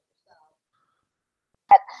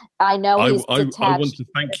 I know he's detached. I want to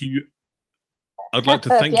thank you. I'd like to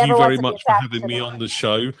thank you very much for having me on the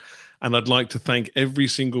show. And I'd like to thank every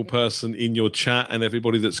single person in your chat and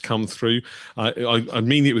everybody that's come through. I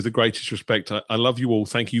mean it with the greatest respect. I love you all.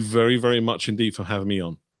 Thank you very, very much indeed for having me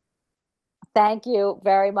on. Thank you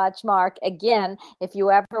very much, Mark. Again, if you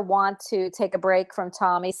ever want to take a break from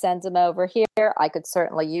Tommy, send him over here. I could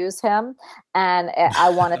certainly use him. And I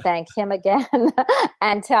want to thank him again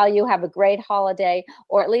and tell you have a great holiday,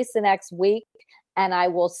 or at least the next week. And I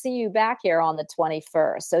will see you back here on the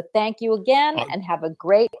 21st. So thank you again and have a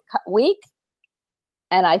great week.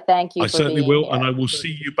 And I thank you I for certainly being will, here. and I will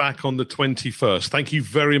see you back on the 21st. Thank you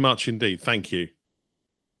very much indeed. Thank you.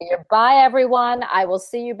 Bye, everyone. I will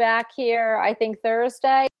see you back here, I think,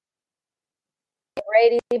 Thursday.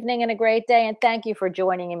 Great evening and a great day, and thank you for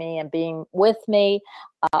joining me and being with me.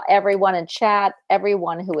 Everyone in chat,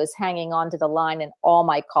 everyone who is hanging on to the line, and all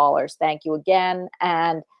my callers, thank you again,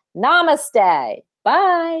 and namaste.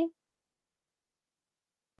 Bye.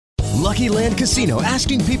 Lucky Land Casino,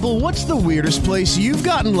 asking people, what's the weirdest place you've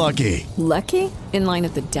gotten lucky? Lucky? In line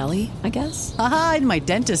at the deli, I guess? Aha, in my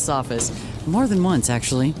dentist's office. More than once,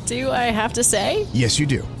 actually. Do I have to say? Yes, you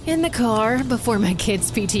do. In the car before my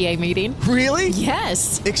kids' PTA meeting. Really?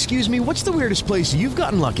 Yes. Excuse me, what's the weirdest place you've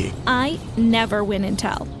gotten lucky? I never win and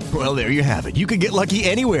tell. Well, there you have it. You can get lucky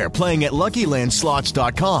anywhere, playing at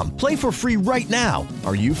LuckyLandSlots.com. Play for free right now.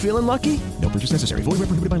 Are you feeling lucky? No purchase necessary. Void where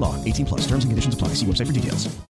prohibited by law. 18+. Terms and conditions apply. See website for details.